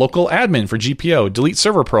 Local admin for GPO, delete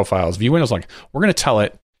server profiles, view Windows log. We're going to tell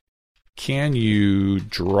it, can you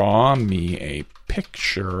draw me a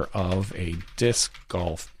picture of a disc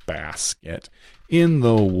golf basket in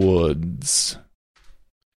the woods?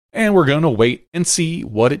 And we're going to wait and see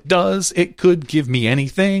what it does. It could give me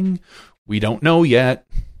anything. We don't know yet.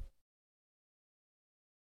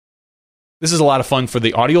 This is a lot of fun for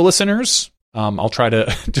the audio listeners. I'll try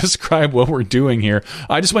to describe what we're doing here.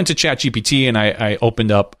 I just went to ChatGPT and I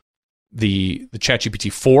opened up the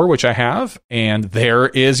ChatGPT 4, which I have, and there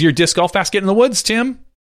is your disc golf basket in the woods, Tim.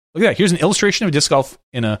 Look at that. Here's an illustration of disc golf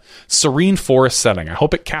in a serene forest setting. I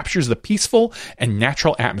hope it captures the peaceful and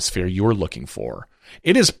natural atmosphere you're looking for.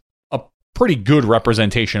 It is a pretty good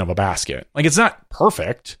representation of a basket. Like, it's not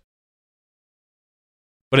perfect,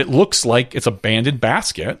 but it looks like it's a banded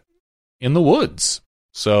basket in the woods.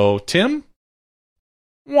 So, Tim,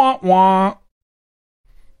 wah wah.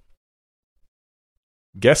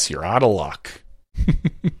 Guess you're out of luck.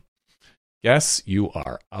 Guess you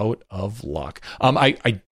are out of luck. I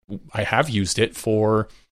have used it for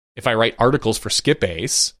if I write articles for Skip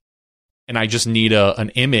Ace and I just need an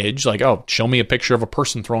image, like, oh, show me a picture of a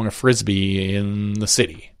person throwing a frisbee in the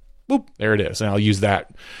city. Boop, there it is. And I'll use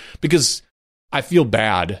that because I feel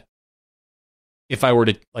bad if I were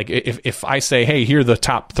to, like, if I say, hey, here are the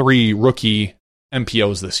top 3 rookie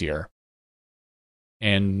MPOs this year.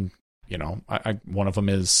 And, you know, one of them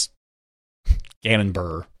is Gannon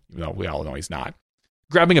Burr. Even though we all know he's not.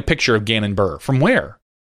 Grabbing a picture of Gannon Burr. From where?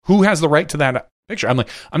 Who has the right to that picture? I'm like,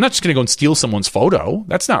 I'm not just going to go and steal someone's photo.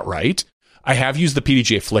 That's not right. I have used the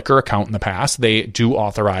PDGA Flickr account in the past. They do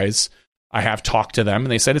authorize. I have talked to them,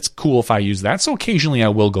 and they said it's cool if I use that. So occasionally I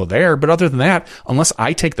will go there. But other than that, unless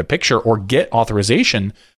I take the picture or get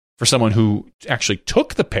authorization for someone who actually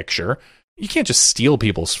took the picture, you can't just steal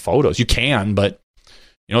people's photos. You can, but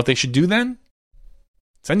you know what they should do then?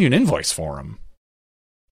 Send you an invoice for them.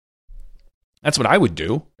 That's what I would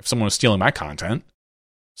do if someone was stealing my content.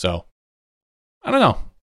 So, I don't know.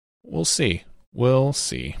 We'll see. We'll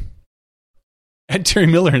see. Add Terry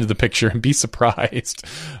Miller into the picture and be surprised.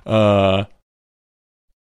 Okay,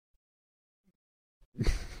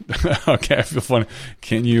 I feel funny.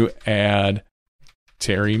 Can you add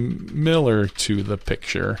Terry Miller to the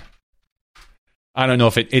picture? I don't know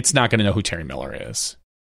if it's not going to know who Terry Miller is.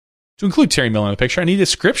 To include Terry Miller in the picture, I need a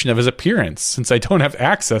description of his appearance since I don't have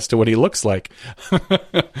access to what he looks like.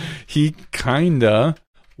 He kinda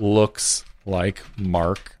looks like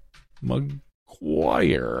Mark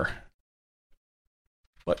McGuire,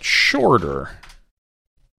 but shorter.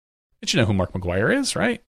 But you know who Mark McGuire is,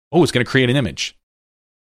 right? Oh, it's going to create an image.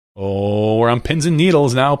 Oh, we're on pins and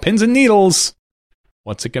needles now. Pins and needles.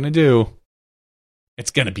 What's it going to do? It's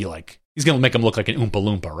going to be like, he's going to make him look like an Oompa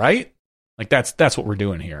Loompa, right? Like that's what we're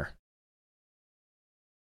doing here.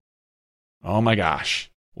 Oh my gosh.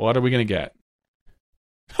 What are we going to get?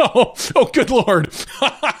 Oh, good Lord.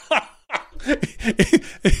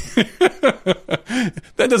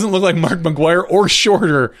 That doesn't look like Mark McGuire or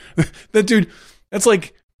shorter. That dude, that's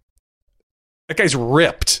like, that guy's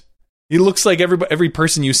ripped. He looks like every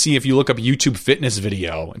person you see if you look up YouTube fitness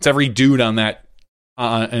video. It's every dude on that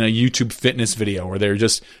in a YouTube fitness video where they're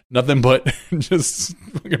just nothing but just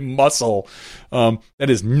fucking muscle. That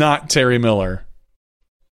is not Terry Miller.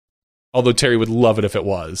 Although Terry would love it if it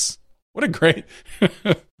was. What a great...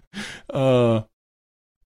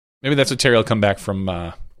 maybe that's what Terry will come back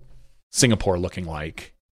from Singapore looking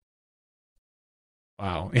like.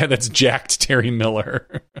 Wow. Yeah, that's jacked Terry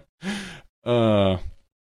Miller.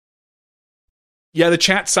 Yeah, the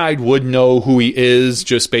chat side would know who he is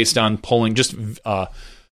just based on pulling just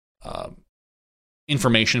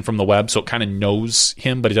information from the web, so it kind of knows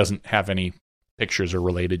him, but it doesn't have any pictures or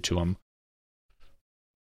related to him.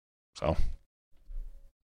 So,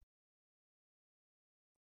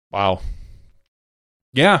 wow.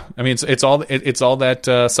 Yeah, I mean it's all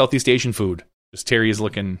that Southeast Asian food. Just Terry is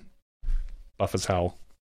looking buff as hell.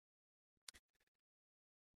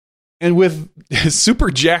 And with super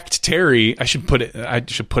jacked Terry, I should put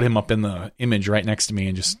him up in the image right next to me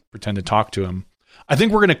and just pretend to talk to him. I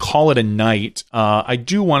think we're going to call it a night. I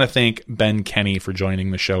do want to thank Ben Kenney for joining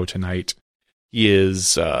the show tonight. He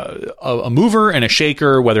is a mover and a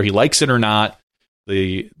shaker, whether he likes it or not.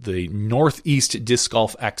 The Northeast Disc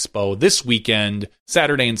Golf Expo this weekend,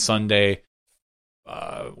 Saturday and Sunday.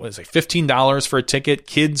 What is it? $15 for a ticket.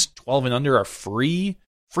 Kids 12 and under are free.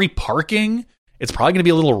 Free parking. It's probably going to be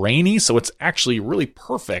a little rainy, so it's actually really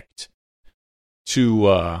perfect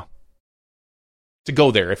to go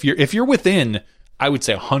there. If you're within, I would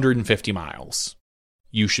say 150 miles,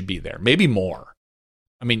 you should be there. Maybe more.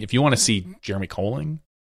 I mean, if you want to see Jeremy Colling,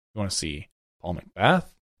 you want to see Paul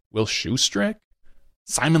Macbeth, Will Schustrick,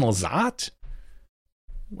 Simon Lizotte,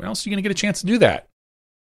 when else are you going to get a chance to do that?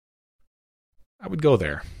 I would go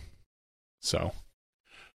there. So,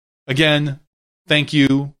 again, thank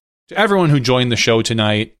you to everyone who joined the show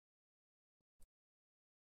tonight.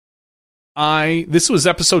 This was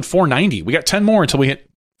episode 490. We got 10 more until we hit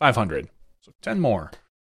 500. So 10 more.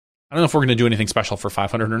 I don't know if we're going to do anything special for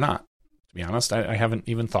 500 or not. To be honest, I haven't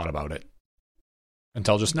even thought about it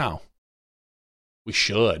until just now. We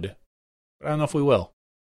should, but I don't know if we will.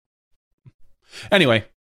 Anyway,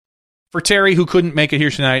 for Terry, who couldn't make it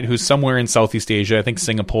here tonight, who's somewhere in Southeast Asia, I think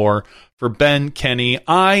Singapore, for Ben Kenney,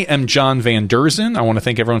 I am John Van Derzen. I want to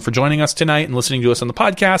thank everyone for joining us tonight and listening to us on the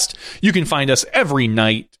podcast. You can find us every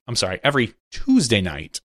Tuesday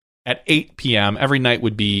night at 8 p.m. Every night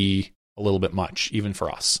would be a little bit much, even for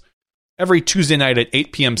us. Every Tuesday night at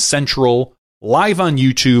 8 p.m. Central, live on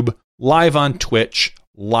YouTube, live on Twitch,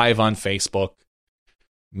 live on Facebook.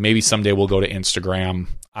 Maybe someday we'll go to Instagram.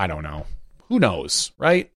 I don't know. Who knows,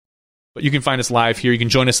 right? But you can find us live here. You can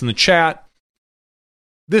join us in the chat.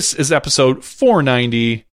 This is episode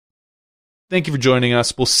 490. Thank you for joining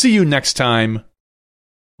us. We'll see you next time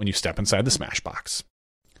when you step inside the Smashbox.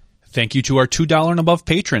 Thank you to our $2 and above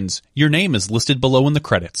patrons. Your name is listed below in the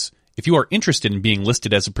credits. If you are interested in being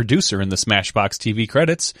listed as a producer in the Smashbox TV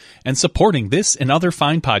credits and supporting this and other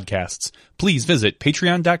fine podcasts, please visit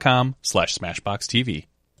patreon.com/SmashboxTV.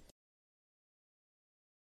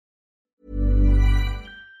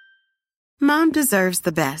 Mom deserves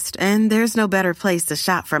the best, and there's no better place to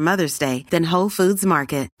shop for Mother's Day than Whole Foods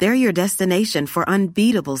Market. They're your destination for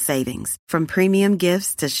unbeatable savings, from premium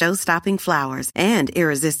gifts to show-stopping flowers and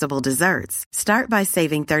irresistible desserts. Start by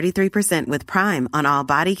saving 33% with Prime on all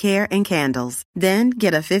body care and candles. Then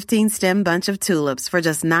get a 15-stem bunch of tulips for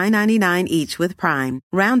just $9.99 each with Prime.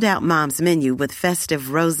 Round out Mom's menu with festive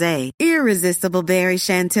rosé, irresistible berry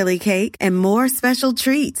chantilly cake, and more special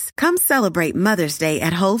treats. Come celebrate Mother's Day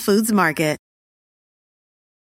at Whole Foods Market.